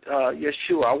 Brother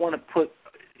Yeshua, I want to put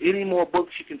any more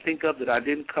books you can think of that I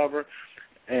didn't cover,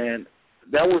 and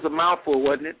that was a mouthful,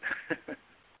 wasn't it?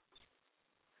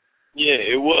 Yeah,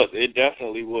 it was. It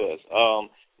definitely was.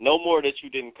 No more that you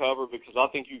didn't cover because I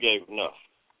think you gave enough.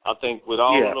 I think with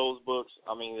all of those books,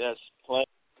 I mean, that's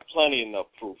plenty enough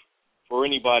proof for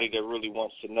anybody that really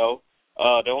wants to know.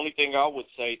 The only thing I would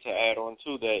say to add on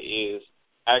to that is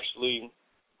actually,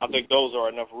 I think those are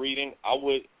enough reading. I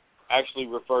would actually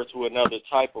refer to another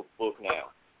type of book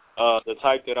now. The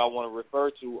type that I want to refer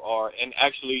to are, and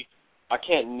actually I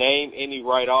can't name any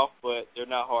right off, but they're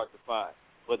not hard to find.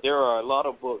 But there are a lot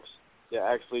of books that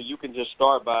actually you can just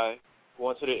start by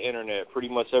going to the internet. Pretty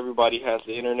much everybody has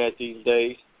the internet these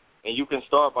days, and you can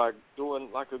start by doing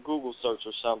like a Google search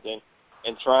or something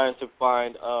and trying to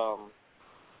find,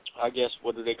 I guess,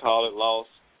 what do they call it, lost,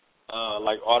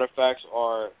 like artifacts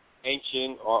or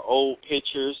ancient or old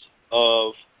pictures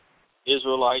of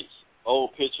Israelites,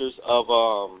 old pictures of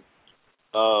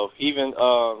even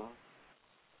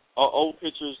old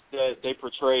pictures that they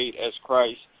portrayed as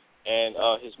Christ and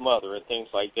his mother and things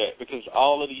like that, because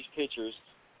all of these pictures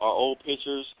are old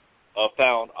pictures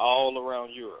found all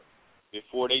around Europe.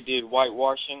 Before they did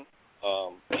whitewashing,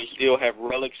 they still have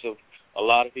relics of a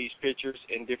lot of these pictures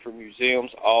in different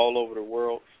museums all over the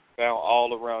world, found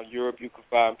all around Europe. You can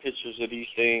find pictures of these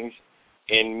things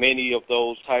in many of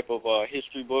those type of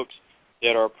history books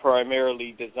that are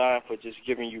primarily designed for just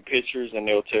giving you pictures, and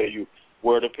they'll tell you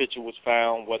where the picture was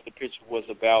found, what the picture was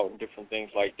about, and different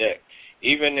things like that.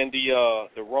 Even in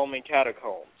the Roman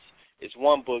catacombs, it's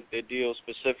one book that deals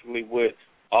specifically with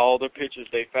all the pictures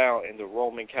they found in the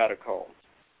Roman catacombs.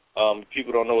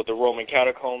 People don't know what the Roman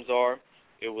catacombs are.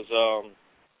 It was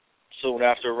soon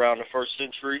after around the 1st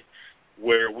century,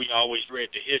 where we always read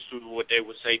the history, what they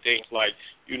would say things like,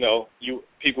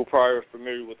 people probably are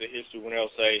familiar with the history when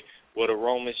they'll say, well, the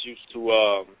Romans used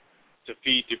to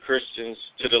feed the Christians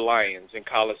to the lions and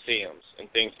coliseums and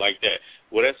things like that.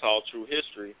 Well, that's all true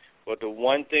history. But the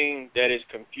one thing that is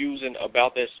confusing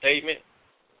about that statement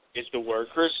is the word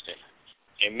Christian.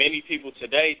 And many people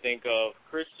today think of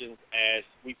Christians as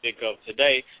we think of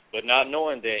today, but not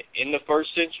knowing that in the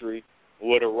 1st century,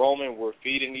 where the Romans were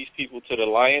feeding these people to the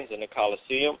lions in the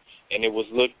Colosseum, and it was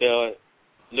looked at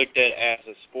as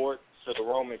a sport to the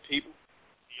Roman people,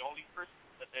 the only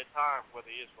Christians at that time were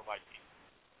the Israelite people.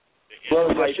 The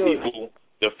Israelite people,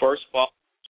 the first fall.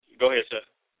 Go ahead, sir.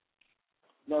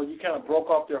 No, you kind of broke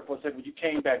off there for a second. You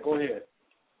came back. Go ahead.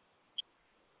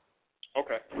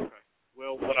 Okay.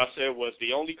 Well, what I said was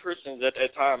the only Christians at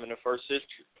that time in the 1st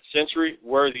century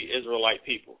were the Israelite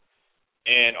people.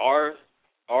 And our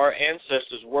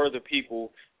ancestors were the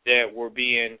people that were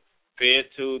being fed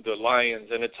to the lions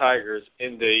and the tigers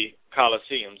in the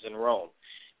Colosseums in Rome.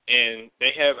 And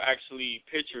they have actually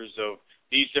pictures of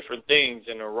these different things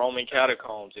in the Roman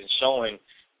catacombs and showing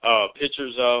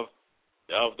pictures of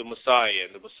the Messiah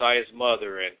and the Messiah's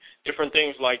mother and different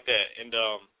things like that. And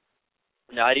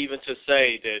not even to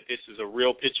say that this is a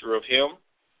real picture of him,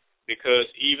 because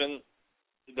even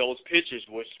those pictures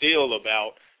were still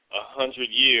about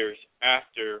 100 years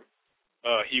after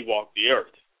he walked the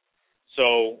earth.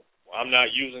 So I'm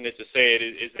not using it to say it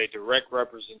is a direct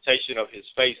representation of his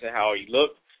face and how he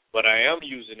looked, but I am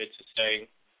using it to say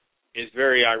it's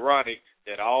very ironic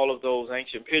that all of those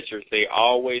ancient pictures, they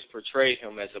always portrayed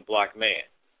him as a black man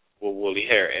with woolly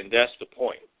hair, and that's the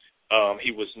point.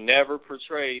 He was never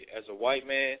portrayed as a white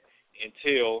man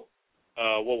until,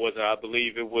 I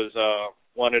believe it was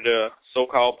one of the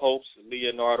so-called popes,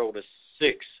 Leonardo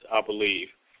VI, I believe,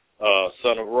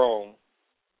 son of Rome.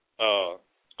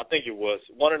 I think it was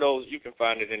one of those. You can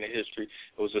find it in the history.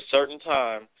 It was a certain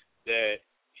time that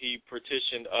he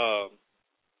petitioned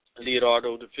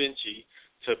Leonardo da Vinci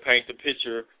to paint the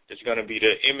picture that's going to be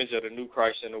the image of the new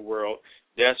Christ in the world.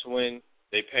 That's when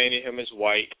they painted him as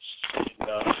white.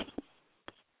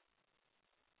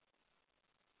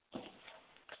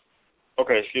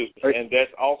 Excuse me. And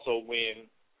that's also when,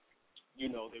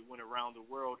 they went around the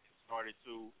world and started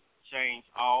to changed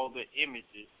all the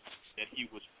images that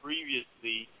he was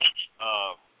previously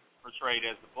portrayed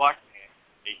as a black man.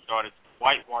 They started to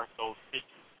whitewash those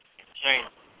pictures and change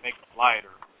them, make them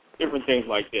lighter, different things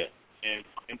like that.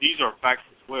 And these are facts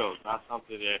as well. It's not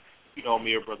something that,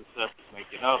 me or Brother Seth is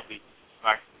making up. These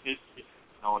are facts of history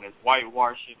known as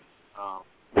whitewashing,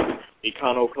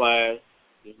 iconoclast.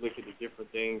 Just look at the different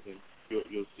things and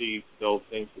you'll see those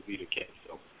things to be the case.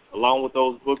 So along with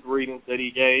those book readings that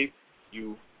he gave,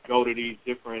 you go to these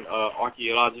different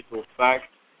archaeological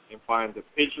facts and find the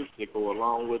pictures that go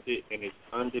along with it, and it's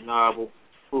undeniable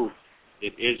proof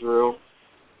that Israel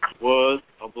was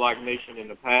a black nation in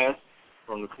the past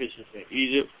from the pictures in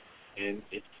Egypt, and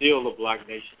it's still a black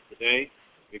nation today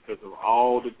because of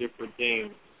all the different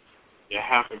things that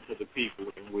happen to the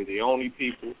people, and we're the only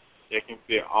people that can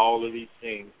fit all of these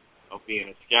things of being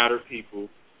a scattered people,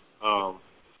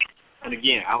 and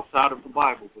again, outside of the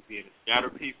Bible, but being a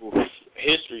scattered people.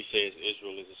 History says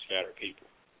Israel is a scattered people,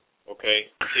 okay?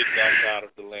 Kicked outside of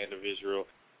the land of Israel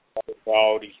for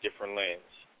all these different lands.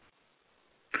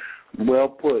 Well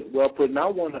put. And I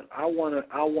wanna,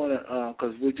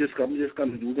 because we're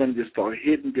gonna just start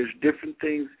hitting just different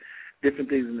things,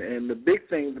 and the big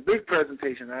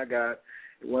presentation I got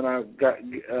when I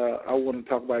want to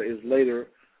talk about is later,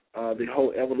 the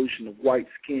whole evolution of white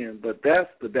skin. But that's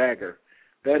the dagger.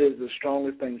 That is the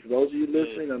strongest thing. For those of you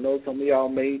listening, I know some of y'all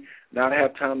may not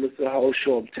have time to listen to the whole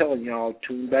show. I'm telling y'all,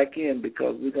 tune back in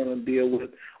because we're going to deal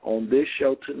with, on this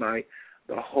show tonight,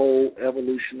 the whole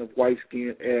evolution of white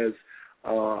skin and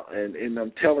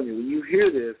I'm telling you, when you hear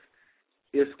this,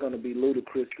 it's going to be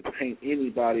ludicrous to paint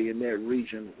anybody in that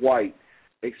region white,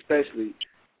 especially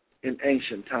in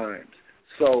ancient times.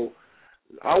 So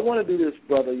I want to do this,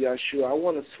 Brother Yeshua. I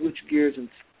want to switch gears and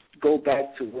go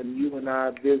back to when you and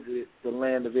I visited the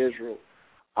land of Israel.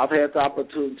 I've had the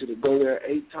opportunity to go there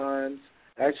 8 times,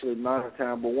 actually 9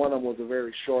 times, but one of them was a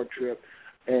very short trip.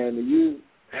 And you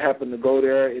happened to go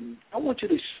there, and I want you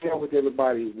to share with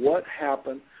everybody what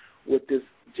happened with this.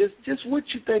 Just what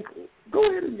you think. Go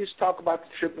ahead and just talk about the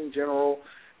trip in general,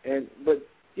 but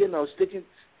sticking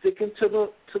to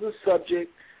the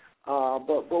subject.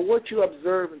 But what you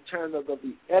observe in terms of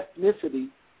the ethnicity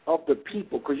of the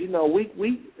people, because we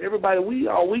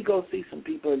go see some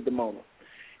people in Dimona,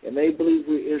 and they believe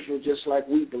we're Israel just like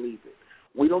we believe it.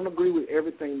 We don't agree with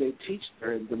everything they teach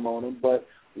there in Dimona, but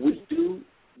we do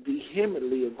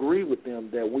vehemently agree with them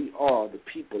that we are the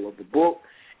people of the book,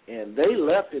 and they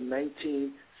left in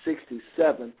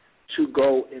 1967 to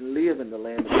go and live in the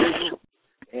land of Israel.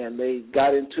 And they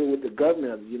got into it with the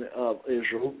government of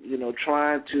Israel,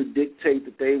 trying to dictate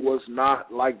that they was not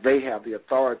like they have the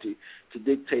authority to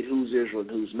dictate who's Israel and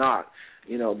who's not.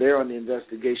 They're on the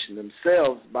investigation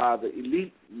themselves by the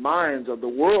elite minds of the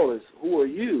world as who are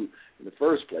you in the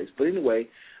first place. But anyway,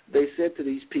 they said to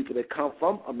these people that come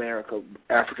from America,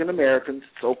 African Americans,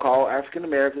 so-called African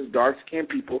Americans, dark-skinned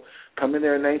people, come in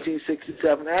there in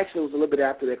 1967. Actually, it was a little bit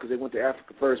after that because they went to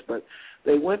Africa first, but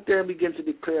they went there and began to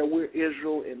declare we're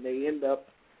Israel, and they end up,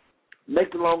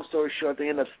 make the long story short, they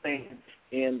end up staying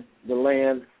in the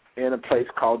land in a place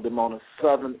called Dimona,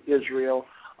 southern Israel,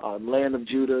 land of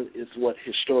Judah is what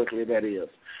historically that is.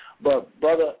 But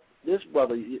this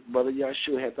brother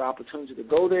Yeshua had the opportunity to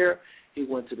go there. He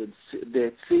went to the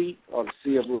Dead Sea, or the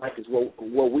Sea of Life is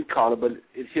what we call it, but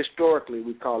historically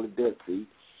we call it Dead Sea.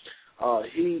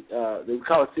 They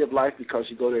call it Sea of Life because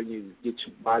you go there and you get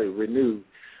your body renewed.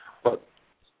 But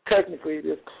technically it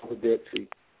is called the Dead Sea.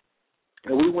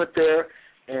 And we went there,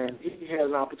 and he had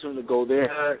an opportunity to go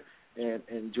there,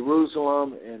 and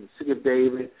Jerusalem, and the City of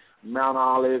David, Mount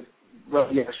Olive.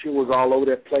 Brother Yeshua was all over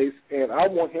that place. And I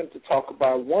want him to talk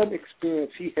about one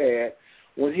experience he had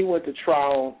when he went to try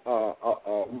on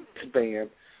a wristband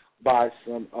by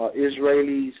some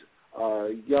Israelis,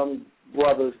 young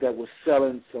brothers that were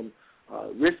selling some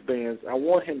wristbands. I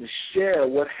want him to share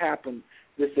what happened,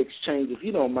 this exchange, if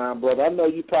you don't mind, brother. I know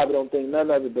you probably don't think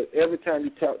none of it, but every time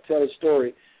you tell a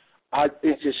story,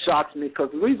 it just shocks me,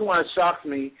 because the reason why it shocks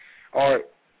me, or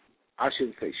I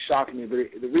shouldn't say shock me,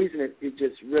 but the reason it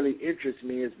just really interests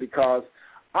me is because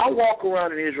I walk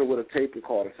around in Israel with a tape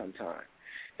recorder sometimes.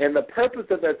 And the purpose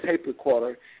of that tape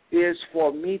recorder is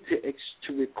for me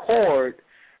to record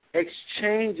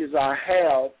exchanges I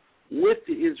have with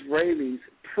the Israelis,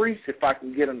 priests, if I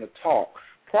can get them to talk.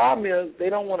 Problem is, they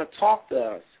don't want to talk to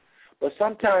us. But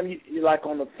sometimes, like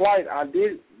on the flight, I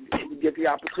did get the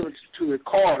opportunity to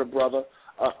record a brother,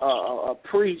 a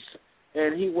priest,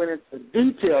 and he went into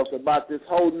details about this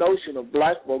whole notion of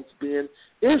black folks being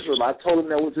Israel. I told him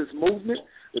there was this movement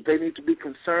that they need to be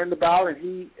concerned about, and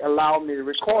he allowed me to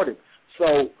record it.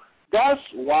 So That's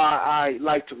why I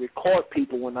like to record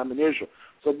people when I'm in Israel.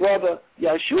 So, Brother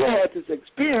Yeshua had this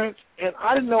experience, and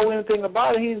I didn't know anything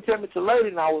about it. He didn't tell me till later,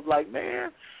 and I was like,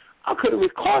 man, I could have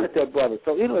recorded that, brother.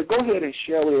 So, anyway, go ahead and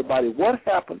share with everybody what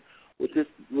happened with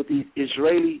these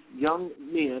Israeli young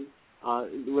men.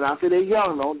 When I say they're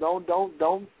young, don't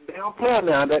downplay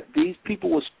now that these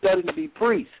people were studying to be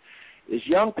priests. As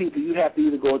young people, you have to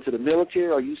either go into the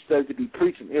military or you study to be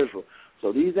priests in Israel.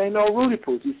 So these ain't no Rudy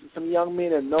Poos. These are some young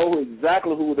men that know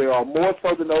exactly who they are, more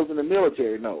so than those in the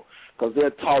military know, because they're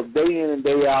taught day in and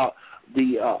day out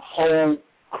the whole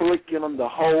curriculum,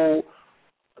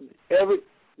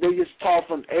 they just taught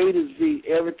from A to Z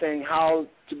everything, how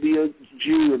to be a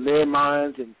Jew in their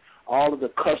minds, and all of the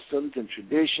customs and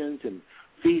traditions and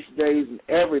feast days and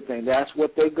everything. That's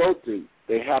what they go through.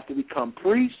 They have to become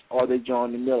priests or they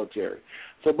join the military.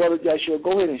 So, Brother Joshua,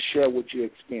 go ahead and share what you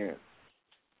experienced.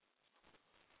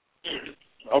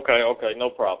 Okay, no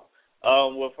problem.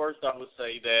 Well, first I would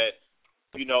say that,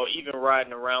 even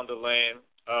riding around the land,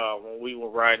 when we were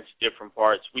riding to different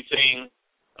parts, we seen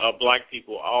black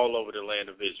people all over the land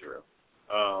of Israel.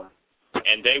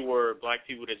 And they were black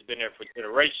people that's been there for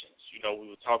generations. We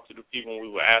would talk to the people and we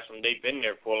would ask them, they've been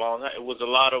there for a long time. It was a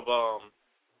lot of,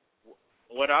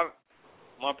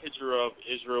 my picture of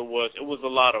Israel was, it was a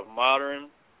lot of modern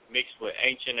mixed with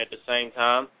ancient at the same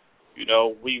time.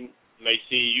 We may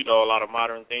see, a lot of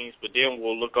modern things, but then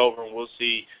we'll look over and we'll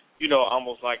see,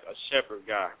 almost like a shepherd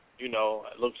guy. It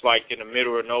looks like in the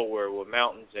middle of nowhere with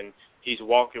mountains, and he's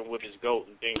walking with his goat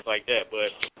and things like that.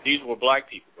 But these were black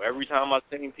people. Every time I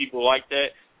seen people like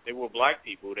that, they were black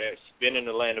people that's been in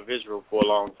the land of Israel for a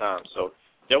long time. So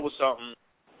that was something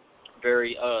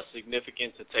very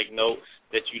significant to take note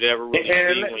that you never really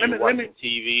see when you're watching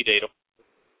TV. They don't.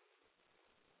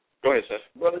 Go ahead, Seth.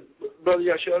 Brother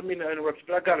Yashua, I don't mean to interrupt you,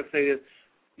 but I got to say this.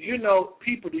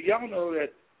 People, do y'all know that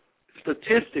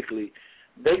statistically,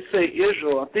 they say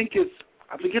Israel,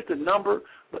 I forget the number,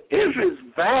 but Israel is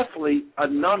vastly a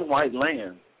non-white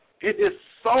land. It is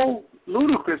so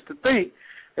ludicrous to think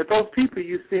that those people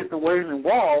you see at the Wailing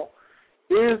Wall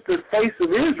is the face of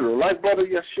Israel. Like Brother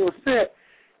Yeshua said,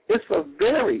 it's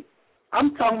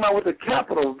I'm talking about with a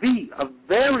capital V, a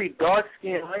very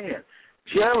dark-skinned land.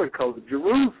 Jericho,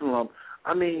 Jerusalem,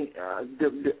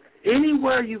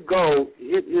 anywhere you go,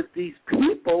 it is these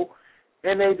people,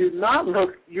 and they do not look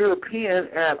European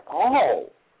at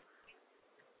all.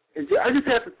 I just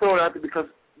have to throw it out there because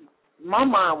my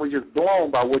mind was just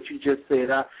blown by what you just said.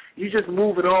 You just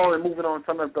moving on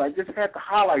something, but I just had to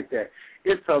highlight that.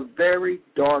 It's a very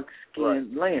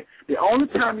dark-skinned land. The only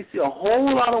time you see a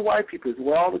whole lot of white people is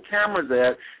where all the cameras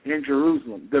at in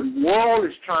Jerusalem. The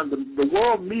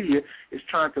world media is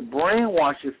trying to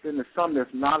brainwash us into something that's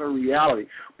not a reality.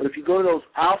 But if you go to those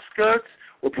outskirts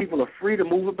where people are free to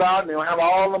move about and they don't have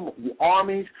all them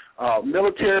armies,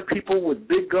 military people with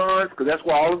big guns, because that's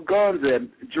where all the guns are in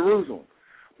Jerusalem.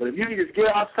 But if you can just get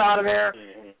outside of there,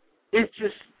 it's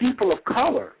just people of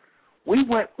color. We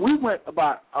went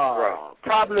about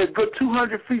probably a good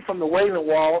 200 feet from the Wailing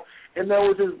Wall, and there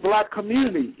was this black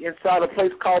community inside a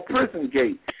place called Prison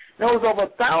Gate. There was over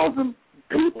 1,000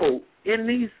 people in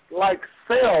these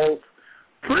cells,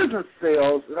 prison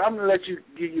cells, and I'm going to let you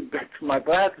give you back to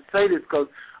but I have to say this because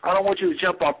I don't want you to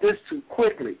jump off this too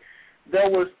quickly.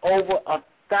 There was over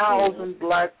 1,000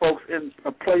 black folks in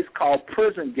a place called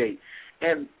Prison Gate,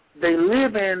 and they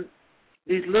live in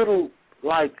these little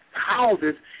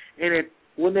houses. And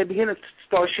when they begin to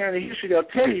start sharing the history, they'll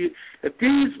tell you that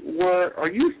these were or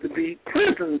used to be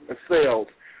prison cells.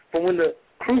 From when the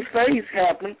Crusades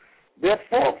happened, their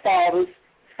forefathers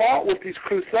fought with these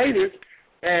Crusaders,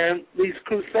 and these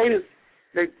Crusaders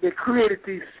they created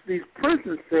these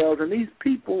prison cells, and these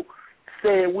people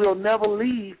said we'll never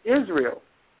leave Israel.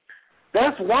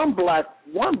 That's one black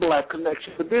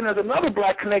connection. But then there's another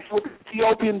black connection with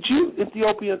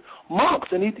Ethiopian monks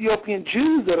and Ethiopian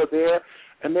Jews that are there.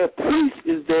 And their priest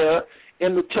is there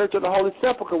in the Church of the Holy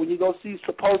Sepulchre. When you go see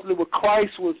supposedly what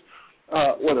Christ was,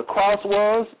 what a cross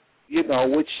was,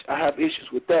 which I have issues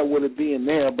with that, with it being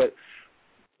there. But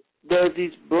there's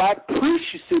these black priests,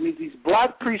 you see, these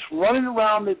black priests running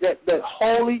around that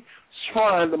holy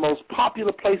shrine, the most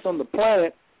popular place on the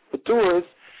planet for tourists,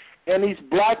 and these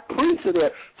black priests are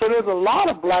there. So there's a lot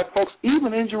of black folks,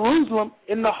 even in Jerusalem,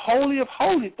 in the holy of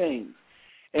holy things.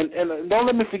 And don't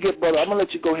let me forget, brother, I'm going to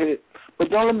let you go ahead, but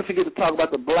don't let me forget to talk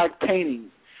about the black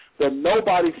paintings that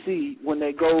nobody see when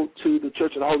they go to the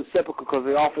Church of the Holy Sepulchre because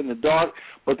they're off in the dark,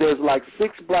 but there's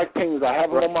 6 black paintings. I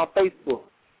have them on my Facebook.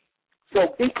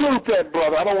 So include that,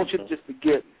 brother. I don't want you to just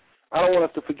forget. I don't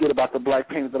want us to forget about the black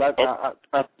paintings, but I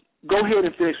go ahead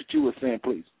and finish what you were saying,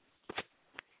 please.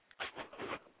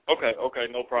 Okay,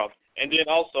 no problem. And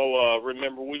then also,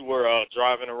 remember we were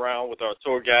driving around with our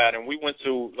tour guide, and we went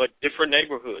to like different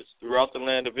neighborhoods throughout the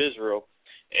land of Israel,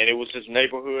 and it was just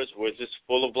neighborhoods were just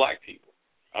full of black people.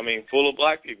 I mean, full of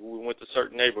black people. We went to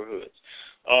certain neighborhoods.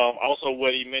 Also,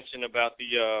 what he mentioned about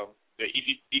the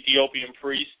Ethiopian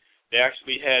priest, they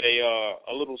actually had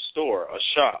a little store, a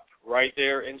shop right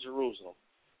there in Jerusalem.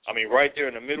 I mean, right there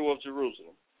in the middle of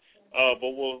Jerusalem.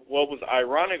 But what was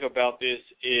ironic about this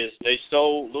is they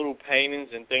sold little paintings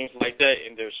and things like that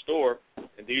in their store,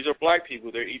 and these are black people,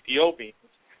 they're Ethiopians.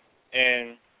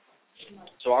 And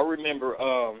so I remember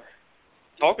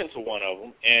talking to one of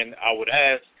them, and I would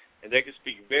ask, and they could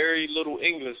speak very little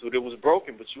English, but it was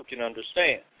broken, but you can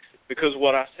understand. Because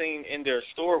what I seen in their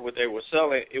store, what they were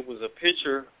selling, it was a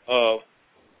picture of,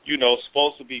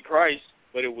 supposed to be Christ,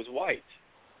 but it was white.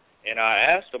 And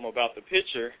I asked them about the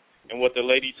picture, and what the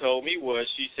lady told me was,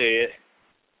 she said,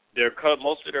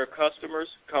 most of their customers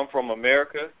come from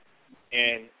America,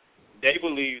 and they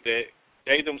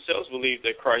themselves believe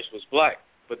that Christ was black.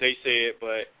 But they said,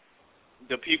 but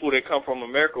the people that come from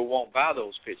America won't buy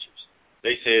those pictures.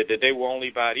 They said that they will only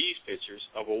buy these pictures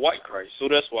of a white Christ, so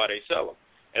that's why they sell them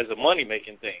as a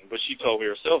money-making thing. But she told me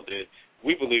herself that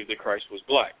we believe that Christ was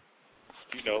black.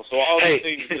 So all these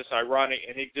things are just ironic,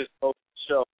 and it just goes to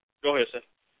show. Go ahead, Seth.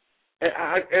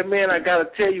 And man, I got to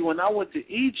tell you, when I went to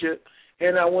Egypt,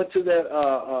 and I went to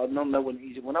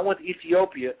when I went to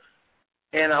Ethiopia,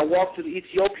 and I walked to the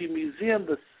Ethiopian Museum,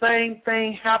 the same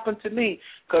thing happened to me,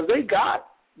 because they got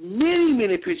many,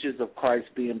 many pictures of Christ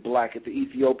being black at the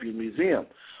Ethiopian Museum.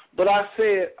 But I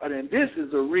said, and this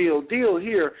is a real deal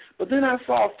here. But then I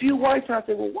saw a few whites, and I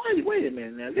said, well, wait a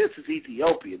minute now. This is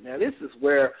Ethiopia. Now, this is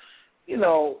where,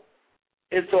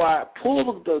 and so I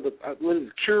pulled the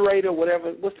curator,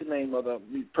 whatever, what's the name of the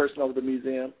person over the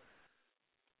museum?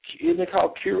 Isn't it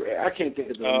called curator? I can't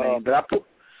think of the name.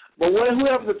 But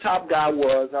whoever the top guy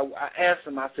was, I asked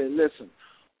him, I said, listen,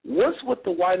 what's with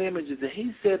the white images? And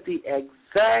he said the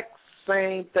exact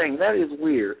same thing. That is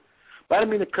weird. But I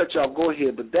didn't mean to cut you off. Go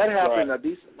ahead. But that happened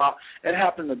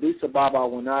in Addis Ababa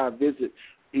when I visit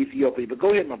Ethiopia. But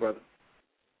go ahead, my brother.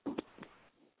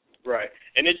 Right.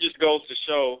 And it just goes to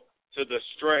show to the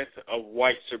strength of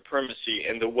white supremacy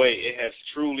and the way it has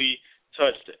truly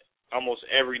touched almost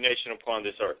every nation upon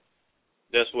this earth.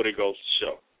 That's what it goes to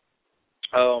show.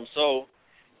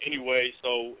 Anyway,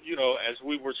 as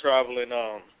we were traveling,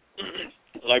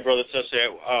 like Brother Seth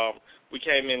said, I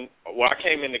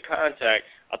came into contact.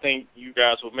 I think you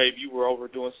guys maybe you were over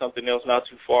doing something else not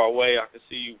too far away. I could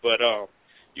see you, but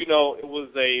it was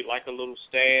a little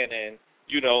stand, and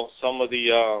some of the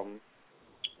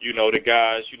the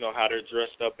guys, how they're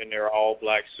dressed up in their all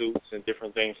black suits and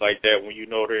different things like that. When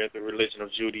they're in the religion of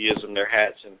Judaism, their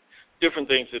hats and different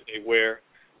things that they wear.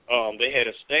 They had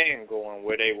a stand going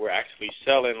where they were actually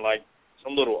selling like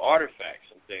some little artifacts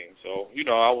and things. So,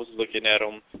 I was looking at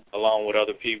them along with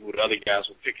other people. The other guys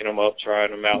were picking them up,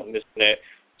 trying them out and this and that.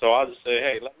 So I just said,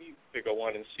 hey, let me pick up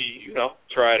one and see,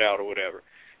 try it out or whatever.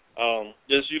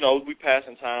 We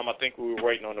passing time. I think we were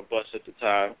waiting on the bus at the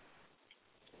time.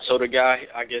 So the guy,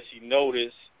 I guess he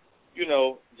noticed,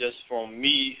 just from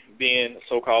me being a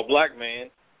so-called black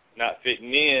man, not fitting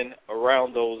in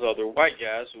around those other white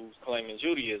guys who's claiming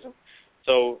Judaism.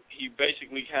 So he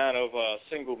basically kind of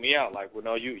singled me out, like, well,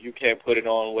 no, you can't put it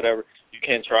on, whatever. You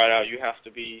can't try it out. You have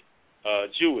to be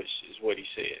Jewish, is what he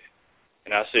said.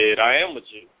 And I said, I am a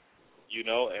Jew,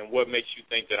 and what makes you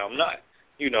think that I'm not?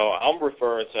 I'm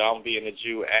referring to I'm being a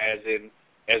Jew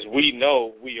as we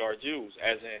know we are Jews,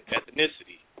 as in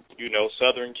ethnicity,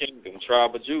 Southern Kingdom,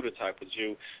 tribe of Judah type of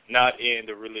Jew, not in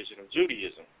the religion of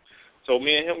Judaism. So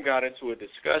me and him got into a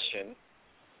discussion.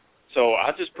 So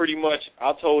I just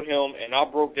I told him, and I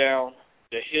broke down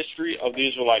the history of the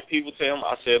Israelite people to him.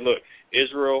 I said, look,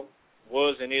 Israel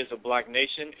was and is a black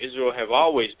nation. Israel have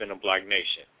always been a black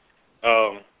nation.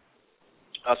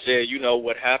 I said,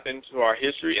 what happened to our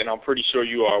history, and I'm pretty sure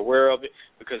you are aware of it,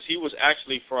 because he was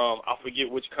actually from, I forget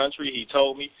which country, he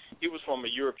told me. He was from a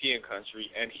European country,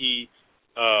 and he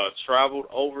traveled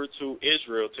over to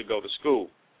Israel to go to school.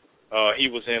 He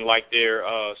was in their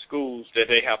schools that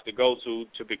they have to go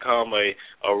to become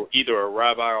either a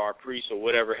rabbi or a priest or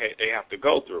whatever they have to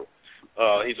go through.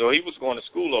 So he was going to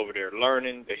school over there,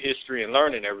 learning the history and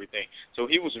learning everything. So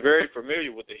he was very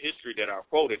familiar with the history that I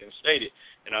quoted and stated.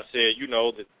 And I said,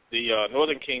 that the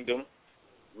Northern Kingdom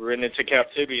went into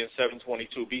captivity in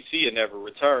 722 BC and never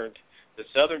returned. The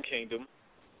Southern Kingdom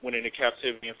went into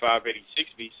captivity in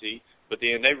 586 BC, but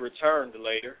then they returned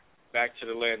later back to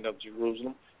the land of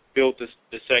Jerusalem, built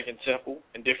the second temple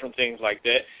and different things like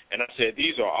that. And I said,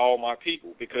 these are all my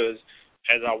people, because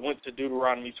as I went to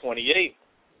Deuteronomy 28,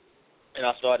 And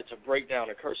I started to break down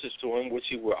the curses to him, which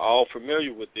he were all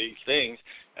familiar with these things.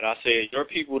 And I said, your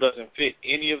people doesn't fit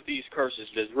any of these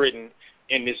curses that's written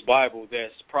in this Bible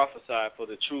that's prophesied for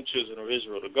the true children of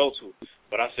Israel to go to.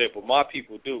 But I said, but my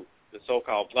people do. The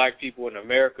so-called black people in the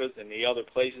Americas and the other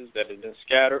places that have been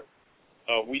scattered,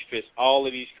 we fit all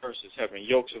of these curses, having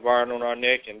yokes of iron on our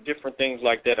neck and different things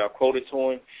like that. I quoted to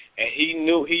him, and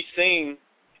he seen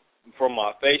from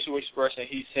my facial expression,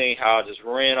 he seen how I just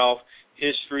ran off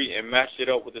history and matched it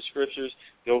up with the scriptures,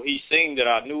 though he seen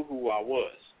that I knew who I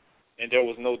was. And there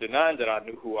was no denying that I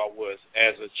knew who I was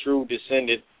as a true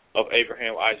descendant of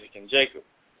Abraham, Isaac, and Jacob.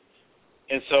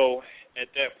 And so at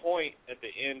that point, at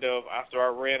the end of, after I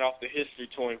ran off the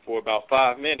history to him for about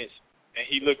 5 minutes, and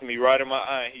he looked me right in my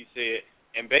eye and he said,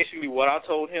 and basically what I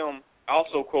told him, I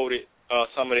also quoted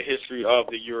some of the history of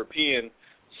the European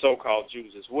so-called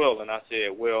Jews as well. And I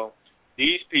said, well,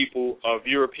 these people of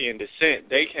European descent,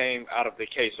 they came out of the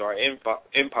Khazar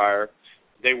Empire.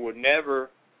 They were never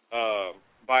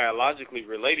biologically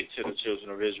related to the children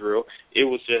of Israel. It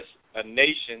was just a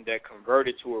nation that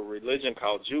converted to a religion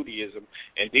called Judaism,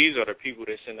 and these are the people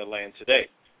that's in the land today.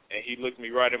 And he looked me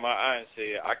right in my eye and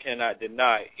said, I cannot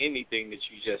deny anything that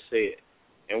you just said.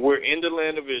 And we're in the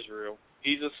land of Israel.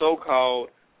 He's a so-called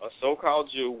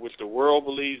Jew, which the world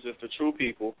believes is the true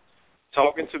people,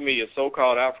 talking to me, a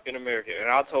so-called African-American,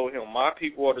 and I told him my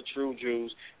people are the true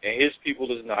Jews and his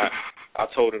people is not. I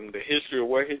told him the history of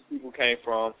where his people came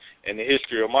from and the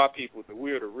history of my people, that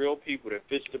we are the real people that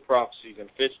fits the prophecies and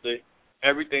fits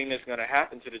everything that's going to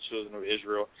happen to the children of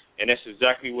Israel, and that's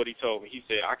exactly what he told me. He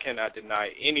said, I cannot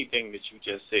deny anything that you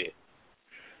just said.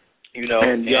 You know,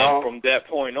 and from that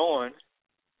point on,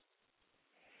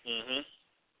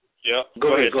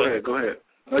 Go ahead.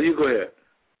 No, you go ahead.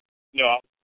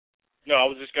 No, I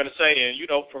was just going to say, and, you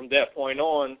know, from that point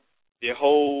on, the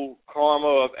whole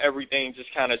karma of everything just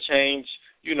kind of changed,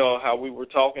 you know, how we were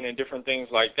talking and different things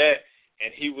like that,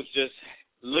 and he was just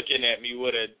looking at me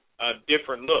with a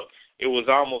different look. It was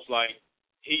almost like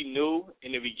he knew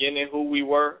in the beginning who we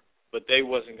were, but they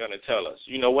wasn't going to tell us.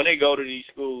 You know, when they go to these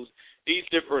schools, these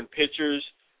different pictures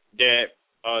that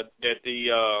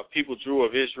the people drew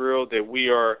of Israel that we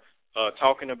are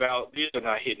talking about, these are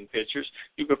not hidden pictures.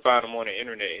 You can find them on the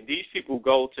internet. And these people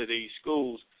go to these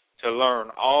schools to learn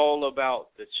all about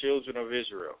the children of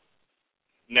Israel.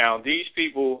 Now, these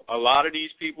people, a lot of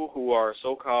these people who are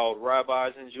so-called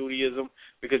rabbis in Judaism,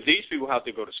 because these people have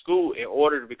to go to school in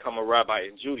order to become a rabbi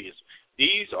in Judaism.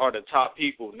 These are the top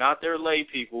people, not their lay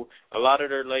people. A lot of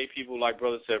their lay people, like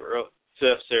Brother Seth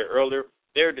said earlier,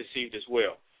 they're deceived as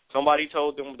well. Somebody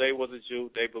told them they was a Jew,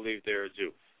 they believe they're a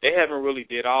Jew. They haven't really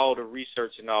did all the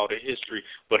research and all the history,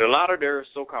 but a lot of their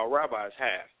so-called rabbis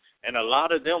have. And a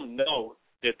lot of them know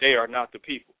that they are not the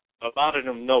people. A lot of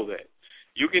them know that.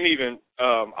 You can even,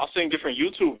 I've seen different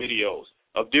YouTube videos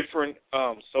of different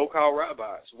so-called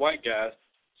rabbis, white guys,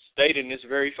 stating this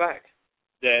very fact,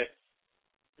 that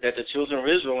the children of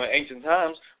Israel in ancient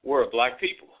times were black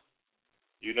people,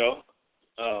 you know.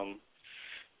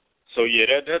 So,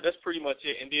 yeah, that's pretty much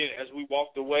it. And then as we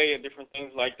walked away and different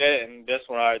things like that, and that's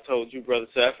when I told you, Brother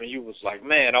Seth, and you was like,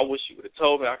 man, I wish you would have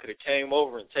told me. I could have came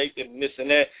over and taken it and this and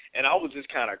that. And I was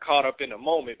just kind of caught up in the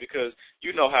moment because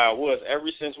you know how it was. Ever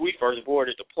since we first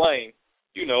boarded the plane,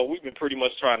 you know, we've been pretty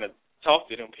much trying to talk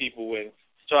to them people and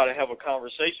try to have a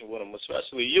conversation with them,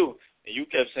 especially you. And you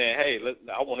kept saying, hey,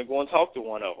 I want to go and talk to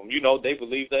one of them. You know, they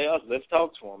believe they us. Let's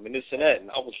talk to them and this and that.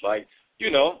 And I was like, you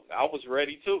know, I was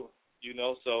ready too. You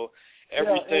know, so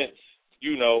ever since,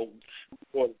 you know,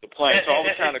 the plane. So I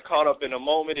was kind of caught up in a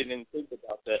moment and didn't think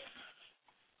about that.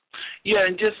 Yeah,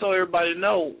 and just so everybody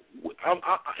know,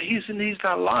 he's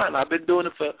not lying. I've been doing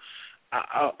it for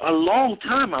a long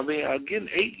time. I mean, again,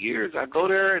 8 years. I go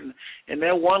there, and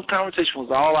that one conversation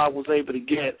was all I was able to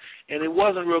get. And it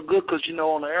wasn't real good because, you know,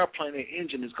 on the airplane, the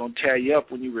engine is going to tear you up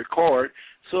when you record.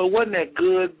 So it wasn't that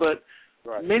good, but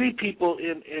right. Many people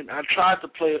I tried to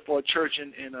play it for a church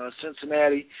in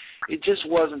Cincinnati. It just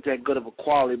wasn't that good of a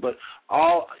quality. But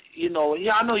I know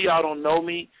y'all don't know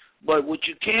me, but what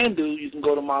you can do, you can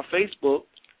go to my Facebook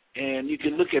and you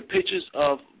can look at pictures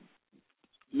of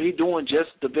me doing just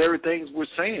the very things we're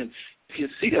saying. You can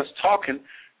see us talking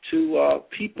to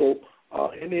people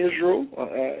in Israel,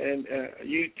 and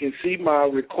you can see my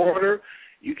recorder.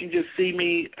 You can just see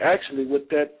me actually with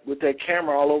that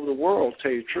camera all over the world, to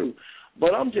tell you the truth.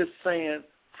 But I'm just saying,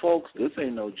 folks, this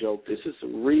ain't no joke. This is a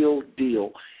real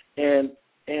deal. And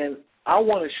I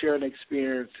want to share an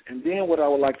experience. And then what I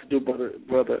would like to do,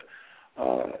 Brother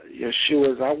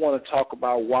Yeshua, is I want to talk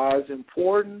about why it's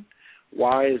important,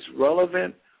 why it's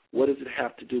relevant, What does it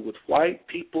have to do with white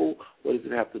people? What does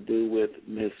it have to do with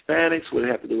Hispanics? What does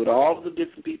it have to do with all of the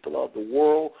different people of the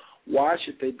world? Why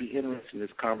should they be interested in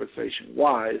this conversation?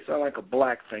 Why? It sounds like a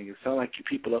black thing. It sounds like you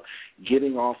people are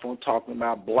getting off on talking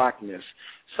about blackness.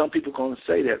 Some people are going to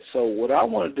say that. So what I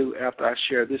want to do after I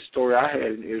share this story I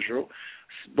had in Israel,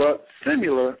 but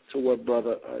similar to what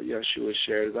Brother Yeshua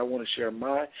shared, is I want to share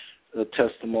my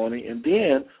testimony. And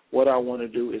then what I want to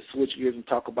do is switch gears and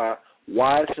talk about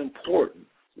why it's important,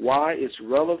 why it's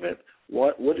relevant.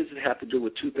 What does it have to do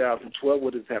with 2012?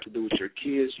 What does it have to do with your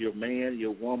kids, your man,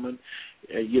 your woman,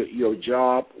 your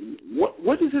job?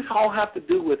 What does this all have to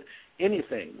do with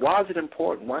anything? Why is it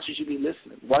important? Why should you be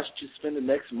listening? Why should you spend the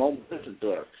next moment listening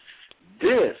to us?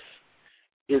 This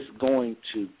is going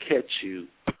to catch you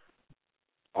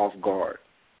off guard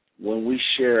when we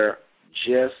share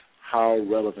just how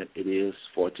relevant it is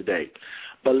for today.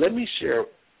 But let me share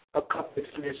a couple of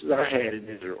experiences I had in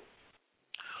Israel.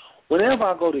 Whenever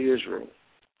I go to Israel,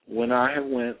 when I have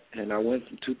went, and I went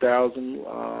from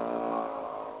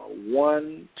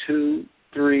 2001, 2,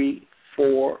 3,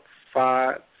 4,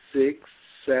 5, 6,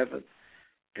 7,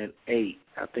 and 8.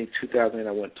 I think 2008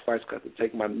 I went twice because I had to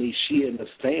take my niece. She ended up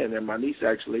staying there. My niece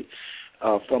actually,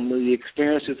 from the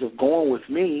experiences of going with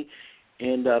me,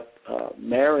 ended up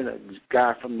marrying a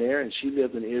guy from there, and she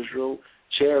lived in Israel.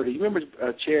 Charity. You remember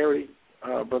Charity,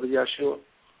 Brother Yeshua?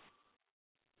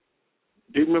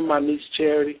 Do you remember my niece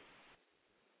Charity?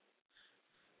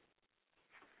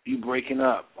 You breaking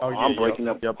up? Oh, yeah, I'm breaking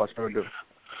up. Yep, I sure do.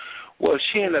 Well,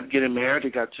 she ended up getting married. They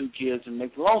got 2 kids, and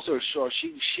make long story short,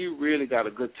 she really got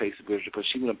a good taste of Israel because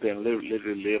she went up there and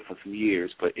literally lived for some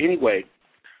years. But anyway,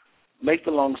 make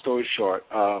the long story short,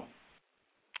 to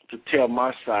tell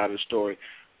my side of the story,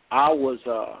 I was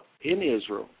in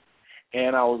Israel,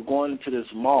 and I was going into this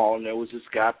mall, and there was this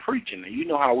guy preaching. And you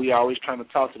know how we always trying to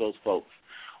talk to those folks.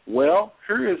 Well,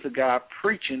 here is a guy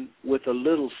preaching with a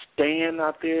little stand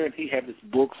out there, and he had his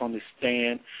books on his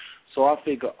stand. So I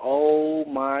figure, oh,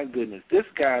 my goodness, this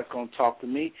guy's going to talk to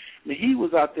me. I mean, he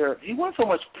was out there. He wasn't so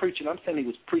much preaching. I'm saying he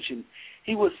was preaching.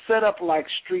 He was set up like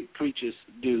street preachers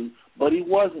do, but he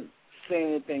wasn't saying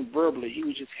anything verbally. He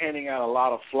was just handing out a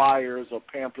lot of flyers or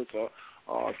pamphlets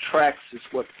or tracts is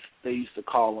what they used to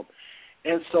call them.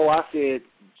 And so I said,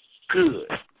 good.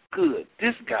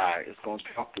 This guy is going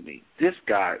to talk to me. This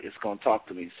guy is going to talk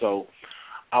to me. So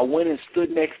I went and stood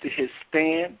next to his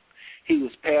stand. He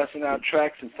was passing out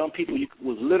tracts, and some people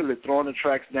was literally throwing the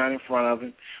tracts down in front of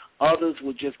him. Others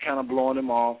were just kind of blowing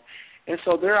them off. And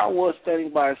so there I was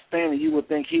standing by a stand, and he would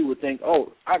think,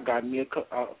 oh, I got me a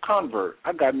convert.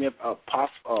 I got me a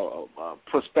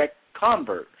prospect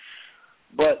convert.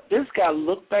 But this guy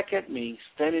looked back at me,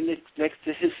 standing next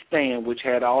to his stand, which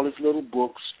had all his little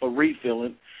books for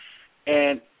refilling,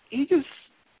 and he just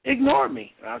ignored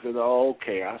me. And I said, oh,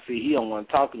 okay, I see he don't want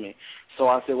to talk to me. So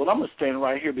I said, well, I'm going to stand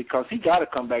right here because he got to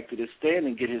come back to this stand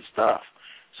and get his stuff.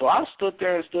 So I stood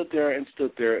there and stood there and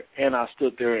stood there, and I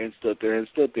stood there and stood there and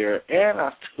stood there, and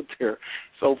I stood there.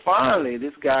 So finally,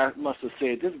 this guy must have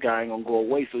said, this guy ain't going to go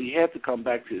away, so he had to come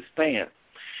back to his stand.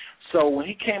 So when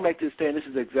he came back to his stand, this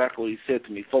is exactly what he said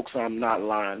to me. Folks, I'm not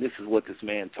lying. This is what this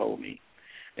man told me.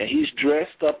 And he's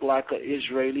dressed up like an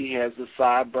Israeli. He has the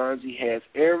sideburns. He has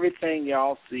everything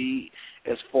y'all see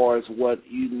as far as what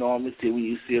you normally see when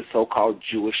you see a so-called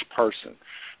Jewish person.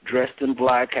 Dressed in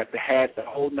black, had the hat, the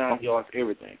whole 9 yards,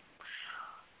 everything.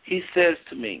 He says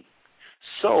to me,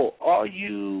 so are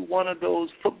you one of those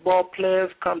football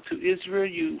players come to Israel,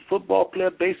 you football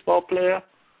player, baseball player?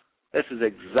 This is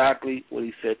exactly what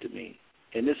he said to me.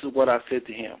 And this is what I said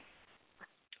to him.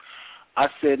 I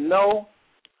said, no,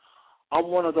 I'm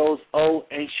one of those old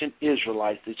ancient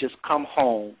Israelites that just come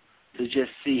home to just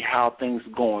see how things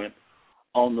are going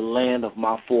on the land of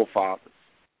my forefathers.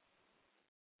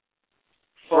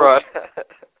 So, right.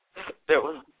 That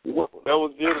was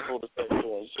beautiful to say to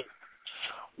him.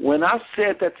 When I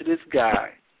said that to this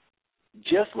guy,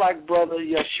 just like Brother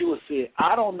Yeshua said,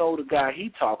 I don't know the guy he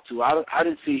talked to. I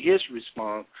didn't see his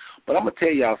response, but I'm going to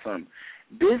tell y'all something.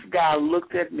 This guy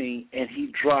looked at me, and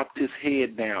he dropped his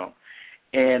head down.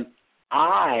 And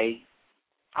I'm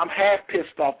half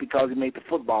pissed off because he made the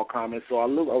football comment, so I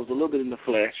was a little bit in the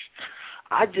flesh.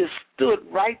 I just stood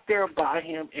right there by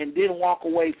him and didn't walk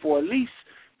away for at least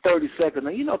 30 seconds.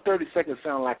 Now, you know 30 seconds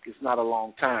sound like it's not a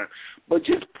long time, but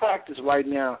just practice right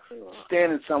now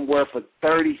standing somewhere for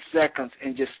 30 seconds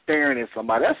and just staring at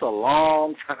somebody. That's a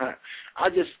long time. I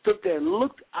just stood there and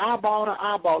looked eyeball to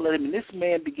eyeball at him, and this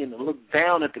man began to look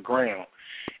down at the ground.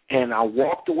 And I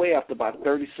walked away after about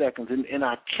 30 seconds, and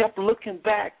I kept looking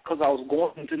back because I was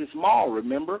going into this mall,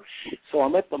 remember? So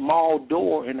I'm at the mall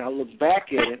door, and I look back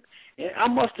at it, and I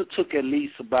must have took at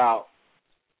least about,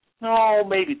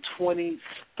 maybe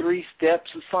 23 steps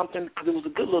or something, because it was a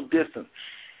good little distance.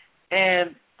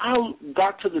 And I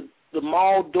got to the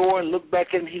mall door and looked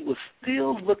back at him. He was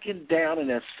still looking down in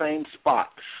that same spot.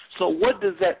 So what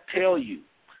does that tell you?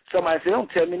 Somebody said, don't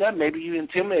tell me that. Maybe you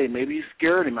intimidated. Maybe you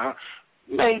scared him.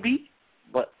 Maybe.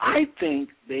 But I think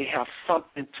they have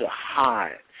something to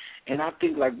hide. And I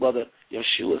think, like Brother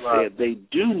Yeshua said, they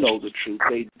do know the truth.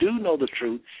 They do know the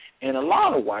truth. And a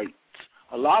lot of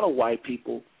white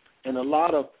people and a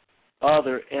lot of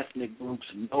other ethnic groups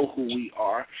know who we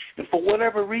are. And for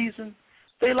whatever reason,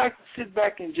 they like to sit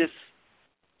back and just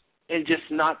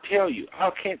not tell you. I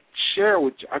can't share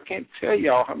with you. I can't tell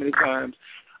y'all how many times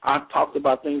I've talked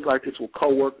about things like this with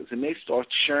coworkers, and they start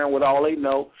sharing what all they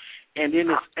know, and then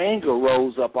this anger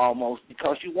rose up almost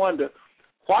because you wonder,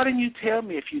 why didn't you tell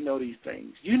me if you know these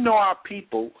things? You know our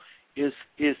people is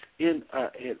in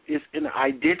an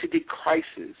identity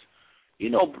crisis. You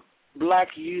know, black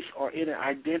youth are in an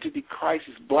identity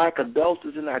crisis. Black adults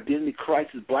is in an identity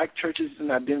crisis. Black churches is in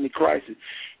an identity crisis.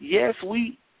 Yes,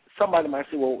 somebody might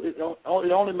say, well,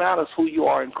 it only matters who you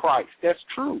are in Christ. That's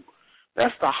true.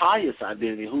 That's the highest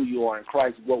identity, who you are in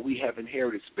Christ, what we have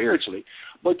inherited spiritually.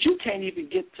 But you can't even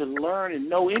get to learn and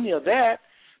know any of that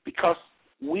because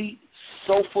we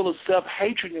so full of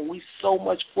self-hatred and we so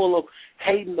much full of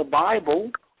hating the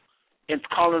Bible and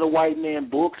calling it a white man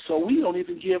book, so we don't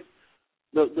even give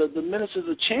the ministers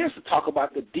a chance to talk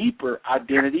about the deeper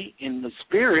identity in the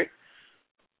spirit,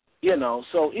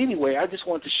 So anyway, I just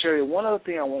wanted to share you. One other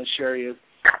thing I want to share is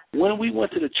when we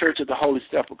went to the Church of the Holy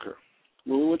Sepulchre,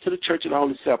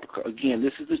 again,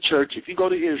 this is the church. If you go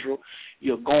to Israel,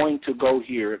 you're going to go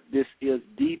here. This is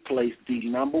the place, the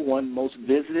number one most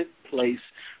visited place,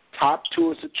 top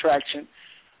tourist attraction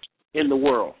in the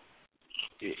world.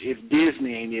 If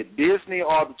Disney ain't it, Disney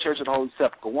or the Church of the Holy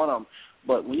Sepulchre, one of them.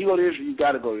 But when you go to Israel, you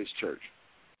got to go to this church.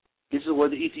 This is where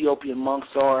the Ethiopian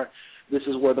monks are. This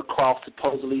is where the cross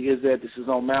supposedly is at. This is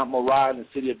on Mount Moriah in the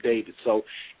city of David. So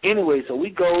anyway,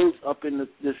 we go up in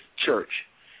this church,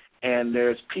 and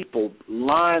there's people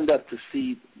lined up to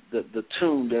see the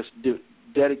tomb that's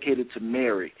dedicated to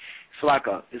Mary.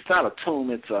 It's not a tomb.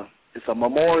 It's a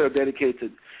memorial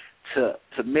dedicated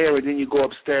to Mary. Then you go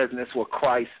upstairs, and that's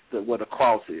where the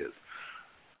cross is.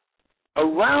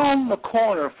 Around the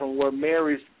corner from where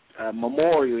Mary's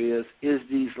memorial is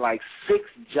these like 6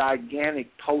 gigantic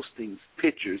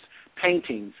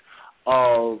paintings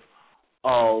of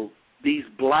these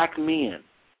black men.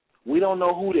 We don't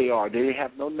know who they are. They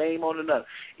have no name on it.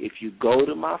 If you go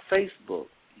to my Facebook,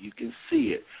 you can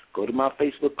see it. Go to my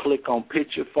Facebook, click on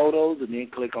picture photos, and then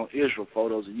click on Israel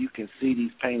photos, and you can see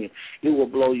these paintings. It will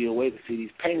blow you away to see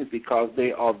these paintings because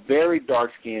they are very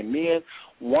dark-skinned men.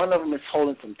 One of them is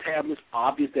holding some tablets,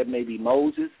 obvious that may be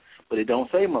Moses, but it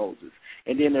don't say Moses.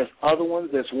 And then there's other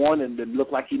ones. There's one that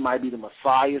look like he might be the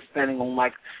Messiah standing on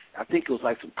I think it was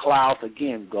like some clouds.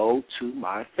 Again, go to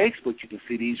my Facebook. You can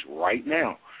see these right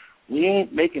now. We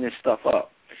ain't making this stuff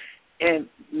up. And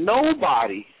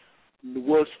nobody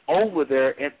was over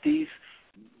there at these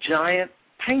giant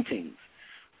paintings.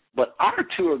 But our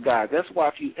tour guide, that's why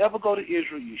if you ever go to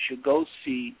Israel, you should go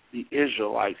see the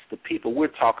Israelites, the people we're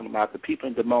talking about, the people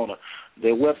in Dimona.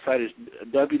 Their website is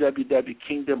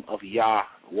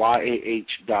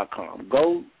www.kingdomofyah.com.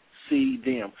 Go see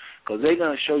them because they're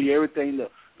going to show you everything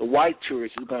the white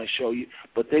tourist is going to show you,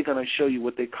 but they're going to show you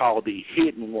what they call the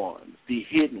hidden ones,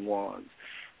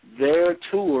 Their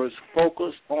tours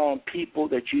focus on people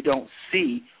that you don't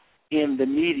see in the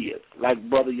media. Like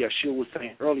Brother Yeshua was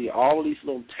saying earlier, all of these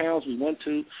little towns we went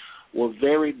to were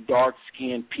very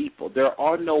dark-skinned people. There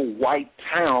are no white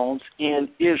towns in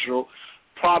Israel,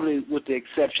 probably with the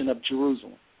exception of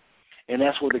Jerusalem. And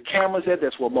that's where the cameras at,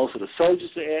 that's where most of the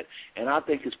soldiers are at, and I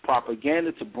think it's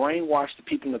propaganda to brainwash the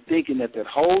people into thinking that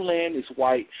whole land is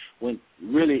white when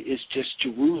really it's just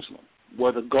Jerusalem,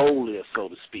 where the gold is, so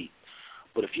to speak.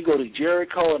 But if you go to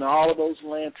Jericho and all of those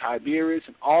lands, Tiberias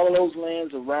and all of those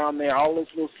lands around there, all those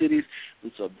little cities,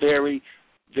 it's a very,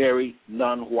 very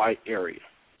non-white area.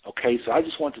 Okay, so I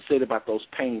just want to say about those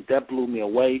paintings. That blew me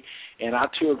away. And our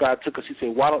tour guide took us, he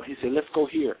said, let's go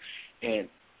here. And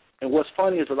what's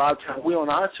funny is a lot of times we're on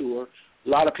our tour, a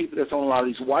lot of people that's on a lot of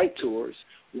these white tours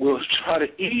will try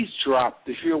to eavesdrop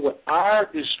to hear what our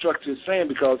instructor is saying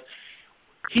because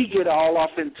he get all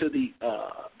off into the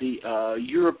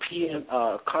European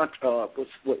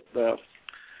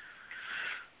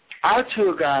Our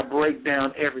tour guide breaks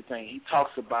down everything. He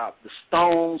talks about the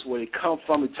stones, where they come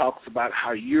from. He talks about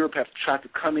how Europeans have tried to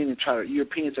come in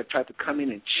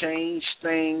and change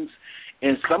things.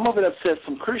 And some of it upsets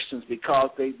some Christians because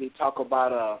they talk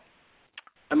about,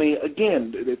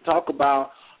 they talk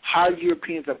about how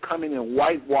Europeans have come in and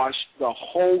whitewashed the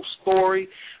whole story.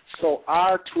 So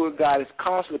our tour guide is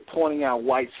constantly pointing out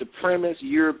white supremacists,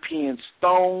 European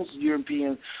stones,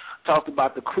 Europeans. Talked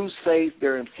about the Crusades,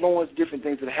 their influence, different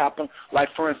things that happen. Like,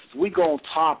 for instance, we go on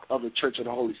top of the Church of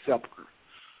the Holy Sepulchre.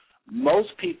 Most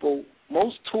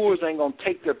tours ain't going to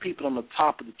take their people on the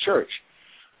top of the church,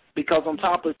 because on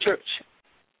top of the church,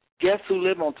 guess who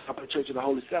live on top of the Church of the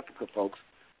Holy Sepulchre, folks?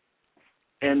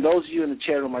 And those of you in the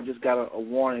chat room, I just got a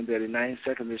warning that in 90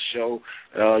 seconds of this show,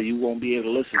 you won't be able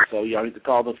to listen. So y'all need to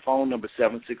call the phone number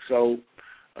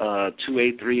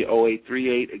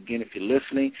 760-283-0838. Again, if you're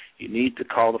listening, you need to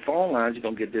call the phone lines. You're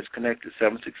going to get disconnected,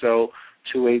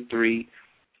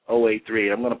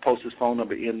 760-283-0838. I'm going to post this phone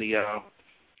number in the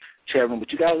chat room.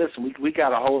 But you got to listen. We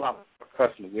got a whole lot of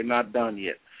customers. We're not done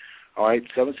yet. All right,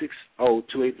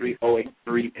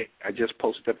 760-283-0838. I just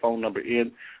posted that phone number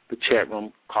in the chat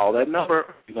room. Call that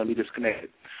number. You're going to be disconnected.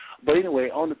 But anyway,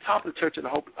 on the top of the Church of the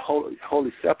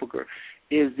Holy Sepulchre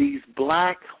is these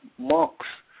black monks,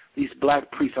 these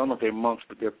black priests. I don't know if they're monks,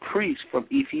 but they're priests from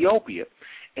Ethiopia.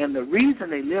 And the reason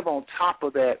they live on top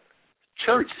of that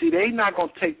church, see, they're not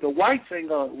going to take the white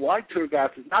tour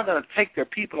guides is not going to take their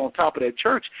people on top of that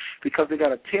church, because they got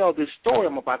to tell this story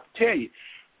I'm about to tell you.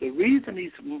 The reason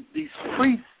these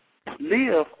priests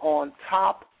live on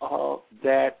top of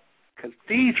that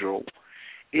cathedral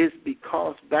is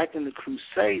because back in the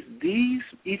Crusades, these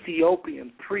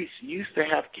Ethiopian priests used to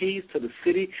have keys to the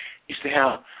city, used to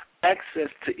have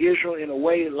access to Israel in a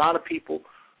way a lot of people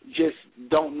just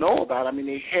don't know about. I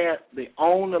mean, they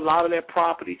owned a lot of their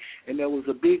property, and there was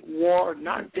a big war,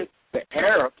 not just the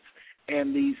Arabs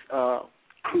and these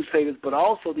Crusaders, but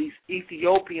also these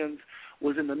Ethiopians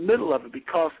was in the middle of it,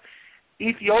 because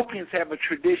Ethiopians have a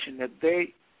tradition that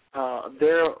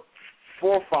their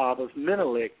forefathers,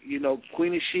 Menelik,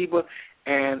 Queen of Sheba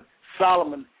and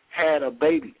Solomon had a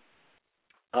baby,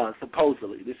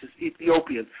 supposedly. This is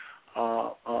Ethiopian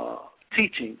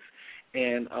teachings.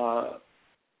 And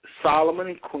Solomon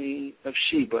and Queen of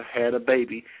Sheba had a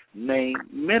baby named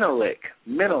Menelik.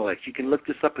 You can look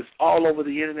this up. It's all over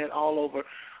the internet, all over.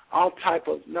 All type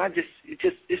of,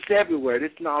 it's everywhere.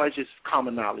 This knowledge is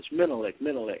common knowledge. Menelik.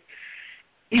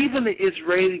 Even the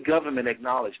Israeli government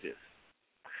acknowledged this.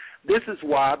 This is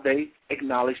why they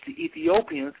acknowledge the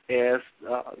Ethiopians as,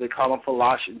 they call them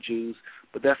Philistia Jews,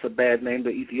 but that's a bad name. The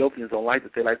Ethiopians don't like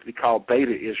that. They like to be called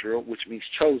Beta Israel, which means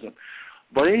chosen.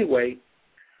 But anyway,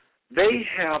 they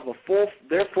have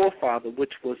their forefather,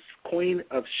 which was Queen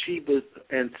of Sheba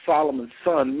and Solomon's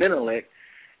son, Menelik.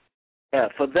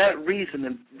 For that reason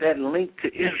and that link to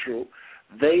Israel,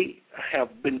 they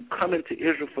have been coming to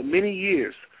Israel for many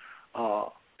years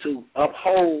to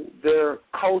uphold their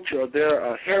culture,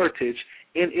 their heritage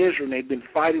in Israel. And they've been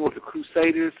fighting with the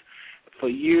Crusaders for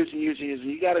years and years and years.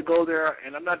 And you got to go there,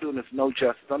 and I'm not doing this no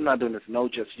justice.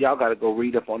 Y'all got to go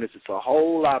read up on this. It's a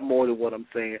whole lot more than what I'm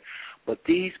saying. But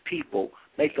these people,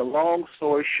 make a long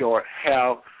story short,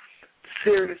 have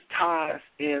serious ties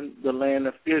in the land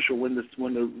of Israel. When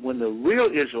the real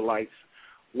Israelites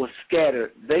were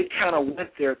scattered, they kind of went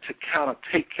there to kind of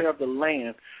take care of the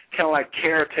land, kind of like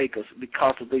caretakers,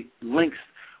 because of the links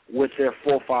with their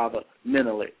forefather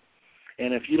Menelik.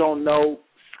 And if you don't know,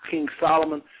 King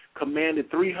Solomon commanded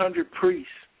 300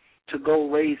 priests to go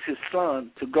raise his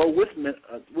son, to go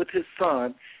with his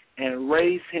son and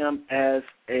raise him as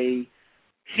a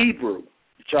Hebrew.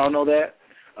 Did y'all know that?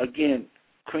 Again,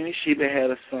 Queen of Sheba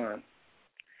had a son.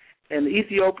 And the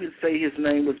Ethiopians say his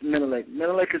name was Menelik.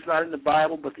 Menelik is not in the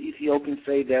Bible, but the Ethiopians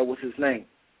say that was his name.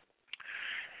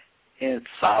 And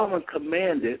Solomon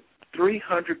commanded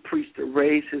 300 priests to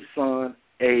raise his son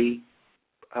in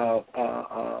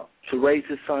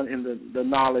the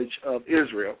knowledge of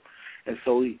Israel. And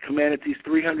so he commanded these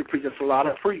 300 priests. That's a lot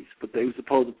of priests, but they were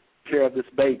supposed to take care of this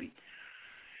baby.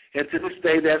 And to this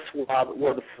day, that's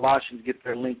where the Philistines get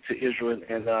their link to Israel.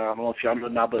 And I don't know if y'all know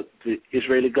now, but the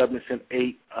Israeli government sent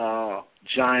 8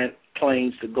 giant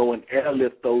planes to go and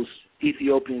airlift those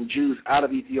Ethiopian Jews out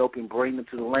of Ethiopia and bring them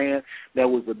to the land. That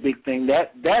was a big thing.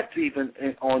 That's even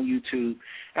on YouTube.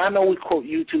 And I know we quote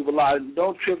YouTube a lot.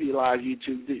 Don't trivialize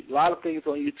YouTube. A lot of things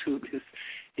on YouTube is,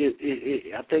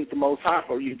 I think, the most high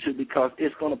for YouTube, because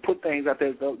it's going to put things out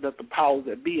there that the powers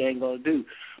that be ain't going to do.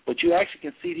 But you actually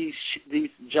can see these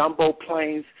jumbo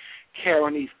planes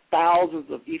carrying these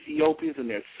thousands of Ethiopians, and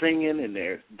they're singing and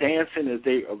they're dancing as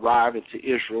they arrive into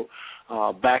Israel.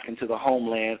 back into the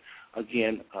homeland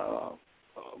again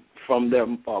from their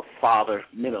father,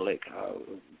 Menelik,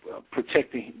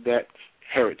 protecting that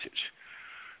heritage.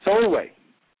 So anyway,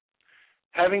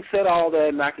 having said all that,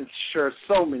 and I can share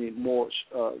so many more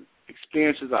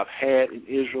experiences I've had in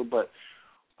Israel, but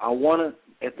I want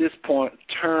to, at this point,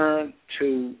 turn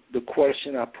to the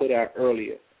question I put out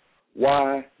earlier,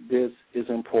 why this is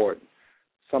important.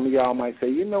 Some of y'all might say,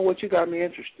 you know what, you got me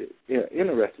interested.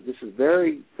 This is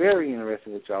very, very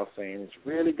interesting what y'all saying. It's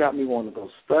really got me wanting to go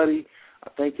study. I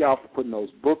thank y'all for putting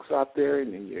those books out there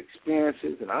and your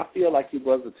experiences, and I feel like you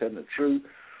brothers are telling the truth,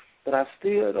 but I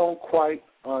still don't quite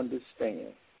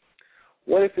understand.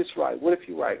 What if it's right? What if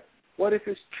you're right? What if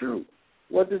it's true?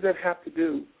 What does that have to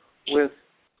do with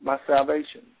my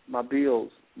salvation, my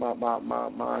bills, my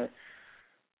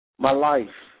life?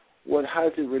 How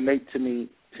does it relate to me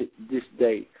to this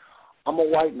day? I'm a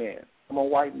white man. I'm a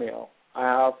white male.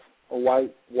 I have a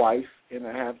white wife and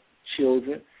I have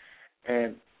children,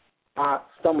 and I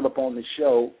stumbled upon the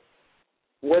show.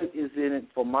 What is in it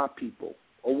for my people,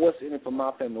 or what's in it for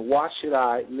my family? Why should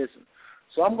I listen?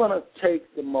 So I'm going to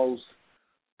take the most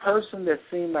person that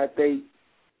seemed like they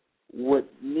would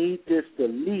need this the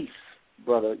least,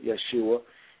 Brother Yeshua,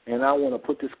 and I want to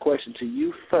put this question to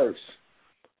you first.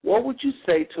 What would you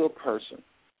say to a person?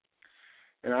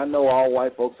 And I know all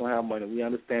white folks don't have money. We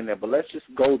understand that. But let's just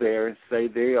go there and say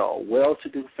they are a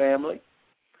well-to-do family.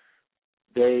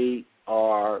 They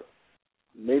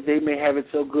may have it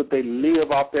so good they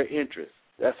live off their interests.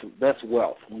 That's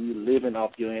wealth, when you're living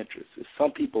off your interests.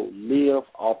 Some people live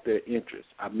off their interests.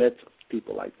 I met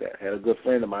people like that. I had a good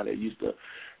friend of mine that used to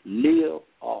live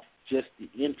off just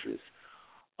the interest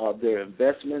of their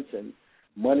investments and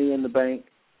money in the bank.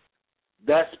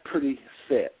 That's pretty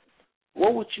set.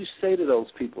 What would you say to those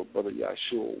people, Brother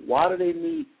Yahshua? Why do they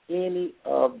need any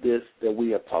of this that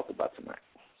we have talked about tonight?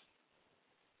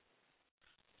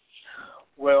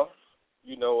 Well,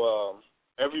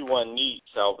 everyone needs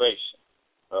salvation.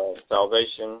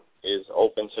 Salvation is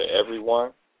open to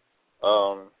everyone.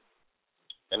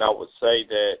 And I would say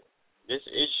that this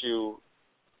issue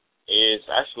is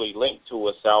actually linked to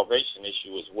a salvation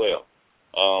issue as well.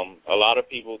 A lot of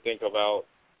people think about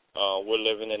we're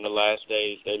living in the last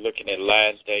days. They're looking at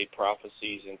last day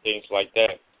prophecies and things like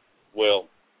that. Well,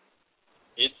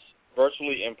 it's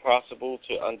virtually impossible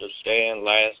to understand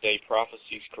last day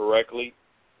prophecies correctly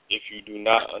if you do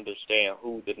not understand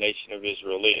who the nation of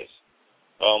Israel is.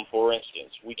 For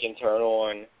instance, we can turn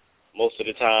on, most of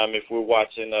the time, if we're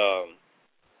watching,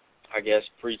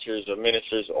 preachers or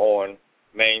ministers on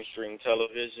mainstream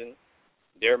television,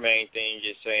 their main thing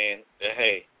is saying that,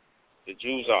 hey, the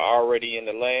Jews are already in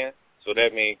the land, so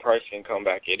that means Christ can come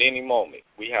back at any moment.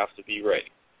 We have to be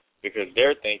ready, because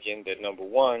they're thinking that, number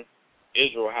one,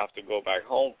 Israel has to go back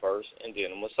home first, and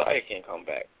then the Messiah can come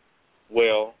back.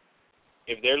 Well,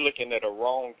 if they're looking at a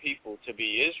wrong people to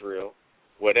be Israel,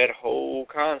 well, that whole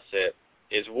concept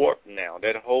is warped now.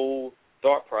 That whole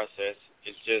thought process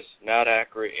is just not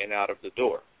accurate and out of the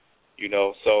door.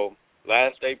 So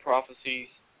last day prophecies,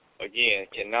 again,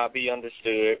 cannot be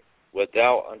understood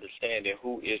without understanding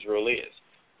who Israel is,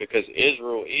 because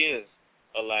Israel is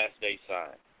a last day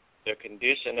sign. The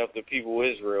condition of the people of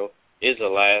Israel is a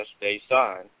last day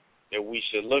sign that we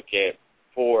should look at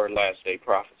for last day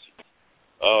prophecies.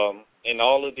 And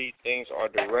all of these things are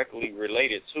directly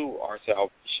related to our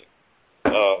salvation.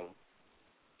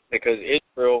 Because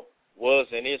Israel was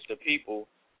and is the people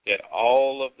that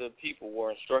all of the people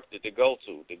were instructed to go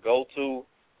to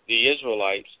the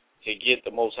Israelites to get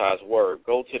the Most High's word.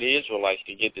 Go to the Israelites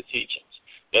to get the teachings.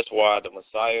 That's why the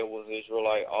Messiah was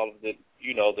Israelite. All of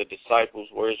the disciples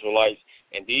were Israelites.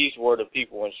 And these were the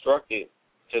people instructed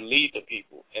to lead the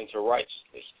people into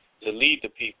righteousness, to lead the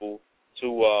people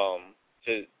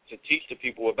to teach the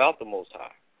people about the Most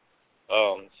High.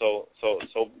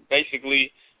 So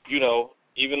basically,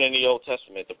 even in the Old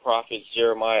Testament, the prophets,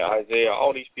 Jeremiah, Isaiah,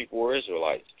 all these people were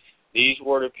Israelites. These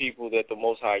were the people that the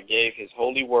Most High gave his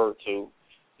holy word to.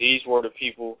 These were the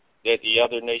people that the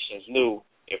other nations knew,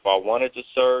 if I wanted to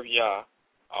serve Yah,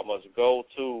 I must go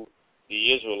to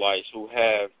the Israelites who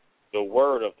have the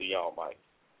word of the Almighty.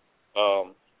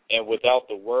 And without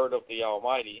the word of the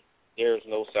Almighty, there is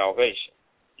no salvation.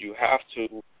 You have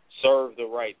to serve the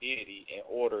right deity in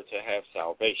order to have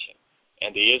salvation.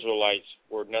 And the Israelites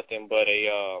were nothing but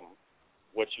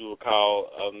what you would call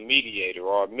a mediator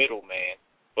or a middleman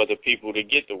for the people to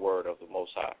get the word of the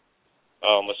Most High.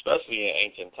 Especially in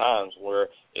ancient times where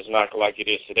it's not like it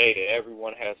is today that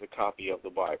everyone has a copy of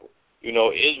the Bible.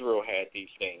 Israel had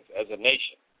these things as a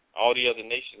nation. All the other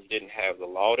nations didn't have the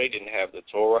law. They didn't have the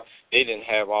Torah. They didn't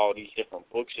have all these different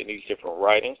books and these different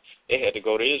writings. They had to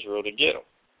go to Israel to get them.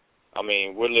 I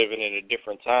mean, we're living in a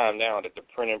different time now that the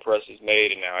printing press is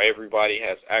made, and now everybody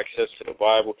has access to the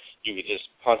Bible. You can just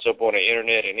punch up on the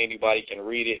internet, and anybody can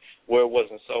read it, where it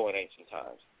wasn't so in ancient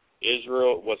times.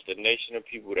 Israel was the nation of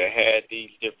people that had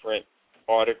these different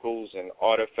articles and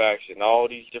artifacts and all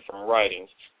these different writings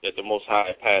that the Most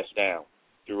High passed down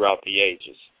throughout the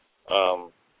ages,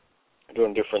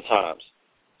 during different times.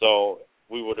 So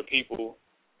we were the people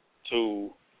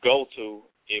to go to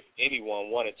if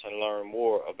anyone wanted to learn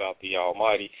more about the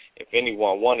Almighty. If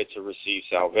anyone wanted to receive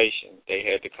salvation, they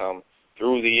had to come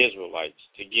through the Israelites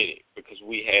to get it, because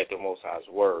we had the Most High's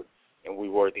word, and we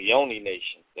were the only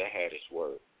nation that had his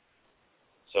word.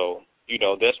 So,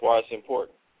 that's why it's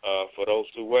important for those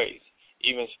two ways.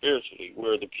 Even spiritually,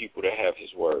 we're the people that have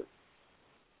his word.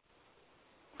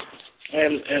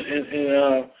 And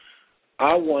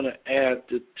I want to add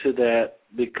to that,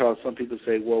 because some people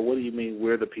say, well, what do you mean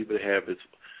we're the people that have his?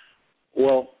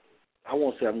 Well, I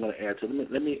won't say I'm going to add to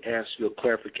it. Let me ask you a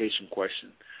clarification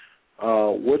question.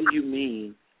 What do you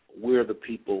mean we're the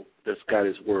people that's got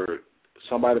his word?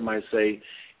 Somebody might say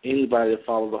anybody that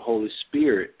follows the Holy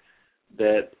Spirit,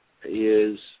 that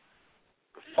is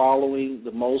following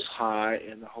the Most High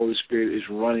and the Holy Spirit is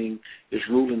ruling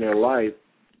their life,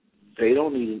 they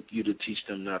don't need you to teach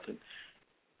them nothing.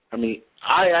 I mean,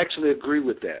 I actually agree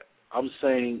with that. I'm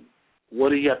saying, what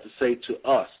do you have to say to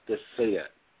us that say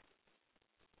that?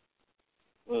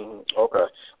 Okay.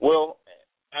 Well,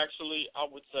 actually, I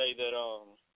would say that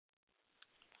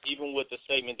even with the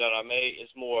statement that I made,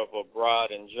 it's more of a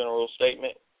broad and general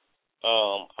statement.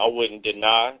 I wouldn't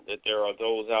deny that there are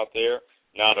those out there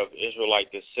not of Israelite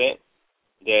descent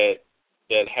that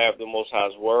have the Most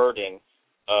High's word and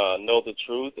know the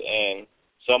truth, and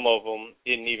some of them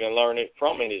didn't even learn it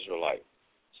from an Israelite.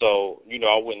 So,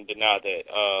 I wouldn't deny that.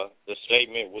 The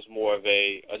statement was more of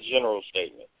a general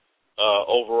statement,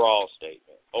 overall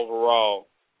statement. Overall,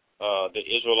 the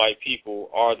Israelite people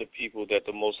are the people that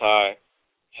the Most High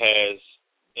has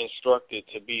instructed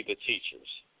to be the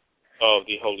teachers of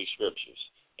the Holy Scriptures.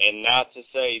 And not to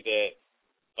say that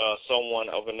someone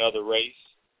of another race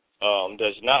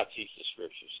does not teach the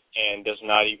Scriptures and does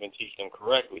not even teach them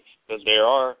correctly, because there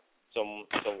are some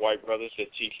white brothers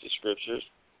that teach the Scriptures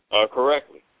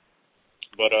correctly.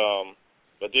 But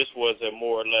this was a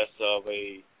more or less of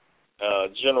a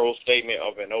general statement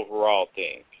of an overall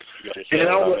thing.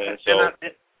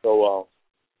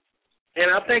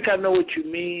 And I think I know what you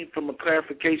mean from a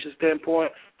clarification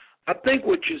standpoint. I think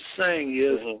what you're saying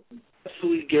is that's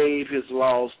who he gave his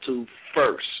laws to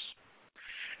first.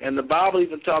 And the Bible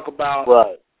even talk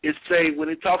about, it say, when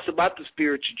it talks about the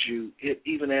spiritual Jew, it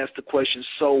even asks the question,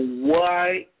 so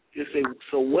what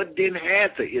didn't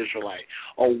have the Israelite?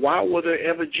 Or why were there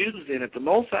ever Jews in it? The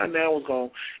Most High now was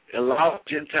going to allow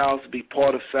Gentiles to be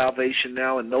part of salvation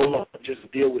now and no longer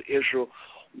just deal with Israel.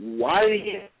 Why did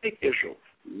he pick Israel?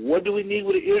 What do we need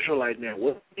with the Israelite now?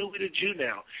 What do we need with the Jew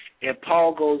now? And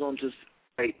Paul goes on to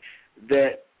say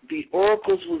that the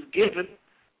oracles was given,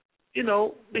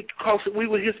 because we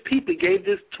were his people. He gave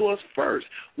this to us first.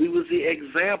 We was the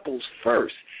examples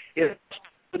first. It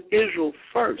was Israel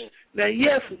first. Now,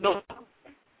 yes, Noah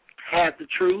had the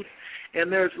truth,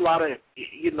 and there's a lot of,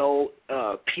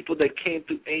 people that came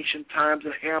through ancient times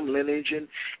and Ham lineage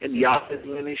and Yahweh's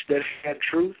lineage that had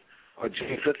truth, or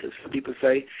Japheth, as some people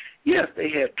say. Yes, they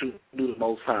had truth through the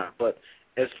Most High. But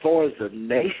as far as the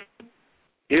nation,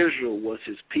 Israel was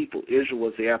his people. Israel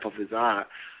was the apple of his eye.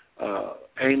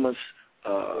 Amos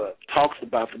talks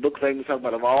about, the book of Amos talks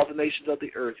about, of all the nations of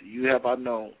the earth, you have I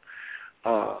known.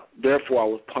 Therefore I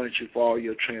will punish you for all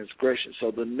your transgressions.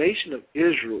 So the nation of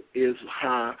Israel is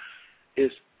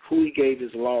who he gave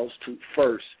his laws to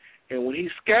first. And when he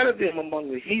scattered them among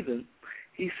the heathen,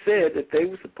 he said that they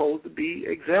were supposed to be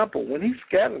example. When he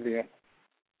scattered them,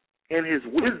 in his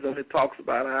wisdom, it talks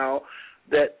about how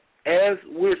that as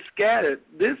we're scattered,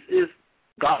 this is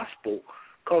gospel,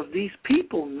 because these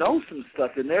people know some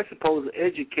stuff, and they're supposed to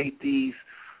educate these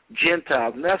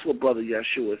Gentiles. And that's what Brother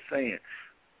Yeshua is saying.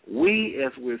 We,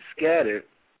 as we're scattered,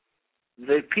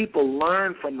 the people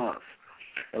learn from us.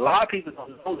 A lot of people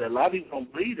don't know that. A lot of people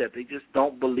don't believe that. They just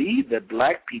don't believe that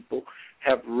black people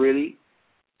have really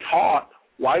taught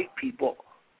white people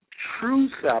true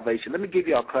salvation. Let me give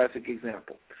you a classic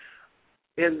example.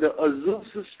 In the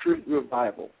Azusa Street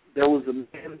revival, there was a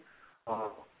man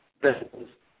that was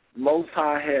Most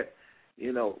High had,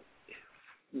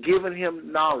 given him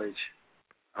knowledge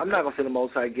I'm not going to say the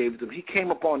Most High gave it to him. He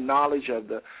came upon knowledge of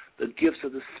the gifts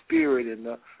of the Spirit and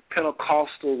the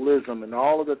Pentecostalism and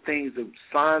all of the things, the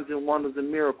signs and wonders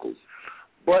and miracles,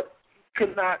 but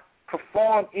could not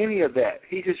perform any of that.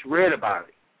 He just read about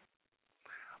it.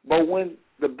 But when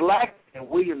the black and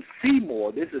William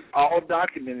Seymour, this is all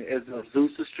documented as the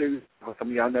Azusa Street. Some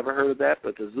of y'all never heard of that,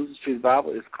 but the Azusa Street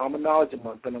Revival is common knowledge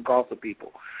among Pentecostal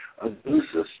people.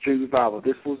 Azusa Street Revival.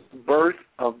 This was the birth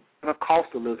of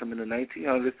Pentecostalism in the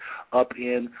 1900s up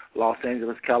in Los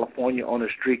Angeles, California, on a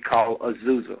street called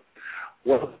Azusa.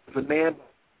 Well, the man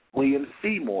William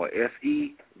Seymour,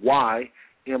 Seymore,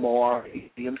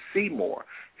 William Seymour.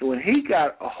 So when he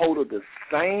got a hold of the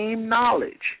same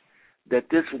knowledge that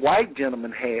this white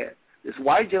gentleman had, this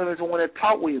white gentleman is the one that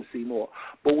taught William Seymour.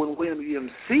 But when William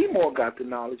Seymour got the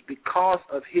knowledge, because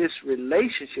of his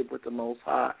relationship with the Most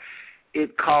High,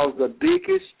 it caused the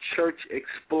biggest church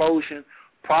explosion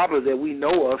probably that we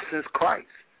know of since Christ.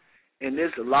 And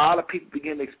there's a lot of people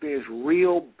begin to experience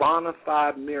real bona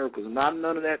fide miracles, not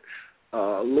none of that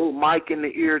little mic in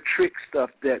the ear trick stuff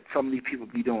that some of these people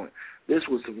be doing. This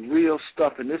was some real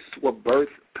stuff, and this is what birthed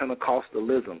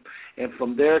Pentecostalism. And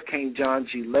from there came John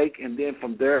G. Lake, and then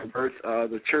from there birthed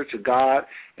the Church of God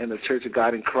and the Church of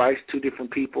God in Christ, two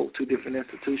different people, two different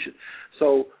institutions.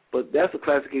 So, but that's a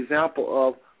classic example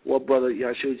of what Brother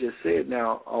Yahshua just said.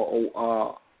 Now,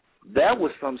 that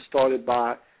was something started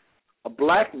by a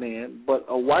black man, but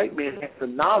a white man had the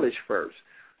knowledge first.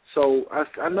 So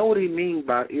I know what he means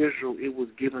by Israel. It was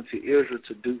given to Israel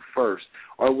to do first,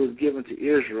 or it was given to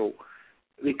Israel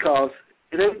because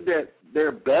it ain't that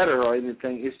they're better or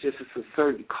anything. It's just it's a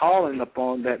certain calling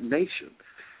upon that nation.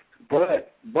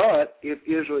 But if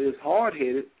Israel is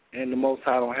hard-headed and the Most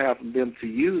High don't have them to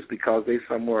use because they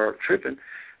somewhere tripping,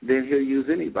 then he'll use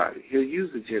anybody. He'll use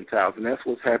the Gentiles, and that's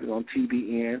what's happening on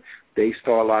TBN. They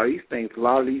start a lot of these things. A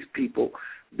lot of these people,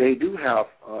 they do have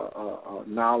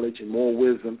knowledge and more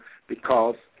wisdom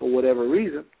because, for whatever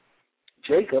reason,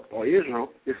 Jacob or Israel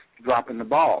is dropping the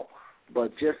ball.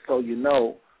 But just so you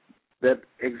know, that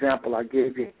example I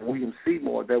gave you, William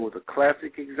Seymour, that was a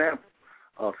classic example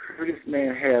of how this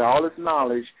man had all this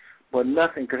knowledge, but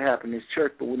nothing could happen in his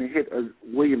church. But when it hit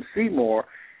William Seymour,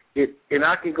 and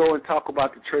I can go and talk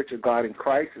about the Church of God in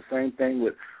Christ, the same thing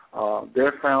with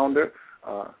their founder.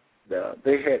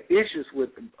 They had issues with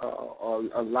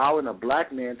allowing a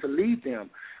black man to lead them.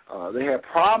 They had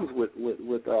problems with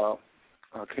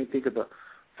I can't think of the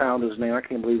founder's name. I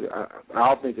can't believe it.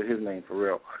 I'll think of his name for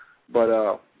real. But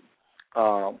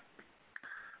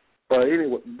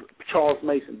anyway, Charles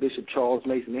Mason, Bishop Charles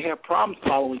Mason, they had problems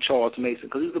following Charles Mason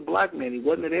because he was a black man. He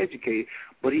wasn't educated,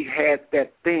 but he had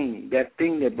that thing that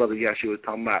Brother Yahshua was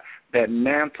talking about, that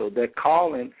mantle, that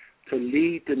calling to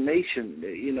lead the nation.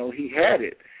 You know, he had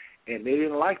it, and they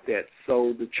didn't like that.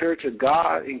 So the Church of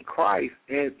God in Christ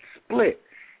had split,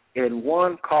 and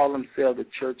one called himself the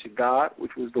Church of God,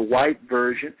 which was the white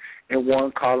version, and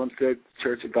one called himself the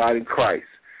Church of God in Christ.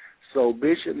 So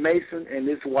Bishop Mason and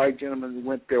this white gentleman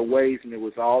went their ways, and it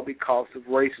was all because of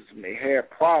racism. They had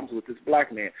problems with this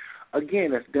black man.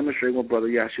 Again, that's demonstrating what Brother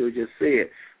Yahshua just said.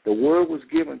 The word was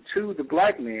given to the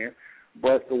black man,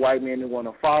 but the white man didn't want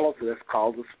to follow, so that's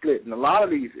caused a split. And a lot of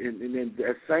these, and then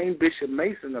that same Bishop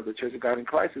Mason of the Church of God in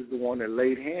Christ is the one that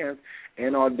laid hands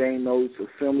and ordained those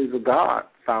Assemblies of God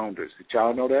founders. Did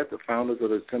y'all know that? The founders of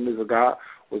the Assemblies of God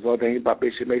was ordained by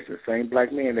Bishop Mason, the same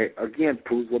black man. That, again,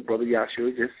 proves what Brother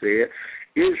Yahshua just said.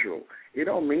 Israel, it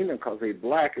don't mean them because they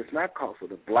black. It's not because of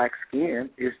the black skin.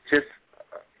 It's just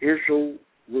Israel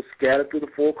was scattered through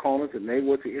the four corners, and they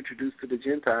were to introduce to the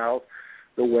Gentiles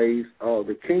the ways of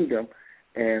the kingdom.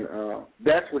 And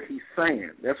that's what he's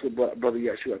saying. That's what Brother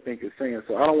Yahshua, I think, is saying.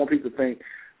 So I don't want people to think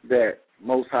that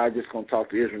Most High just going to talk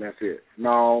to Israel and that's it.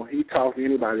 No, he talks to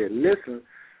anybody that listens,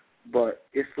 but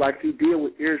it's like he deal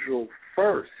with Israel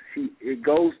first. It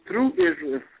goes through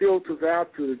Israel and filters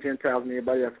out to the Gentiles and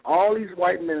everybody else. All these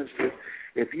white ministers,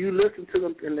 if you listen to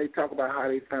them and they talk about how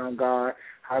they found God,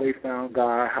 how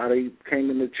they came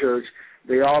in the church,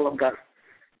 they all have got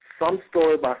some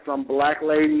story by some black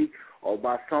lady or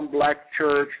by some black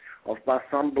church or by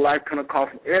some black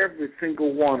Pentecostal. Every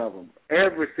single one of them.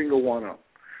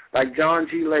 Like John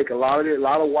G. Lake, a lot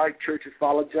of white churches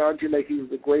follow John G. Lake. He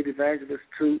was a great evangelist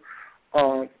to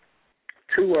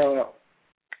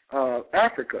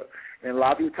Africa. And a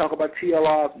lot of people talk about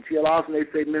TLRs, and they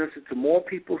say ministered to more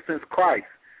people since Christ.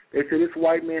 They say this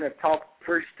white man has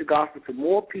preached the gospel to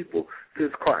more people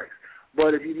since Christ.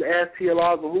 But if you ask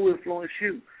TLRs, well, who influenced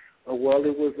you? Well,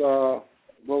 it was,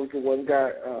 what was the one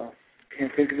guy?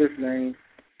 Can't think of his name.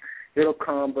 It'll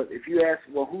come. But if you ask,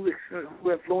 well, who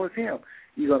influenced him?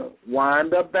 You're going to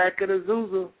wind up back at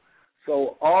Azusa.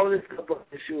 So all of this stuff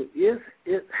issue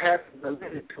it has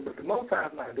validity to, but the Most High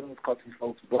is not doing it because these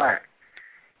folks black.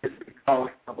 It's because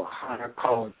of a higher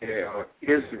calling. They are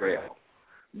Israel.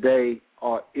 They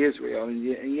are Israel. And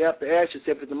you have to ask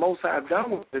yourself, if the Most High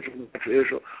done with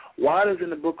Israel, why does in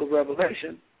the book of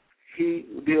Revelation he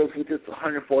deals with this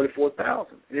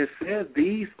 144,000? And it says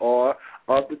these are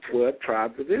of the 12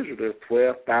 tribes of Israel. There's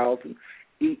 12,000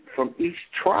 from each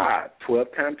tribe. 12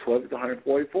 times 12 is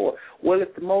 144. Well,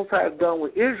 if the Most High is done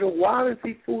with Israel, why is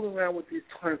he fooling around with these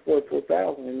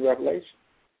 144,000 in Revelation?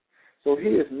 So he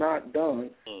is not done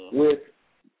with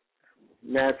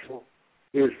natural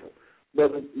Israel.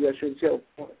 Brother, you should tell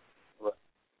a point.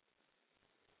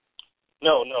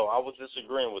 No, I was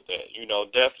disagreeing with that.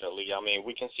 Definitely. I mean,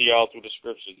 we can see all through the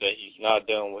scriptures that he's not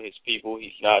done with his people.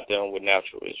 He's not done with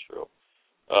natural Israel.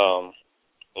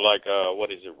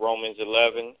 Romans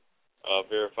 11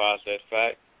 verifies that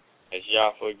fact. Has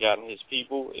Yahweh forgotten his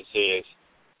people? It says,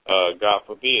 God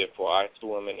forbid, for I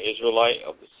too am an Israelite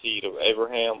of the seed of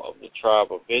Abraham, of the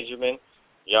tribe of Benjamin.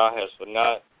 Yah has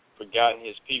not forgotten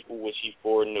his people which he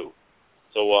foreknew.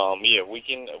 So, we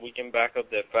can back up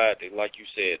that fact that, like you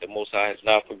said, the Most High has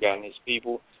not forgotten his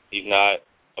people. He's not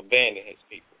abandoned his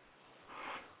people.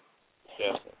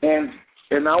 Definitely.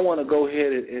 And I want to go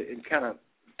ahead and kind of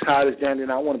tie this down,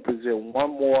 and I want to present one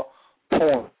more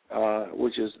point,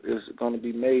 which is going to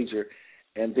be major,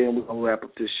 and then we're going to wrap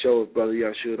up this show if Brother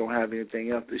Yahshua don't have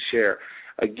anything else to share.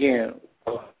 Again,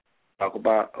 talk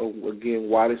about,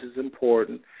 why this is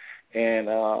important, and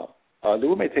then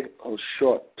we may take a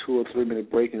short 2 or 3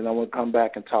 minute break, and then I want to come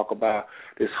back and talk about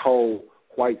this whole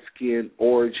white skin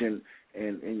origin,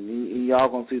 and y'all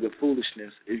going to see the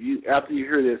foolishness. After you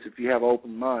hear this, if you have an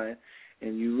open mind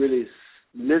and you really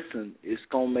listen, it's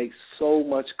going to make so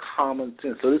much common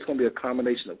sense. So this is going to be a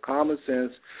combination of common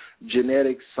sense,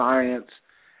 genetics, science,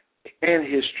 and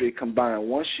history combined.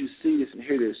 Once you see this and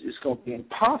hear this, it's going to be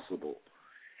impossible.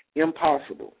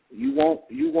 You won't.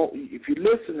 If you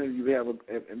listen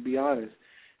and be honest,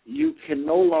 you can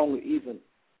no longer even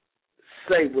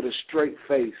say with a straight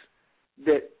face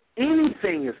that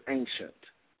anything is ancient,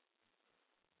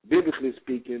 biblically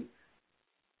speaking,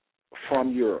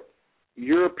 from Europe.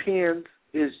 Europeans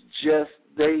is just,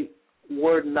 they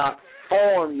were not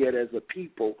formed yet as a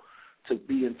people to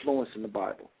be influenced in the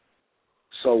Bible.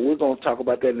 So we're going to talk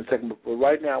about that in a second. But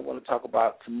right now I want to talk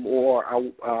about some more. I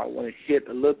want to hit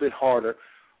a little bit harder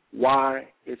why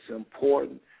it's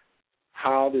important,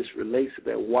 how this relates to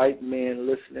that white man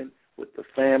listening with the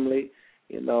family,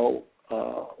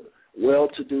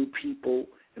 well-to-do people.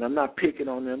 And I'm not picking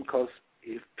on them because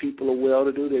if people are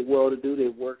well-to-do, they're well-to-do,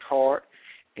 they've worked hard,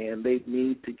 and they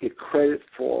need to get credit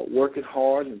for working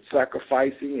hard and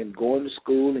sacrificing and going to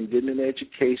school and getting an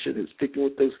education and sticking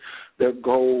with their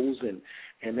goals, and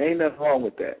there ain't nothing wrong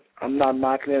with that. I'm not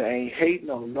knocking it. I ain't hating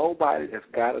on nobody that's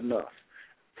got enough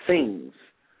things,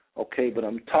 okay? But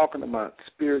I'm talking about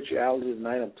spirituality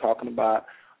tonight. I'm talking about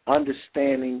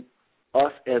understanding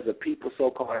us as a people,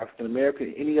 so-called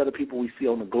African-American, any other people we see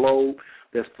on the globe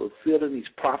that's fulfilling these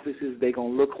prophecies. They're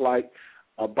going to look like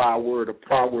a byword, a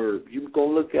proverb. You go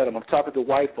look at them. I'm talking to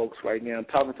white folks right now. I'm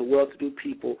talking to well-to-do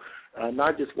people,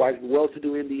 not just white,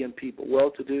 well-to-do Indian people,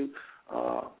 well-to-do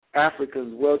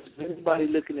Africans, well-to-do anybody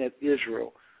looking at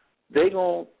Israel. They're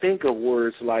going to think of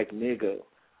words like nigger,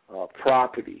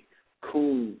 property,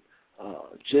 coon,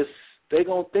 they're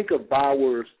going to think of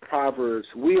bywords, proverbs.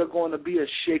 We are going to be a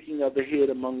shaking of the head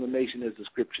among the nations, as the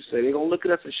scriptures say. They're going to look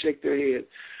at us and shake their head.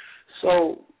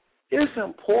 So it's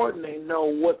important they know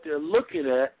what they're looking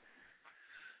at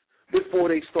before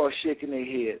they start shaking their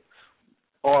heads.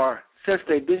 Or since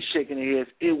they've been shaking their heads,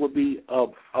 it would be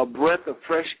a breath of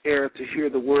fresh air to hear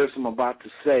the words I'm about to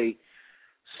say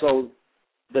so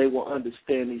they will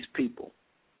understand these people.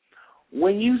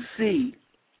 When you see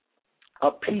a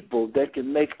people that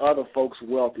can make other folks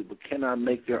wealthy but cannot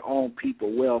make their own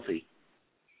people wealthy,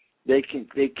 they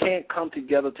can't come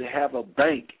together to have a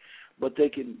bank, but they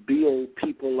can build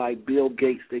people like Bill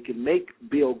Gates. They can make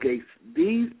Bill Gates.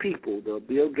 These people, the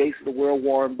Bill Gates of the world,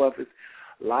 Warren Buffett,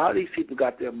 a lot of these people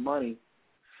got their money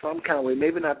some kind of way,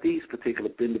 maybe not these particular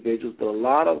individuals, but a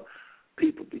lot of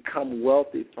people become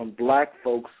wealthy from black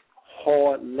folks'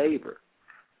 hard labor.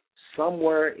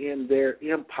 Somewhere in their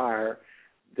empire,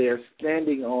 they're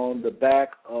standing on the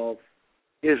back of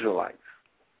Israelites.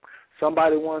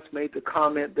 Somebody once made the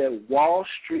comment that Wall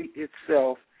Street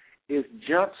itself is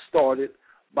jump-started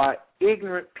by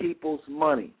ignorant people's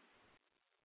money.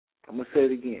 I'm going to say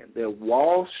it again. That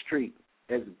Wall Street,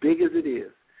 as big as it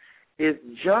is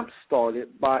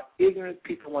jump-started by ignorant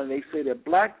people when they say that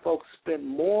black folks spend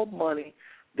more money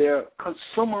They're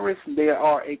consumerist. They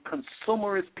are a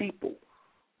consumerist people.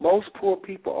 Most poor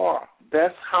people are.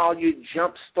 That's how you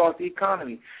jumpstart the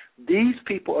economy. These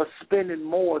people are spending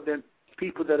more than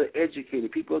people that are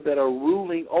educated, people that are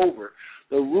ruling over.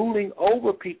 The ruling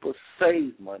over people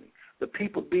save money. The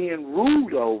people being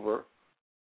ruled over,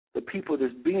 the people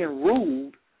that's being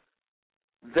ruled,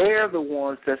 they're the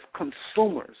ones that's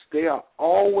consumers. They are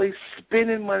always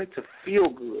spending money to feel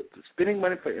good, spending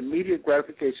money for immediate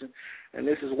gratification. And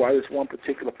this is why this one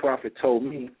particular prophet told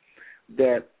me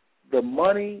that the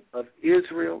money of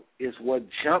Israel is what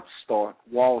jumpstart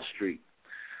Wall Street.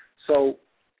 So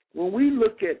when we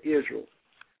look at Israel,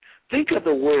 think of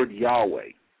the word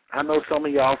Yahweh. I know some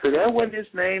of y'all say that wasn't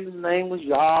his name. His name was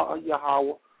Yah or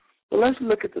Yahweh. But let's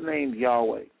look at the name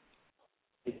Yahweh.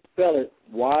 You spell it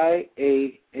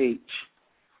Y-A-H-W-E-Y.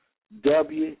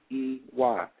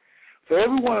 For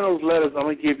every one of those letters, I'm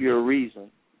going to give you a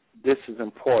reason. This is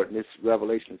important. This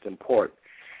revelation is important.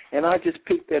 And I just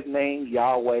picked that name,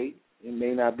 Yahweh. It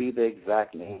may not be the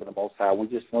exact name of the Most High. We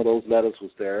just know those letters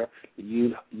was there, the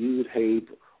Yud, Hey,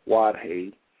 Wad,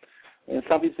 Hey. And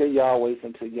some people say Yahweh,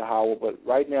 some say Yahweh, but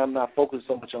right now I'm not focused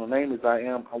so much on the name as I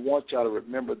am. I want y'all to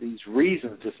remember these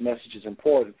reasons this message is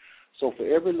important. So for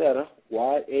every letter,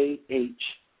 Y-A-H-W-E-Y,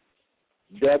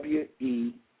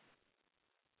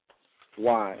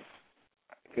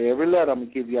 for every letter I'm going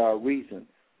to give y'all a reason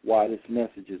why this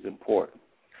message is important.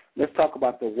 Let's talk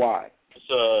about the Y. It's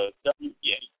W.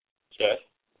 Yeah. Okay.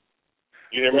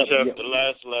 You hear me, Jeff? Yeah. The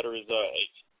last letter is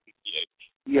H.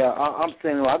 Yeah, I'm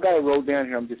saying I got it wrote down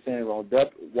here. I'm just saying it wrong.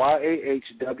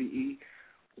 Y-A-H-W-E-H.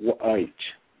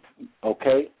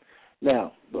 Okay?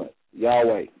 Now, but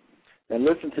Yahweh. Now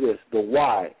listen to this. The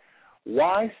Y.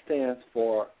 Y stands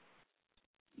for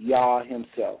Yah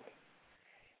himself.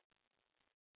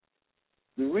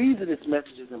 The reason this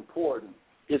message is important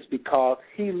is because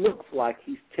he looks like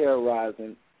he's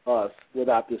terrorizing us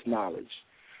without this knowledge.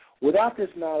 Without this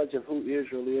knowledge of who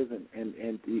Israel is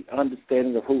and the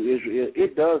understanding of who Israel is,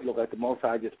 it does look like the Most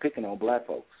High just picking on black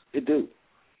folks. It do.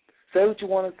 Say what you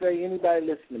want to say. Anybody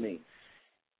listen to me.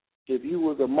 If you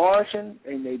was a Martian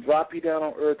and they drop you down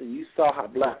on Earth and you saw how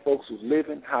black folks was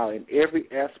living, how in every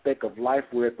aspect of life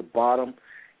we're at the bottom,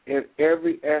 in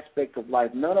every aspect of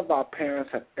life, none of our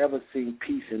parents have ever seen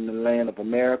peace in the land of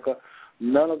America.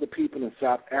 None of the people in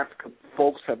South Africa,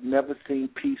 folks have never seen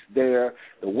peace there.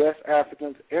 The West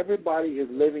Africans, everybody is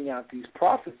living out these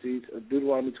prophecies of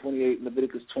Deuteronomy 28 and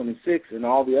Leviticus 26 and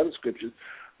all the other scriptures.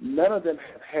 None of them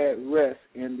have had rest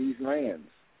in these lands.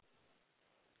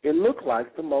 It looked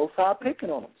like the Most High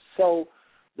picking on them. So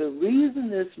the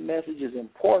reason this message is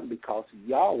important because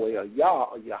Yahweh or Yah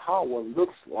or Yahweh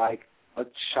looks like a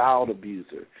child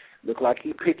abuser. Look like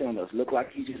he picking on us. Look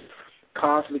like he just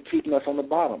constantly keeping us on the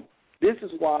bottom. This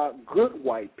is why good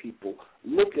white people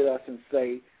look at us and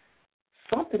say,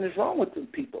 something is wrong with them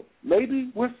people.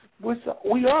 Maybe we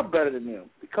are better than them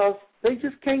because they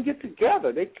just can't get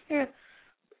together. They can't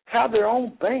have their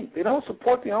own bank. They don't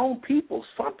support their own people.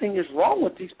 Something is wrong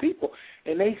with these people,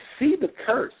 and they see the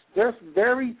curse. There's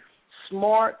very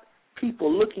smart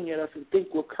people looking at us and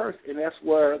think we're cursed, and that's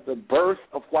where the birth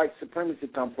of white supremacy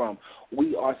comes from.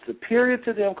 We are superior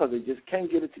to them because they just can't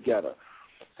get it together.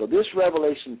 So this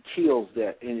revelation kills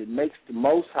that, and it makes the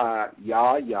Most High,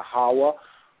 Yahweh,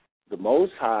 the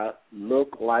Most High,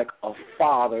 look like a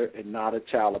father and not a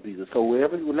child abuser. So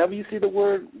whenever you see the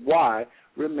word Y,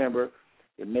 remember,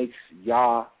 it makes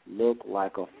Yah look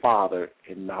like a father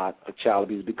and not a child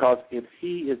abuser. Because if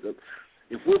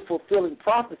we're fulfilling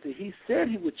prophecy, he said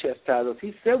he would chastise us.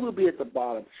 He said we'll be at the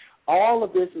bottom. All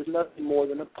of this is nothing more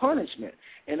than a punishment,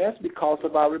 and that's because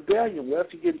of our rebellion. Well,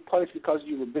 if you get punished because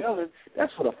you're rebelling,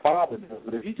 that's what a father does.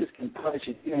 But if you just can punish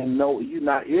it and know you're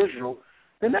not Israel,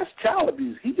 then that's child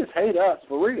abuse. He just hates us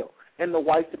for real, and the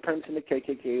white supremacy and the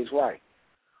KKK is right.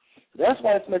 That's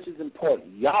why this message is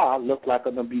important. Yah looked like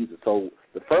an abuser. So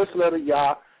the first letter,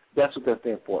 Yah, that's what that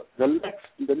stands for. The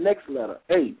next letter,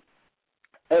 A.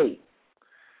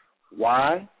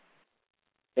 Y-A-H-W-E-H.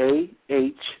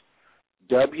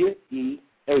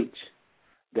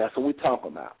 That's what we're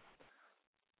talking about.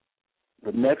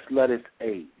 The next letter is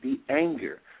A, the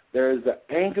anger. There is the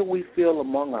anger we feel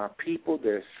among our people.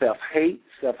 There's self-hate.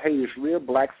 Self-hate is real.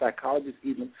 Black psychologists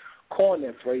even coined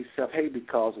that phrase, self-hate,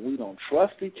 because we don't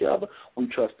trust each other. We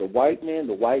trust the white man.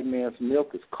 The white man's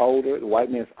milk is colder. The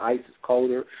white man's ice is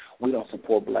colder. We don't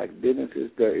support black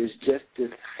businesses. There is just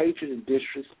this hatred and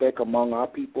disrespect among our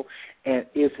people, and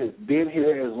it has been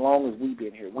here as long as we've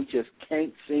been here. We just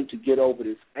can't seem to get over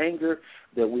this anger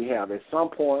that we have. At some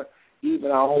point,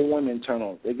 Even our own women turn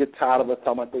on. They get tired of us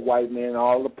talking about the white man and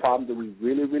all the problems that we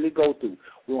really, really go through.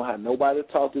 We don't have nobody to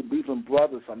talk to. Even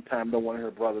brothers sometimes don't want to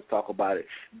hear brothers talk about it.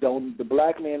 The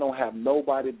black man don't have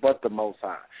nobody but the Most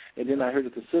High. And then I heard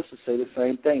that the sisters say the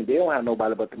same thing. They don't have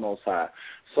nobody but the Most High.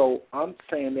 So I'm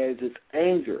saying there is this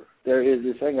anger. There is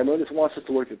this anger. I know this one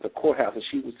sister worked at the courthouse, and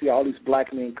she would see all these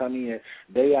black men come in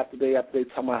day after day after day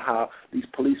talking about how these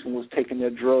policemen was taking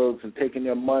their drugs and taking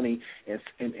their money and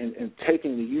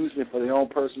taking and using it for their own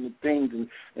personal things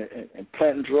and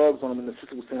planting drugs on them. And the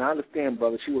sister was saying, I understand,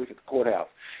 brother. She worked at the courthouse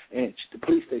and the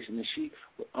police station, and she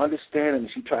would understand them, and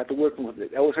she tried to work with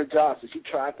it. That was her job, so she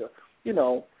tried to,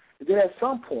 and then at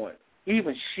some point,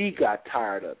 even she got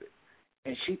tired of it.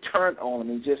 And she turned on them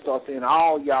and just started saying,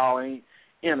 all y'all ain't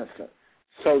innocent.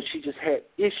 So she just had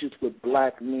issues with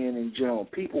black men in general.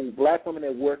 Black women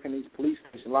that work in these police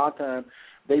stations, a lot of times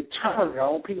they turn on their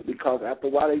own people because after a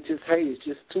while they just, hey, it's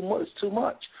just too much, it's too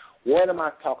much. What am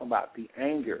I talking about? The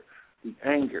anger.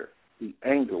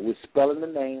 We're spelling the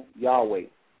name Yahweh,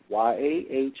 Yahweh,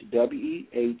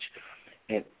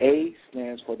 and A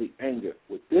stands for the anger.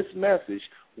 With this message,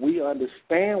 we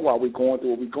understand why we're going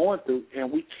through what we're going through,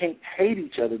 and we can't hate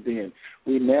each other then.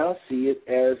 We now see it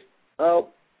as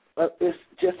it's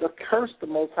just a curse the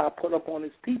Most High put up on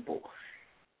his people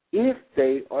if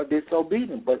they are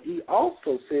disobedient. But he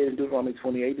also said in Deuteronomy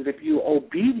 28 that if you're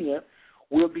obedient,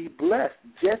 we'll be blessed.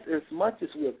 Just as much as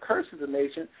we are cursing the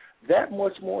nation, that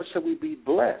much more shall we be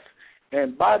blessed.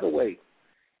 And by the way,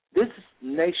 this is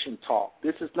nation talk.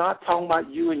 This is not talking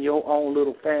about you and your own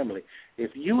little family.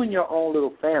 If you and your own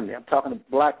little family, I'm talking to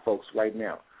black folks right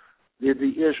now, they're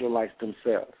the Israelites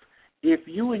themselves. If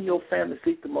you and your family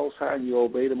seek the Most High and you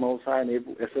obey the Most High, and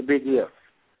it's a big if.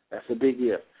 That's a big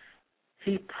if.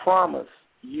 He promised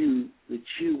you that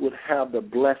you would have the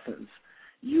blessings.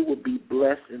 You would be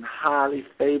blessed and highly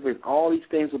favored. All these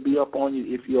things will be up on you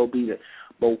if you're obedient.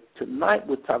 But tonight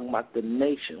we're talking about the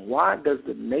nation. Why does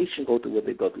the nation go through what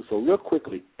they go through? So real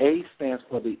quickly, Y stands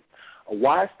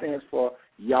for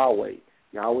Yahweh.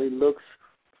 Yahweh looks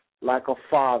like a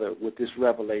father with this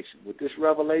revelation. With this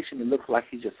revelation, it looks like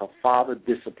he's just a father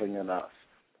disciplining us,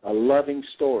 a loving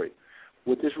story.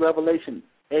 With this revelation,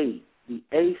 the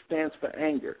A stands for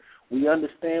anger. We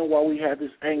understand why we have this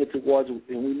anger towards,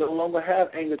 and we no longer have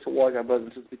anger towards our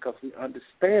brothers and sisters because we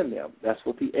understand them. That's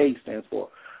what the A stands for.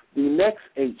 The next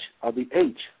H, or the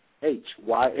H,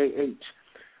 Y-A-H,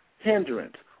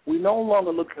 hindrance. We no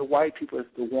longer look at white people as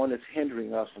the one that's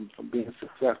hindering us from being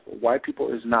successful. White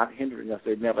people is not hindering us.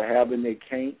 They never have and they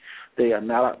can't. They are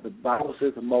not. The Bible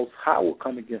says the Most High will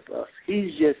come against us.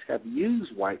 He just have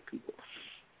used white people.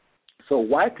 So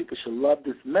white people should love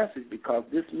this message because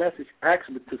this message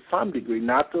actually, to some degree,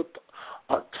 not to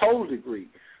a total degree,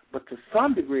 but to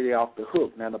some degree they're off the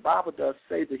hook. Now, the Bible does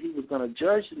say that he was going to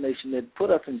judge the nation that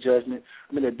put us in judgment.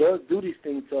 It does do these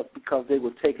things to us because they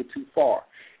would take it too far.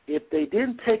 If they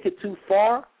didn't take it too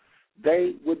far,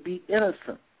 they would be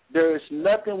innocent. There is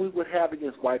nothing we would have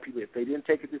against white people if they didn't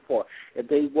take it too far. If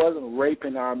they wasn't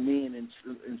raping our men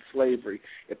in slavery,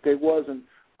 if they wasn't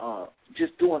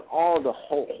just doing all the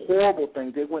horrible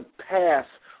things, they went past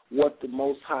what the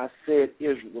Most High said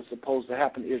Israel was supposed to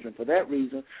happen to Israel. For that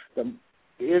reason,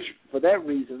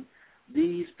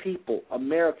 these people,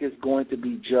 America is going to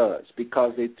be judged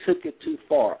because they took it too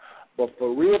far. But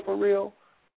for real,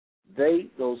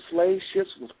 those slave ships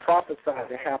was prophesied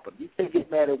to happen. You can't get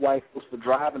mad at white folks for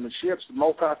driving the ships. The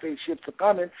Most High say ships are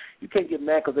coming. You can't get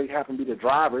mad because they happen to be the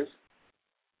drivers.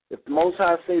 If the Most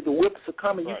High say the whips are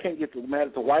coming, you can't get mad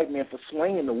at the white man for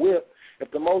swinging the whip.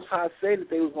 If the Most High say that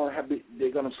they're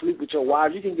going to sleep with your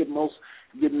wives, you can get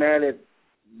mad at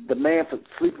the man for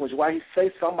sleeping with your wife. He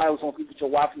say somebody was going to sleep with your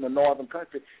wife in the northern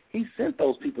country. He sent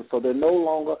those people, so they're no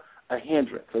longer a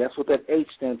hindrance. So that's what that H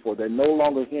stands for. They're no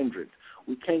longer hindrance.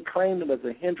 We can't claim them as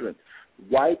a hindrance.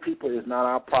 White people is not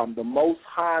our problem. The Most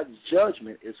High's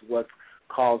judgment is what's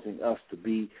causing us to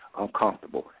be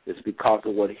uncomfortable. It's because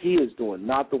of what he is doing,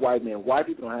 not the white man. White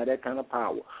people don't have that kind of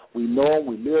power. We know them,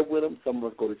 we live with them, some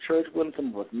of us go to church with them,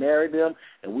 some of us marry them,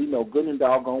 and we know good and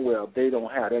doggone well they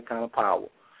don't have that kind of power.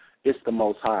 It's the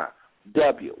Most High.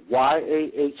 W,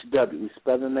 Y-A-H-W. We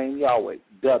spell the name Yahweh.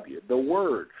 W, the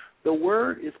word. The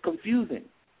word is confusing.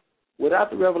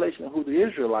 Without the revelation of who the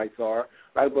Israelites are,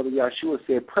 like Brother Yahshua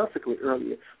said perfectly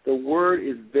earlier, the word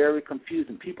is very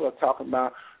confusing. People are talking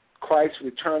about Christ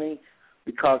returning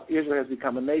because Israel has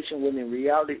become a nation, when in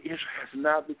reality Israel has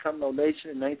not become no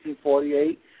nation. In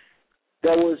 1948,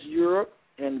 there was Europe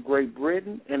and Great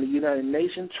Britain and the United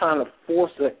Nations trying to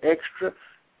force an extra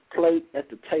plate at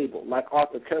the table. Like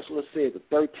Arthur Kessler said, the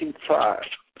 13th tribe.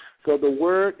 So the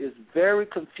word is very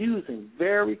confusing,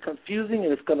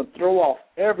 and it's going to throw off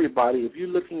everybody if you're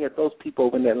looking at those people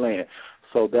over in that land.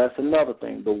 So that's another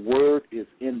thing. The word is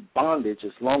in bondage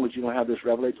as long as you don't have this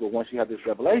revelation. But once you have this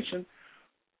revelation,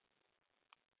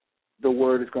 the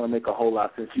word is going to make a whole lot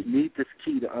of sense. You need this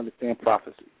key to understand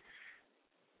prophecy.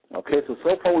 Okay, so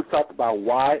far we've talked about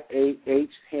Y-A-H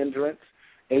hindrance,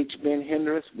 H-Ben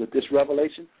hindrance with this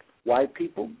revelation. White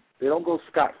people, they don't go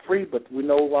scot-free, but we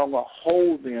no longer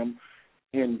hold them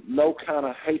in no kind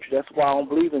of hatred. That's why I don't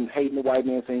believe in hating the white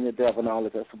man, saying the devil and all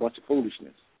that. That's a bunch of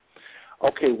foolishness.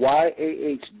 Okay,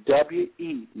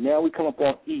 Y-A-H-W-E. Now we come up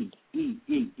on E. East.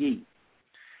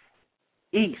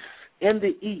 In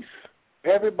the East.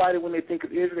 Everybody, when they think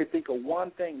of Israel, they think of one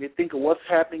thing. They think of what's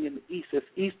happening in the East. This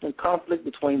eastern conflict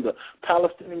between the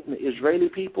Palestinians and the Israeli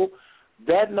people.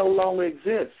 That no longer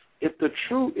exists. If the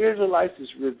true Israelites is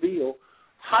revealed,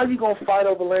 how are you going to fight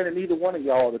over land that neither one of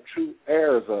y'all are the true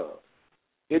heirs of?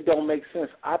 It don't make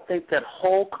sense. I think that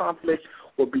whole conflict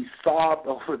will be solved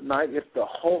overnight if the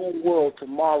whole world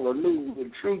tomorrow knew who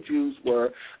the true Jews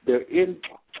were. They've been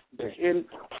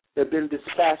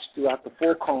dispatched throughout the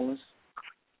four corners.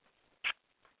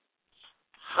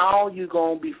 How are you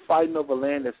going to be fighting over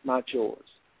land that's not yours?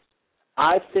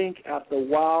 I think after a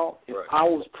while, if I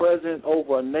was president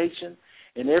over a nation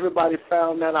and everybody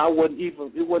found that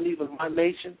it wasn't even my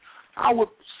nation, I would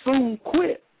soon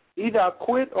quit. Either I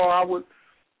quit or I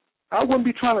wouldn't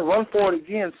be trying to run for it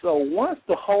again. So once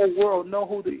the whole world know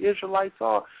who the Israelites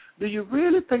are, do you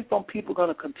really think some people are going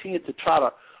to continue to try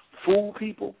to fool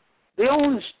people? They don't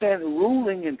understand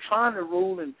ruling and trying to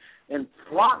rule and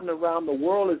plotting around the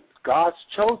world is God's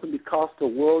chosen because the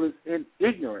world is in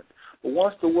ignorance. But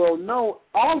once the world know,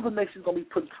 all of the nations going to be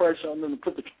putting pressure on them to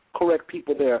put the correct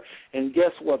people there. And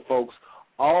guess what, folks?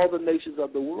 All the nations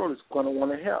of the world is going to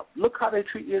want to help. Look how they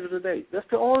treat Israel today. That's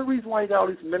the only reason why you got all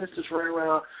these ministers running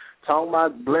around talking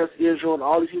about bless Israel and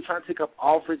all these people trying to take up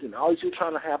offerings and all these people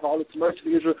trying to have all this mercy for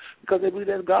Israel because they believe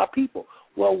they're God's people.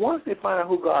 Well, once they find out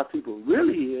who God's people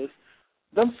really is,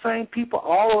 them same people,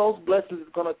 all of those blessings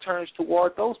is going to turn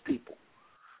toward those people.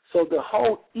 So the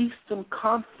whole Eastern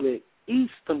conflict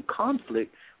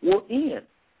will end.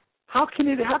 How can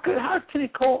it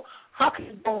go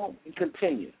and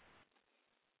continue?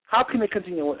 How can it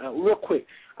continue? Real quick,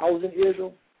 I was in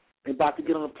Israel and about to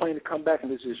get on a plane to come back,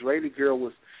 and this Israeli girl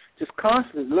was just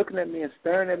constantly looking at me and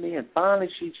staring at me, and finally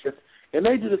she just, and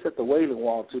they do this at the Wailing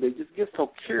Wall too, they just get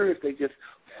so curious, they just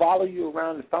follow you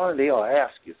around, and finally they'll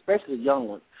ask you, especially the young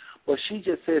ones. But she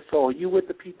just said, so are you with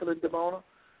the people in Dimona?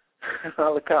 And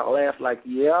I kind of laughed like,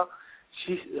 yeah.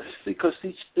 Because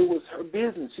it was her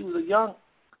business. She was a young,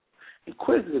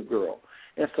 inquisitive girl.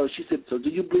 And so she said, so do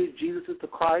you believe Jesus is the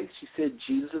Christ? She said,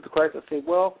 Jesus is the Christ. I said,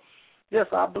 well, yes,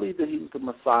 I believe that he was the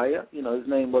Messiah. You know, his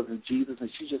name wasn't Jesus,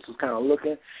 and she just was kind of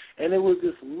looking. And it was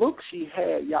this look she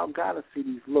had. Y'all got to see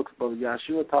these looks, Brother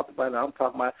Yahshua talked about it. I'm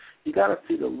talking about you got to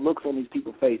see the looks on these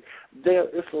people's face.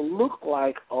 It's a look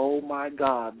like, oh, my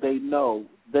God, they know.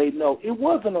 It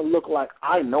wasn't a look like,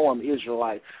 I know I'm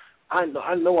Israelite. I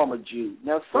know I'm a Jew.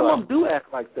 Now, some of them do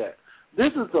act like that.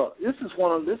 This is a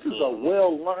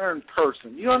well-learned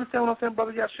person. You understand what I'm saying,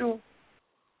 Brother Yahshua?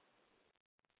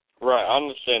 Right, I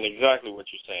understand exactly what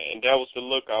you're saying. And that was the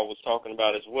look I was talking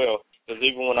about as well. Because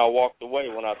even when I walked away,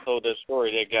 when I told that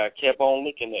story, that guy kept on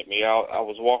looking at me. I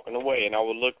was walking away, and I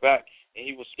would look back, and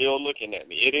he was still looking at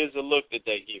me. It is a look that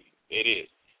they give you. It is.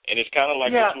 And it's kind of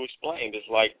like what you explained. It's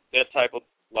like that type of,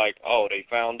 like, oh, they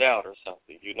found out or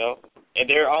something, you know? And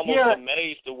they're almost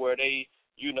amazed to where they,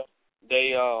 you know,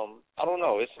 I don't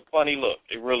know. It's a funny look.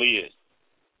 It really is.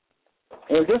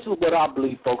 And this is what I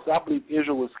believe, folks. I believe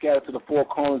Israel was scattered to the four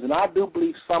corners, and I do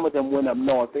believe some of them went up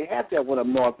north. They had to have went up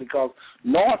north because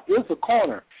north is a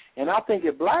corner. And I think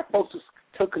if black folks was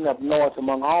taken up north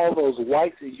among all those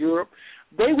whites in Europe,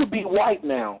 they would be white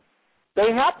now.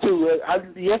 They have to.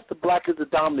 Yes, the black is the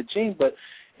dominant gene, but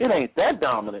it ain't that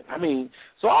dominant. I mean,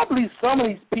 so I believe some of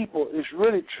these people is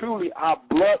really, truly our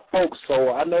blood folks. So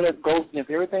I know that goes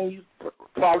against everything you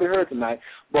probably heard tonight,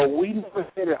 but we never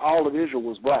said that all of Israel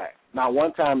was black. Now,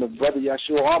 one time, the Brother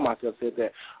Yahshua or myself said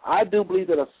that. I do believe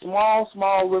that a small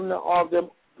remnant of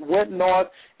them went north,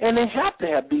 and they have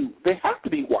to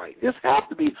be white. This has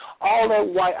to be all that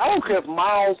white. I don't care if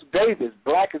Miles Davis,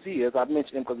 black as he is, I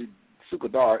mentioned him because he's super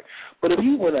dark, but if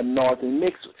he went up north and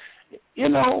mixed, you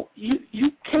know,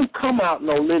 you can't come out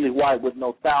no lily white with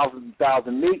no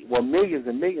millions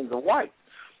and millions of whites.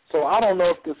 So I don't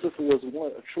know if the sister was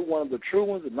one of the true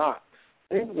ones or not.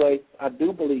 Anyway, I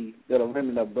do believe that a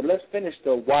remnant of, but let's finish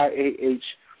the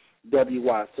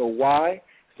Y-A-H-W-Y. So Y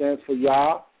stands for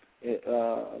Yah. It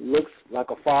looks like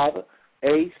a father.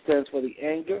 A stands for the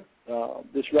anger.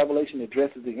 This revelation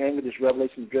addresses the anger. This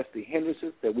revelation addresses the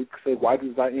hindrances that we say wipes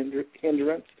our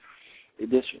hindrance.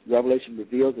 This revelation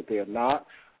reveals that they are not.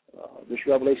 This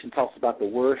revelation talks about the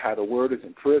Word, how the Word is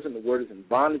in prison, the Word is in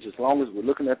bondage. As long as we're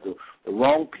looking at the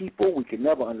wrong people, we can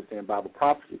never understand Bible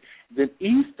prophecy. Then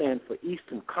E stands for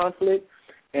Eastern conflict.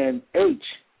 And H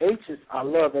is, I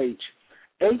love H.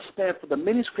 H stands for the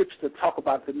many scriptures that talk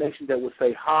about the nation that would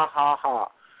say, ha, ha, ha.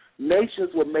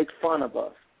 Nations would make fun of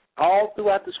us. All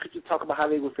throughout the scripture talk about how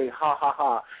they would say, ha, ha,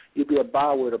 ha. You'd be a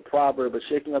byword, a proverb, a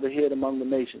shaking of the head among the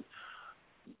nations.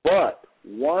 But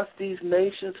once these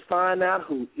nations find out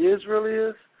who Israel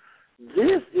is,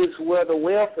 this is where the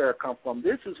welfare comes from.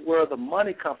 This is where the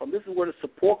money comes from. This is where the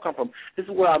support comes from. This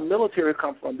is where our military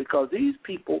comes from, because these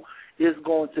people is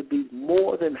going to be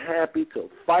more than happy to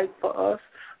fight for us.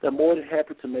 They're more than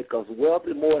happy to make us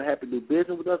wealthy, more than happy to do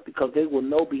business with us, because they will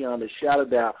know beyond a shadow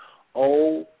of doubt,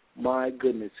 oh, my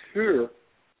goodness, here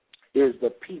is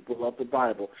the people of the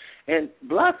Bible. And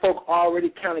black folk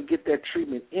already kind of get that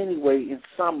treatment anyway in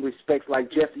some respects, like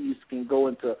Jesse used to go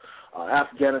into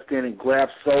Afghanistan and grab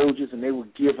soldiers, and they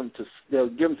would give them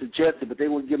to Jesse, but they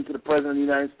wouldn't give them to the President of the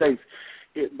United States.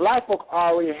 Black folk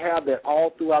already have that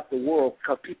all throughout the world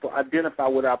because people identify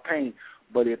with our pain.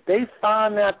 But if they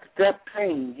find out that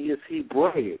pain is he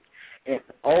bred, and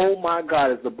oh my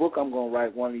God, it's the book I'm going to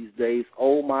write one of these days,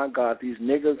 oh my God, these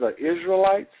niggas are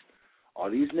Israelites, or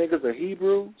these niggas are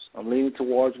Hebrews. I'm leaning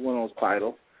towards one of those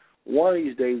titles. One of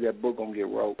these days that book going to get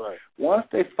wrote. Right. Once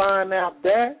they find out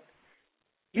that,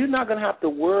 you're not going to have to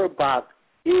worry about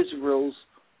Israel's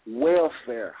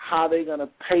welfare, how they're going to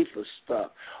pay for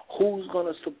stuff, who's going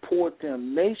to support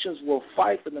them. Nations will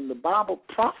fight for them. The Bible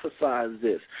prophesies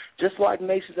this. Just like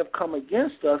nations have come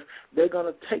against us, they're going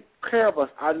to take care of us.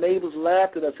 Our neighbors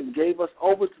laughed at us and gave us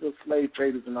over to the slave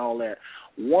traders and all that.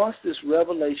 Once this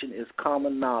revelation is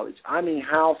common knowledge, I mean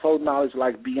household knowledge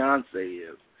like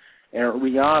Beyonce is and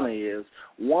Rihanna is,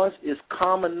 once it's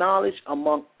common knowledge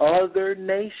among other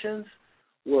nations,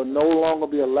 will no longer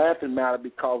be a laughing matter,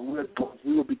 because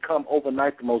we will become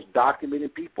overnight the most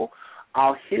documented people.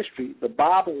 Our history, the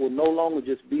Bible, will no longer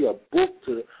just be a book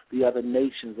to the other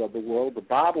nations of the world. The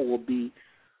Bible will be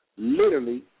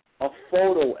literally a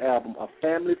photo album, a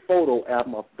family photo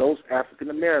album of those African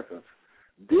Americans.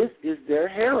 This is their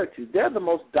heritage. They're the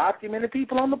most documented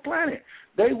people on the planet.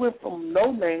 They went from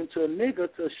no name to a nigger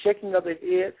to a shaking of the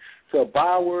head to a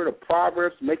byword, a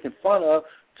proverbs, making fun of,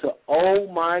 to,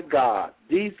 oh, my God,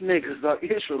 these niggas are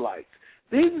Israelites.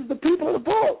 These are the people of the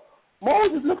book.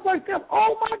 Moses looks like them.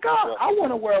 Oh, my God, I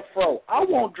want to wear a fro. I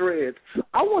want dreads.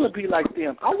 I want to be like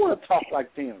them. I want to talk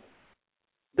like them.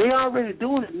 They already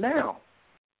doing it now.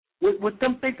 With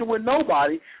them thinking we're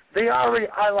nobody, they already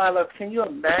outline us. Can you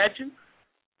imagine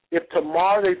if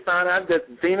tomorrow they find out that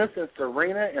Venus and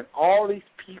Serena and all these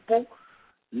people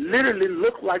literally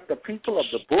look like the people of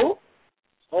the book?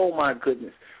 Oh, my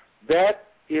goodness. That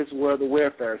is where the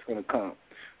welfare is going to come.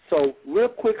 So real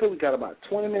quickly, we got about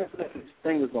 20 minutes left. This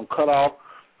thing is going to cut off.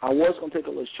 I was going to take a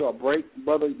little short break.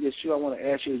 Brother Yeshua, I want to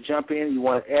ask you to jump in. You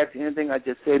want to add to anything I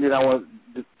just said? Then I want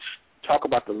to talk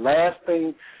about the last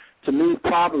thing, to me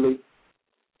probably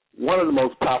one of the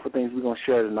most powerful things we're going to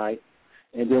share tonight,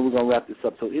 and then we're going to wrap this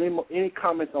up. So any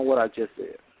comments on what I just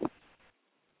said?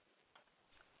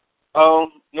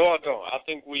 No, I don't. I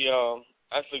think we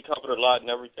actually covered a lot and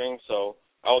everything, so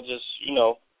I'll just,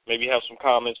 maybe have some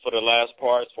comments for the last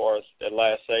part, as far as that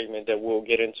last segment that we'll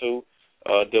get into,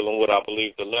 dealing with, I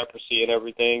believe, the leprosy and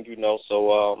everything,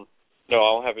 So, no,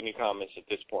 I don't have any comments at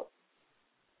this point.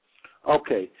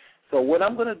 Okay. So what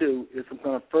I'm going to do is I'm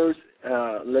going to first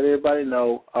let everybody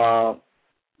know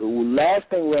the last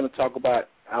thing we're going to talk about,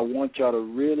 I want y'all to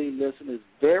really listen. It's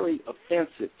very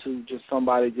offensive to just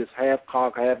somebody just half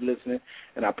talk, half listening,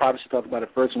 and I probably should talk about it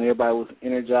first when everybody was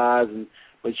energized,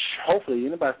 but hopefully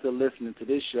anybody still listening to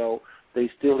this show, they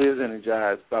still is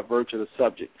energized by virtue of the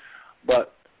subject.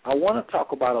 But I want to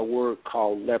talk about a word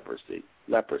called leprosy.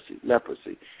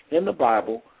 Leprosy. In the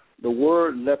Bible, the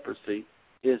word leprosy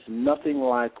is nothing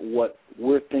like what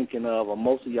we're thinking of, or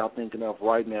most of y'all thinking of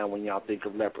right now when y'all think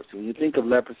of leprosy. When you think of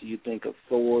leprosy, you think of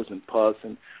sores and pus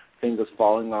and fingers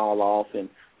falling all off and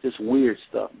just weird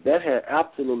stuff. That had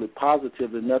absolutely,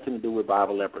 positively nothing to do with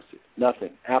Bible leprosy. Nothing.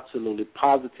 Absolutely,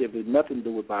 positively nothing to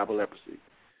do with Bible leprosy.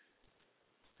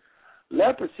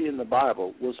 Leprosy in the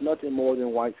Bible was nothing more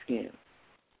than white skin.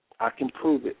 I can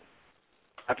prove it.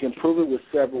 I can prove it with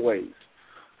several ways.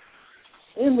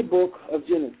 In the book of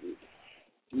Genesis,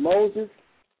 Moses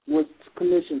was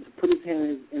commissioned to put his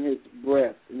hand in his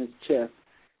breast, in his chest,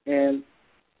 and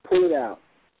pull it out.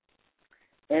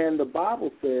 And the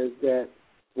Bible says that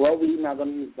Well, we're not going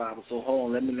to use the Bible, so hold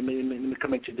on. Let me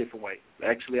come at you a different way.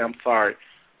 Actually, I'm sorry.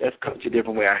 Let's come at you a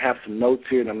different way. I have some notes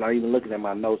here, and I'm not even looking at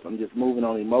my notes. I'm just moving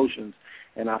on emotions,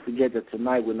 and I forget that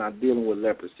tonight we're not dealing with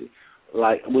leprosy.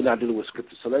 Like, we're not dealing with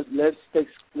Scripture. So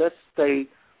let's stay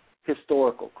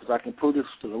historical, because I can prove this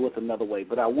with another way.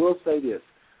 But I will say this.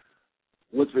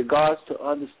 With regards to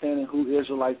understanding who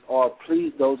Israelites are,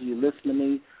 please, those of you listening to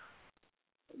me,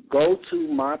 go to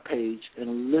my page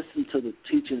and listen to the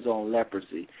teachings on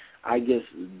leprosy. I get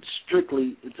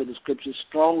strictly into the Scriptures,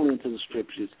 strongly into the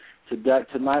Scriptures.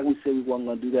 Tonight we said we weren't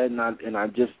going to do that, and I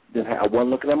wasn't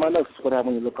looking at my notes. That's what happens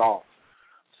when you look off.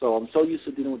 So I'm so used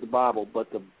to dealing with the Bible, but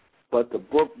the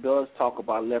book does talk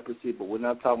about leprosy, but we're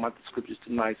not talking about the Scriptures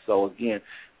tonight. So again,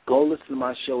 go listen to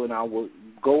my show, and I will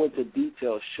go into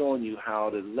detail showing you how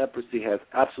the leprosy has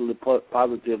absolutely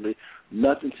positively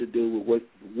nothing to do with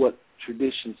what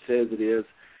tradition says it is.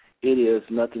 It is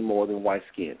nothing more than white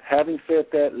skin. Having said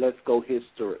that, let's go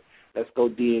history. Let's go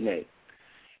DNA.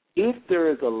 If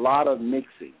there is a lot of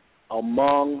mixing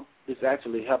among, this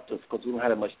actually helped us because we don't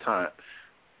have that much time.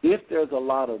 If there's a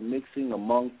lot of mixing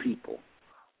among people,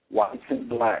 whites and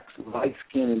blacks, light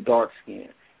skin and dark skin,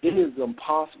 it is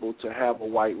impossible to have a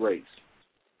white race,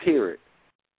 period.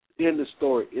 End of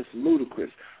story. It's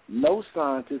ludicrous. No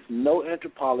scientist, no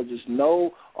anthropologist,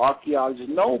 no archaeologist,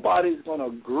 nobody's going to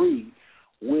agree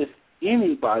with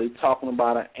anybody talking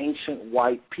about an ancient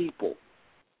white people.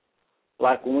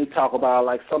 Like when we talk about,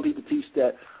 like some people teach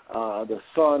that the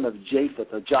son of Japheth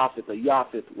or Japheth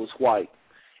was white.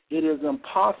 It is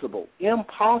impossible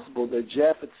that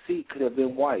Japheth's seed could have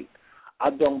been white. I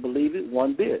don't believe it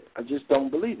one bit. I just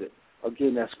don't believe it.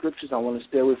 Again, that's Scriptures. I want to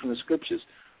stay away from the Scriptures.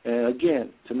 And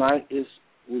again, tonight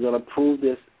we're going to prove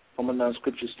this from a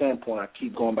non-Scripture standpoint. I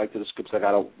keep going back to the Scriptures. I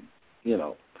got to,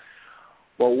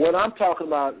 But what I'm talking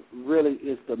about really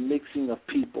is the mixing of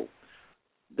people.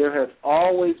 There has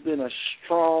always been a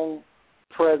strong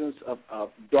presence of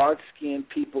dark-skinned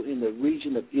people in the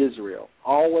region of Israel.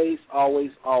 Always,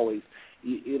 always, always.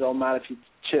 It don't matter if you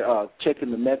check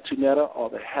in the Metuneta or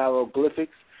the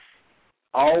hieroglyphics.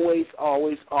 Always,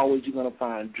 always, always you're going to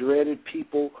find dreaded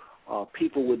people,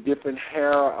 people with different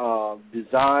hair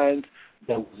designs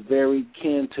that was very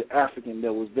kin to African,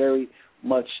 that was very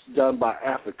much done by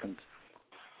Africans.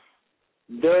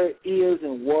 There is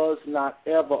and was not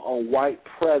ever a white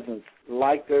presence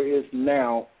like there is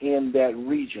now in that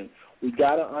region. We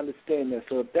got to understand that.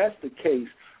 So if that's the case,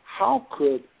 how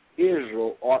could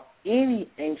Israel or any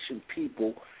ancient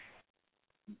people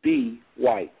be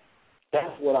white?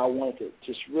 That's what I wanted to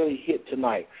just really hit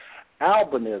tonight.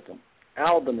 Albinism,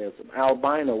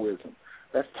 albinoism.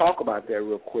 Let's talk about that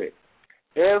real quick.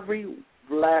 Every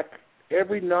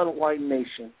non-white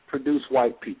nation produced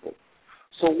white people.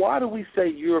 So why do we say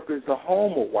Europe is the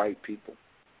home of white people?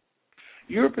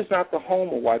 Europe is not the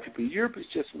home of white people. Europe is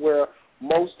just where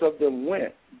most of them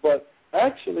went. But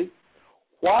actually,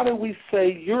 why do we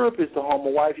say Europe is the home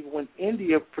of white people when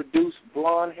India produced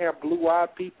blonde hair,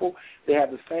 blue-eyed people? They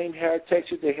have the same hair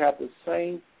texture. They have the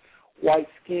same white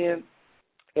skin.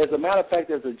 As a matter of fact,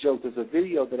 there's a joke. There's a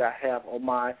video that I have on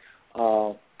my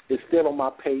it's still on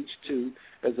my page, too,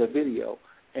 as a video.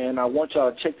 And I want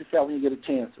y'all to check this out when you get a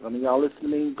chance. I mean, y'all listen to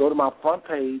me. Go to my front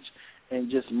page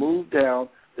and just move down.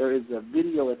 There is a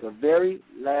video at the very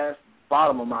last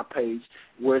bottom of my page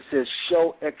where it says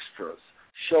Show Extras.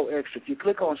 Show Extra. If you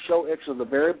click on Show Extra at the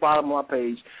very bottom of my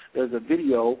page, there's a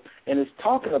video, and it's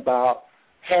talking about,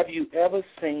 have you ever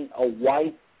seen a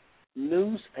white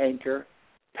news anchor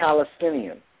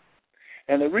Palestinian?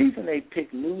 And the reason they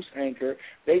pick news anchor,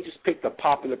 they just picked a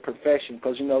popular profession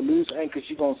because, news anchors,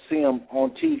 you're going to see them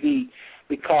on TV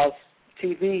because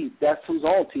TV, that's who's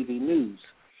on TV, news.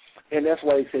 And that's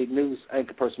why they say news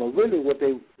anchor person. But really what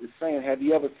they were saying, have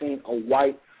you ever seen a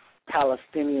white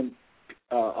Palestinian,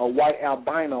 a white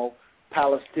albino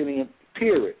Palestinian,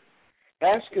 period?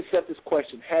 Ask yourself this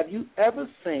question. Have you ever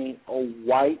seen a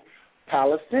white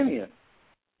Palestinian?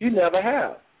 You never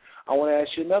have. I want to ask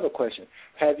you another question.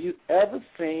 Have you ever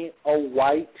seen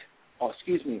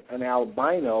an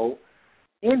albino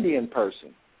Indian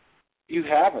person? You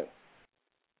haven't.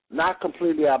 Not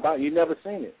completely albino. You've never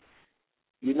seen it.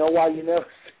 You know why you never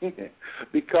seen it?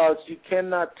 Because you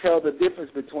cannot tell the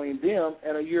difference between them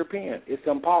and a European. It's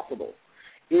impossible.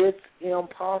 It's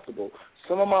impossible.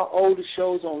 Some of my oldest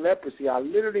shows on leprosy, I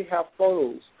literally have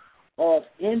photos of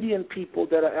Indian people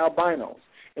that are albinos.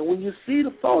 And when you see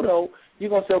the photo, you're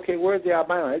going to say, okay, where's the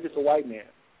albino? That's just a white man.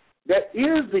 That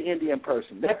is the Indian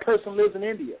person. That person lives in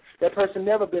India. That person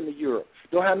never been to Europe.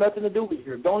 Don't have nothing to do with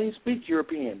Europe. Don't even speak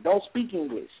European. Don't speak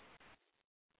English.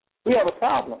 We have a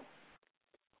problem.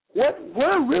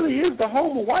 Where really is the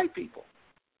home of white people?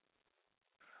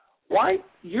 White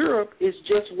Europe is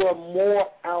just where more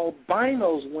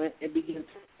albinos went and began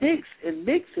to mix.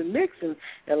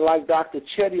 And like Dr.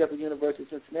 Chetty of the University of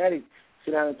Cincinnati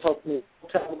sit down and talked to me a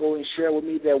time ago and shared with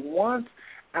me that once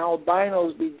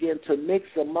albinos begin to mix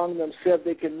among themselves,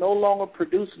 they can no longer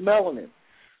produce melanin.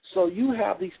 So you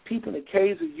have these people in the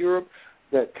caves of Europe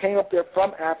that came up there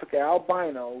from Africa,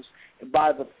 albinos, and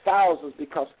by the thousands,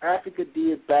 because Africa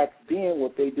did back then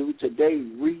what they do today,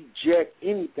 reject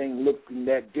anything looking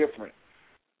that different.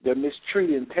 They're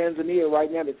mistreated. In Tanzania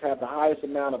right now, they have the highest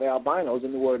amount of albinos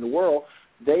in the world.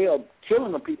 They are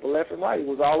killing the people left and right. It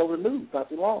was all over the news not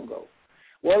too long ago.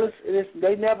 Well,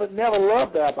 they never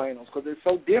loved the albinos because they're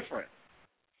so different.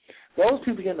 Those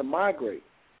people begin to migrate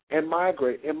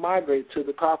to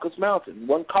the Caucasus Mountain.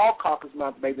 One called Caucasus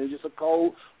Mountain, maybe it was just a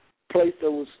cold place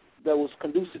that was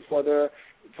conducive for their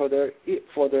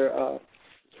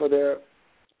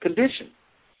condition.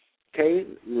 Okay,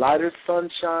 lighter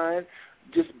sunshine,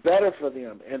 just better for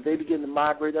them, and they begin to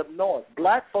migrate up north.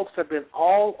 Black folks have been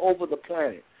all over the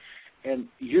planet, and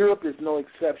Europe is no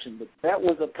exception. But that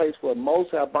was a place where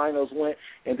most albinos went,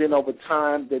 and then over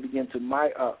time they began to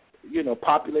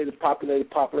populate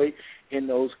in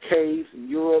those caves in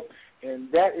Europe, and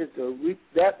that is the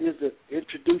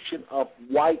introduction of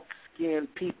white-skinned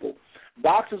people.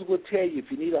 Doctors will tell you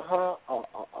if you need a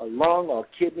lung or a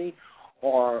kidney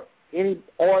or any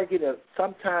organ,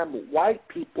 sometimes white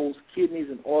people's kidneys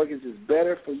and organs is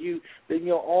better for you than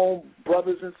your own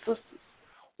brothers and sisters.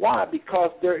 Why?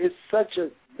 Because there is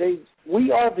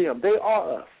we are them, they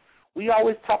are us. We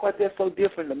always talk like they're so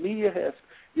different. The media has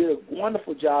did a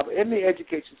wonderful job, and the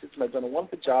education system has done a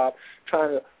wonderful job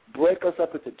trying to break us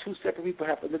up into two separate people,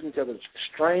 have to look at each other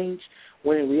strange,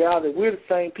 when in reality we're the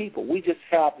same people. We just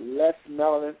have less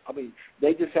melanin.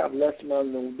 They just have less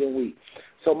melanin than we.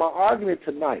 So my argument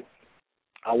tonight,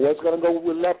 I was going to go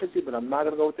with leprosy, but I'm not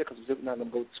going to go with that because we're not going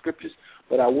to go with the scriptures.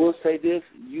 But I will say this,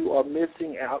 you are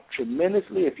missing out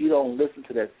tremendously if you don't listen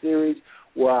to that series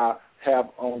where I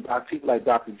have on people like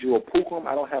Dr. Jewel Pookrum.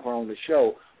 I don't have her on the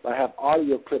show, but I have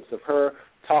audio clips of her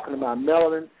talking about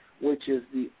melanin, which is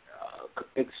the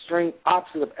extreme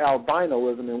opposite of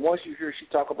albinoism. And once you hear she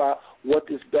talk about what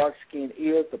this dark skin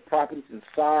is, the properties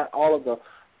inside, all of the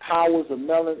powers of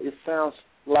melanin, it sounds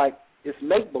like it's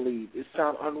make-believe. It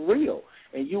sounds unreal.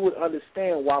 And you would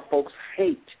understand why folks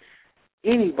hate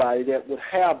anybody that would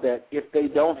have that if they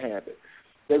don't have it.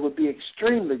 They would be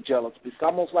extremely jealous. It's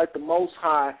almost like the Most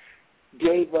High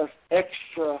gave us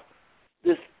extra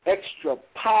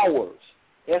powers.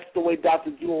 That's the way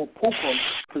Dr. Jewel Pookrum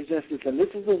presents this. And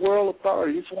this is the world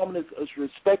authority. This woman is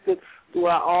respected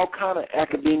throughout all kind of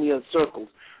academia circles.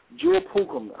 Jewel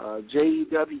Pookrum,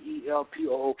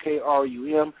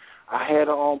 JEWELPOOKRUM. I had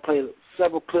her on, played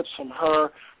several clips from her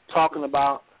talking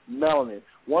about melanin.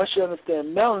 Once you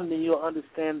understand melanin, then you'll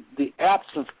understand the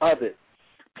absence of it.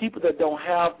 People that don't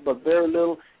have but very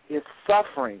little is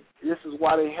suffering. This is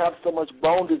why they have so much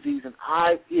bone disease and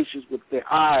eye issues with their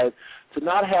eyes. To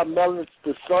not have melanin,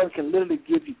 the sun can literally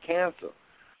give you cancer.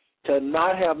 To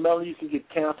not have melanin, you can get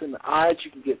cancer in the eyes.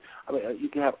 You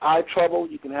can have eye trouble.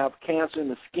 You can have cancer in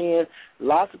the skin.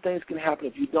 Lots of things can happen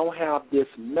if you don't have this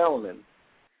melanin.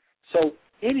 So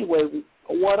anyway,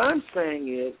 what I'm saying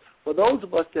is, for those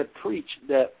of us that preach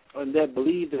that and that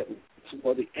believe that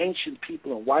the ancient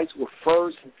people and whites were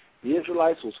first, the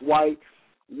Israelites was white,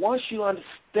 once you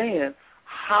understand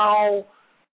how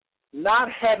not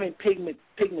having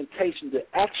pigmentation, the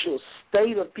actual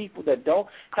state of people that don't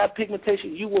have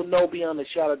pigmentation, you will know beyond a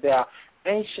shadow of doubt,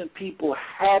 ancient people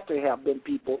had to have been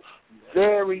people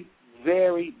very,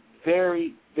 very,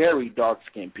 very, very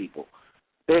dark-skinned people.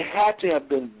 They had to have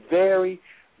been very,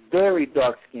 very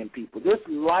dark-skinned people. This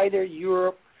lighter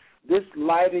Europe, this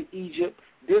lighter Egypt,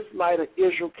 this lighter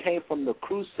Israel came from the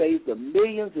Crusades, the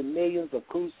millions and millions of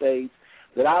Crusades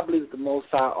that I believe the Most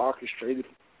High orchestrated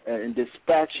and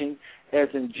dispatching, as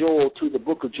in Joel 2, the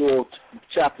book of Joel,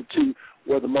 chapter 2,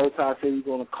 where the Most High said He's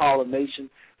going to call a nation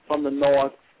from the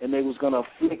north, and they was going to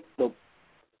afflict the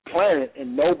planet,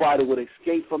 and nobody would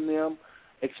escape from them,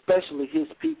 especially His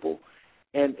people.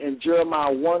 And in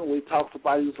Jeremiah 1, we talked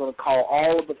about He was going to call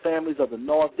all of the families of the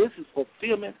north. This is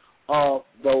fulfillment of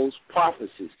those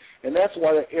prophecies, and that's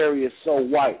why the area is so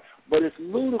white. But it's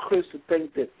ludicrous to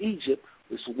think that Egypt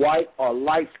is white or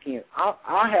light-skinned.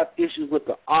 I have issues with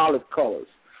the olive colors.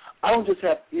 I don't just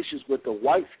have issues with the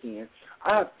white skin.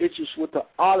 I have issues with the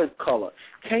olive color.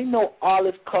 Can't no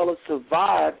olive color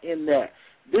survive in that.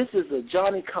 This is a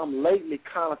Johnny-come-lately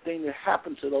kind of thing that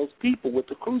happened to those people with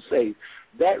the Crusades.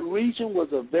 That region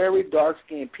was a very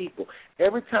dark-skinned people.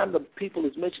 Every time the people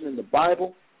is mentioned in the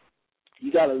Bible,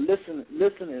 you got to listen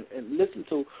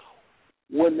to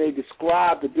when they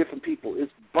describe the different people.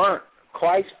 It's burnt.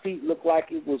 Christ's feet look like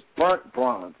it was burnt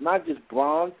bronze, not just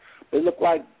bronze. They look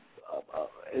like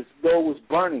as though it was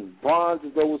burning, bronze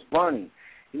as though it was burning.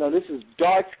 You know, this is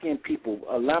dark-skinned people.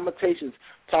 Lamentations,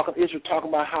 Israel talking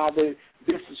about how there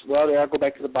I go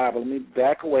back to the Bible. Let me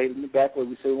back away. We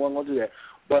say we weren't going to do that.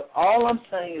 But all I'm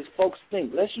saying is, folks,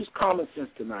 think. Let's use common sense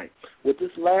tonight. With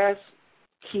this last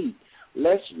key,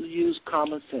 let's use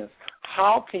common sense.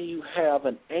 How can you have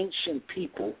an ancient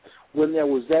people when there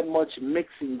was that much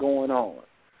mixing going on?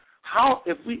 How,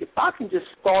 if I can just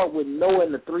start with Noah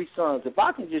and the 3 sons, if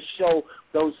I can just show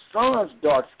those sons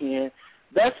dark skin,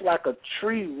 that's like a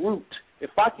tree root. If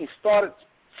I can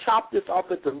chop this off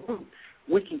at the root,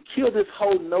 we can kill this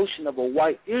whole notion of a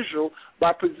white Israel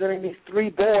by presenting these 3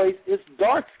 boys as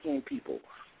dark skinned people.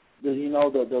 The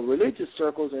religious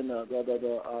circles and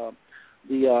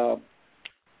the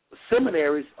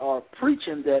seminaries are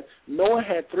preaching that Noah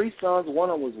had 3 sons. One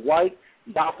of them was white,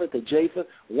 Japheth or Japheth.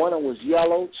 One of them was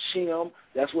yellow, Shem.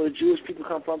 That's where the Jewish people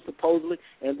come from, supposedly.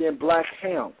 And then black,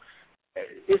 Ham.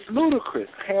 It's ludicrous.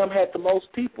 Ham had the most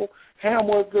people. Ham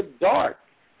was the dark.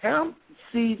 Ham's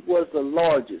seed was the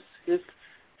largest.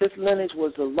 His lineage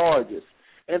was the largest.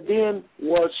 And then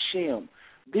was Shem.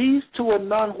 These 2 are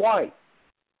non-white.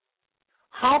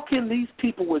 How can these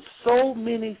people with so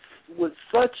many, with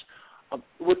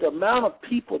the amount of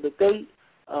people that they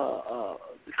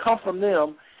come from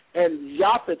them, and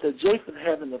Japheth or Japheth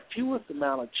having the fewest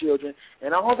amount of children,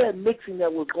 and all that mixing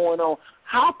that was going on,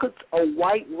 how could a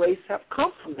white race have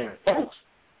come from there, folks?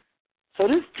 So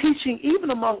this teaching, even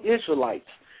among Israelites,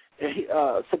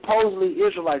 supposedly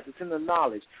Israelites, it's in the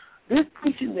knowledge, this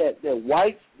teaching that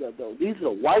whites, these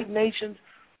are the white nations,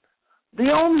 the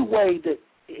only way that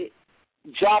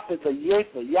Japheth or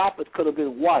Japheth could have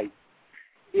been white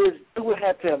is they would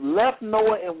have to have left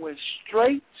Noah and went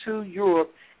straight to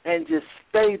Europe and just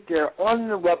stayed there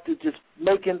uninterrupted, just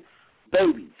making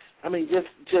babies. I mean,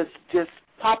 just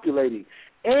populating.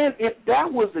 And if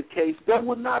that was the case, there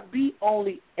would not be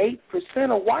only 8%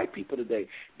 of white people today.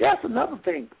 That's another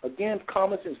thing. Again,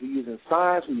 common sense. We're using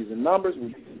science, we're using numbers, we're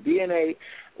using DNA.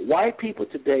 White people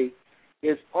today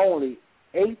is only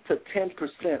 8 to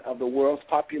 10% of the world's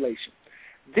population.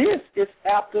 This is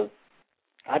after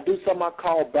I do something I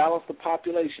call balance the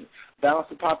population. Balance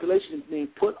the population means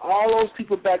put all those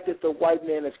people back that the white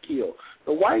man has killed.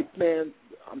 The white man,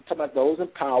 I'm talking about those in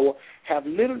power, have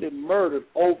literally murdered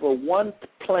over one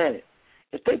planet.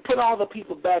 If they put all the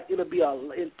people back, it'll be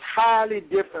an entirely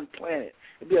different planet.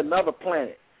 It'll be another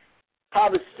planet.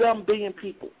 Probably 7 billion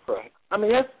people. Right. I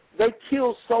mean, they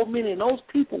killed so many, and those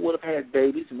people would have had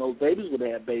babies, and those babies would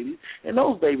have had babies, and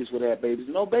those babies would have had babies,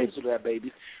 and those babies would have had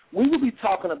babies. We would be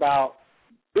talking about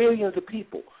billions of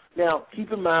people. Now, keep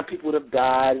in mind, people would have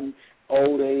died in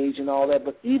old age and all that,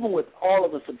 but even with all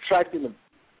of the subtracting of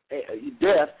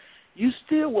death, you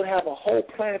still would have a whole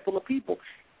planet full of people.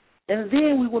 And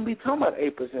then we wouldn't be talking about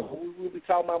 8%. We would be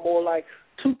talking about more like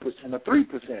 2% or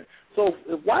 3%. So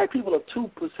if white people are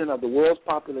 2% of the world's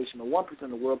population or 1% of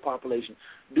the world population,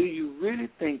 do you really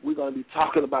think we're going to be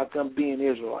talking about them being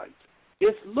Israelites?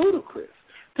 It's ludicrous.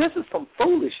 This is some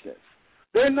foolishness.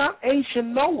 They're not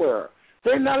ancient nowhere.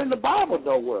 They're not in the Bible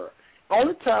nowhere.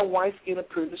 Only time white skin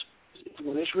appears is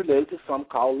when it's related to something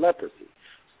called leprosy.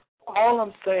 All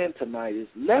I'm saying tonight is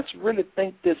let's really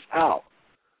think this out.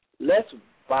 Let's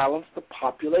balance the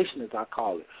population, as I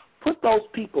call it. Put those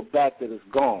people back that is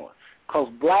gone,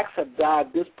 because blacks have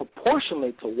died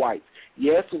disproportionately to whites.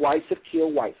 Yes, whites have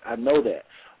killed whites. I know that.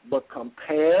 But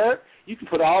compared, you can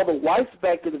put all the whites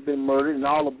back that have been murdered and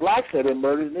all the blacks that have been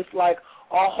murdered, and it's like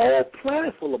a whole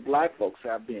planet full of black folks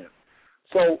have been.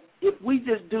 So if we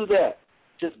just do that,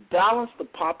 just balance the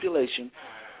population,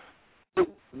 it's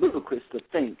ludicrous to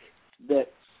think that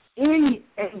any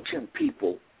ancient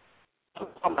people,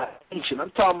 I'm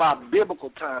talking about biblical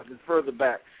times and further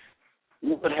back,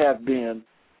 would have been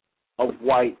of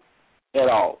white at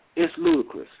all. It's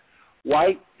ludicrous.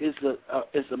 White is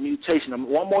a mutation.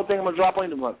 One more thing I'm going to drop on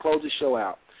you, I'm going to close the show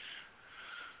out.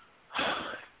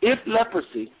 If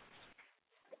leprosy,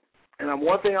 and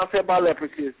one thing I'll say about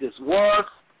leprosy is this, was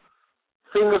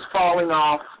fingers falling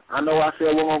off. I know I said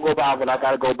we're going to go Bible, but I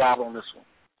got to go Bible on this one.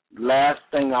 Last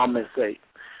thing I'm going to say.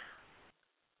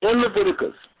 In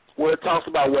Leviticus, where it talks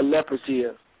about what leprosy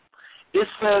is, it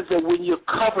says that when you're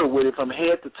covered with it from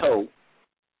head to toe,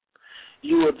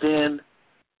 you are then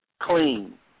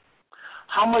clean.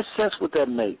 How much sense would that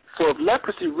make? So if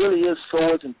leprosy really is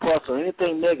sores and pus or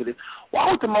anything negative, why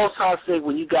would the Most High say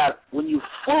when you're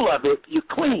full of it, you're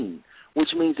clean, which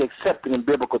means accepted in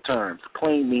biblical terms.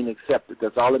 Clean means accepted.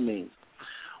 That's all it means.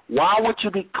 Why would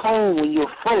you be clean when you're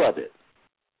full of it?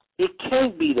 It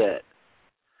can't be that.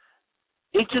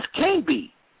 It just can't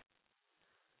be.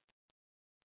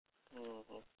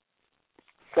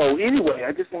 So anyway,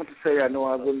 I just want to say, I know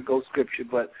I wouldn't go scripture,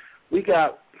 but we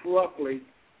got roughly,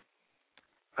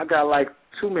 I got like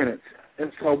 2 minutes.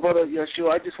 And so, Brother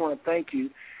Yeshua, I just want to thank you.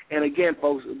 And again,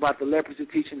 folks, about the leprosy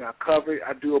teaching, I covered.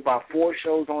 I do about 4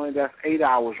 shows on it. That's 8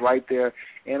 hours right there.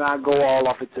 And I go all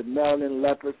off into melanin,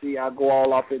 leprosy. I go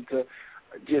all off into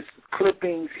just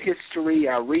clippings, history.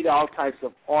 I read all types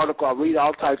of articles. I read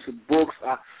all types of books.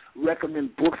 I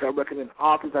recommend books. I recommend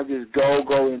authors. I just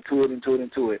go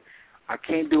into it. I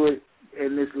can't do it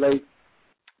in this late,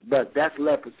 but that's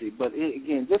leprosy. But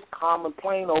again, just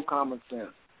plain old common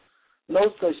sense.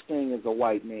 No such thing as a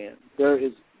white man. There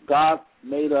is, God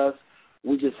made us.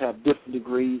 We just have different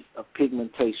degrees of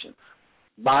pigmentation.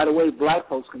 By the way, black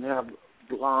folks can have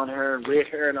blonde hair and red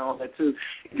hair and all that too.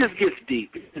 It just gets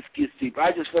deep.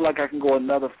 I just feel like I can go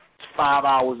another 5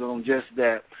 hours on just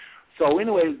that. So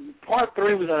anyway, part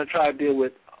 3 we're going to try to deal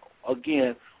with,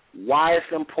 again, why it's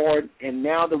important. And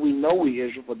now that we know we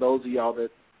Israel, for those of y'all that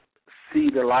see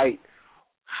the light,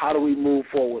 how do we move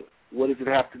forward? What does it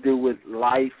have to do with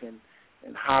life, and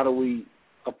how do we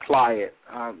apply it?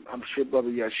 I'm sure Brother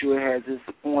Yeshua has his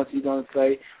points he's going to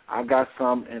say. I got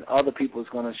some, and other people is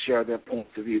going to share their points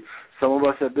of view. Some of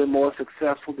us have been more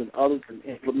successful than others in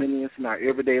implementing this in our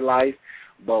everyday life,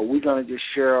 but we're going to just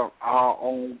share our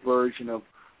own version of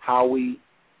how we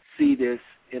see this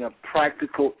in a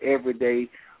practical, everyday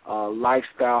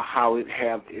lifestyle, how it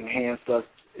have enhanced us,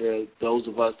 those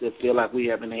of us that feel like we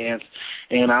have enhanced.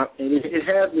 And it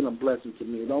has been a blessing to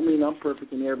me. It don't mean I'm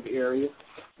perfect in every area,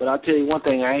 but I'll tell you one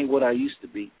thing, I ain't what I used to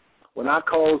be. When I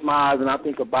close my eyes and I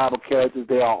think of Bible characters,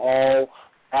 they are all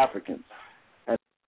Africans.